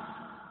சொன்னால்,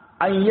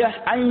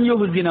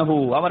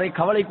 அவரை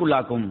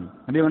கவலைக்குள்ளாக்கும்.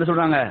 என்ன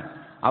சொல்றாங்க?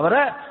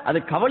 அவரை அது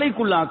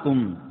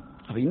கவலைக்குள்ளாக்கும்.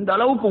 இந்த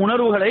அளவுக்கு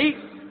உணர்வுகளை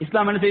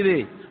இஸ்லாம் என்ன செய்து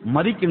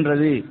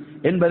மதிக்கின்றது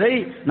என்பதை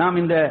நாம்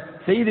இந்த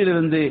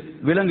செய்தியிலிருந்து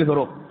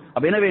விளங்குகிறோம்.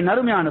 அப்ப எனவே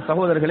நறுமையான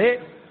சகோதரர்களே,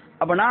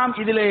 அப்ப நாம்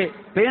இதிலே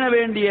பேண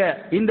வேண்டிய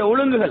இந்த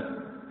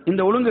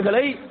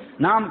ஒழுங்குகளை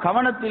நாம்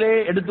கவனத்திலே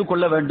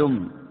எடுத்துக்கொள்ள வேண்டும்.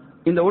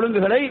 இந்த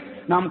ஒழுங்குகளை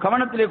நாம்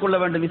கவனத்திலே கொள்ள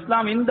வேண்டும்.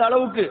 இஸ்லாம் இந்த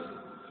அளவுக்கு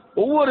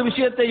ஒவ்வொரு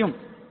விஷயத்தையும்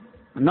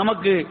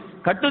நமக்கு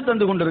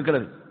கற்றுத்தந்து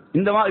கொண்டிருக்கிறது.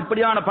 இந்த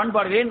இப்படியான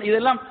பண்பாடுகள்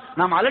இதெல்லாம்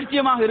நாம்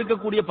அலட்சியமாக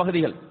இருக்கக்கூடிய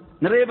பகுதிகள்.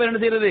 நிறைய பேர்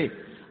என்ன செய்யறது,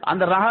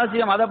 அந்த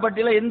ரகசியம் அதை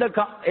பற்றியில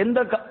எந்த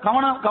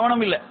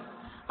கவனம் இல்லை,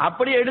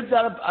 அப்படியே எடுத்து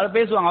அதை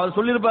பேசுவாங்க. அவர்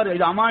சொல்லியிருப்பாரு,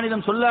 இது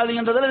அமானிதம்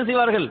சொல்லாதீங்கன்றதில் என்ன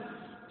செய்வார்கள்,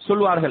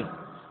 சொல்வார்கள்.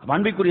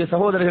 அன்பிற்குரிய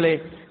சகோதரர்களே,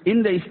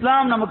 இந்த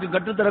இஸ்லாம் நமக்கு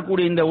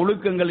கற்றுத்தரக்கூடிய இந்த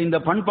ஒழுக்கங்கள், இந்த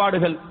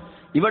பண்பாடுகள்,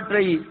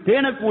 இவற்றை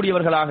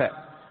பேணக்கூடியவர்களாக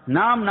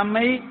நாம்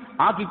நம்மை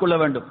ஆக்கிக் கொள்ள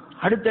வேண்டும்.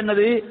 அடுத்து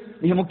என்னது,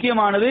 மிக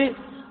முக்கியமானது,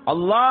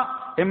 அல்லாஹ்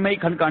எம்மை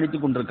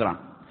கண்காணித்துக் கொண்டிருக்கிறான்,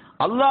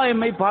 அல்லாஹ்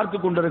எம்மை பார்த்து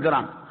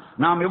கொண்டிருக்கிறான்.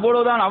 நாம்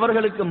எவ்வளவுதான்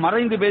அவர்களுக்கு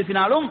மறைந்து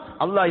பேசினாலும்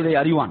அல்லாஹ் இதை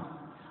அறிவான்.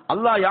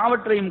 அல்லாஹ்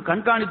யாவற்றையும்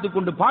கண்காணித்துக்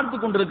கொண்டு பார்த்து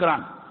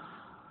கொண்டிருக்கிறான்.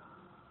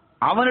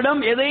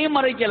 அவனிடம் எதையும்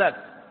மறைக்கல.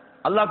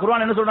 அல்லாஹ்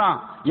குர்ஆன் என்ன சொல்றான்,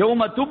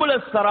 யௌம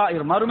துபுலஸ்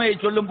ஸராயிர், மறுமையை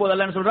சொல்லும் போது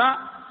அல்லாஹ் என்ன சொல்றான்,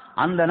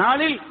 அந்த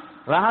நாளில்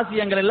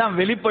ரகசியங்கள் எல்லாம்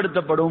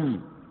வெளிப்படுத்தப்படும்.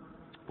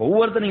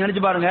 ஒவ்வொருத்தரும் நீங்க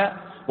நினைச்சு பாருங்க,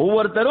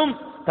 ஒவ்வொருத்தரும்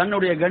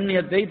தன்னுடைய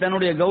கண்ணியத்தை,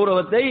 தன்னுடைய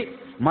கௌரவத்தை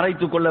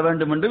மறைத்துக் கொள்ள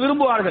வேண்டும் என்று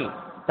விரும்புவார்கள்.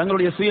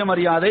 தங்களுடைய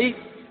சுயமரியாதை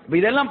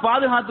இதெல்லாம்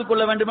பாதுகாத்துக்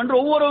கொள்ள வேண்டும் என்று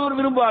ஒவ்வொருவரும்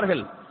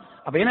விரும்புவார்கள்.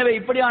 அப்ப எனவே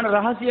இப்படியான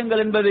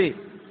ரகசியங்கள் என்பது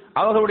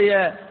அவர்களுடைய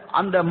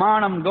அந்த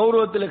மானம்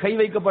கௌரவத்தில் கை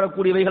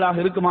வைக்கப்படக்கூடியவைகளாக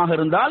இருக்குமாக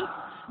இருந்தால்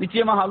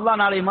நிச்சயமாக அல்லாஹ்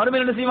நாளை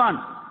மறுமையில் என்ன செய்வான்,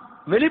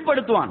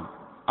 வெளிப்படுத்துவான்,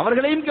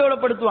 அவர்களையும்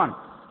கேவலப்படுத்துவான்.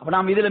 அப்ப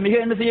நாம் இதில் மிக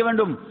என்ன செய்ய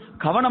வேண்டும்,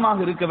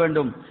 கவனமாக இருக்க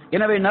வேண்டும்.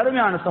 எனவே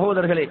நறுமையான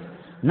சகோதரர்களே,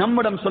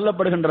 நம்மிடம்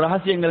சொல்லப்படுகின்ற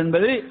ரகசியங்கள்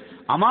என்பது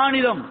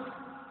அமானிதம்.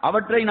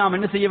 அவற்றை நாம்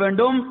என்ன செய்ய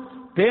வேண்டும்,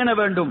 பேண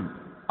வேண்டும்,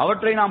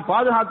 அவற்றை நாம்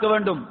பாதுகாக்க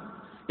வேண்டும்.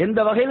 எந்த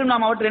வகையிலும்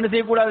நாம் அவற்றை என்ன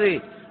செய்யக்கூடாது,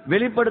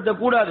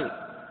 வெளிப்படுத்தக்கூடாது.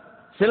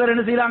 சிலர்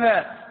என்ன செய்யறாங்க,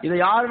 இதை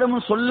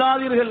யாரிடமும்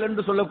சொல்லாதீர்கள்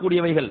என்று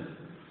சொல்லக்கூடியவைகள்.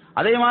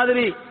 அதே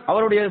மாதிரி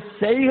அவருடைய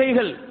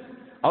செய்கைகள்,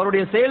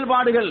 அவருடைய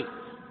செயல்பாடுகள்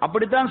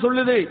அப்படித்தான்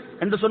சொல்லுது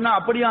என்று சொன்ன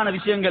அப்படியான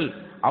விஷயங்கள்,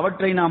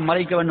 அவற்றை நாம்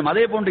மறைக்க வேண்டும்.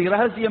 அதே போன்று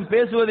இரகசியம்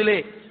பேசுவதிலே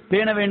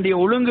பேண வேண்டிய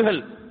ஒழுங்குகள்,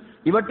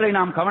 இவற்றை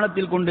நாம்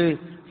கவனத்தில் கொண்டு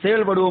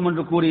செயல்படுவோம்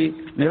என்று கூறி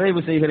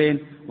நிறைவு செய்கிறேன்.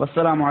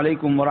 வஸ்ஸலாமு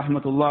அலைக்கும்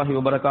வரஹ்மத்துல்லாஹி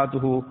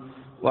வபரகாத்துஹு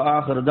வ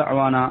ஆகிரு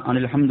தஅவானா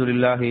அனில்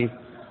ஹம்துலில்லாஹி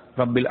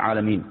ரப்பில்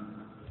ஆலமீன்.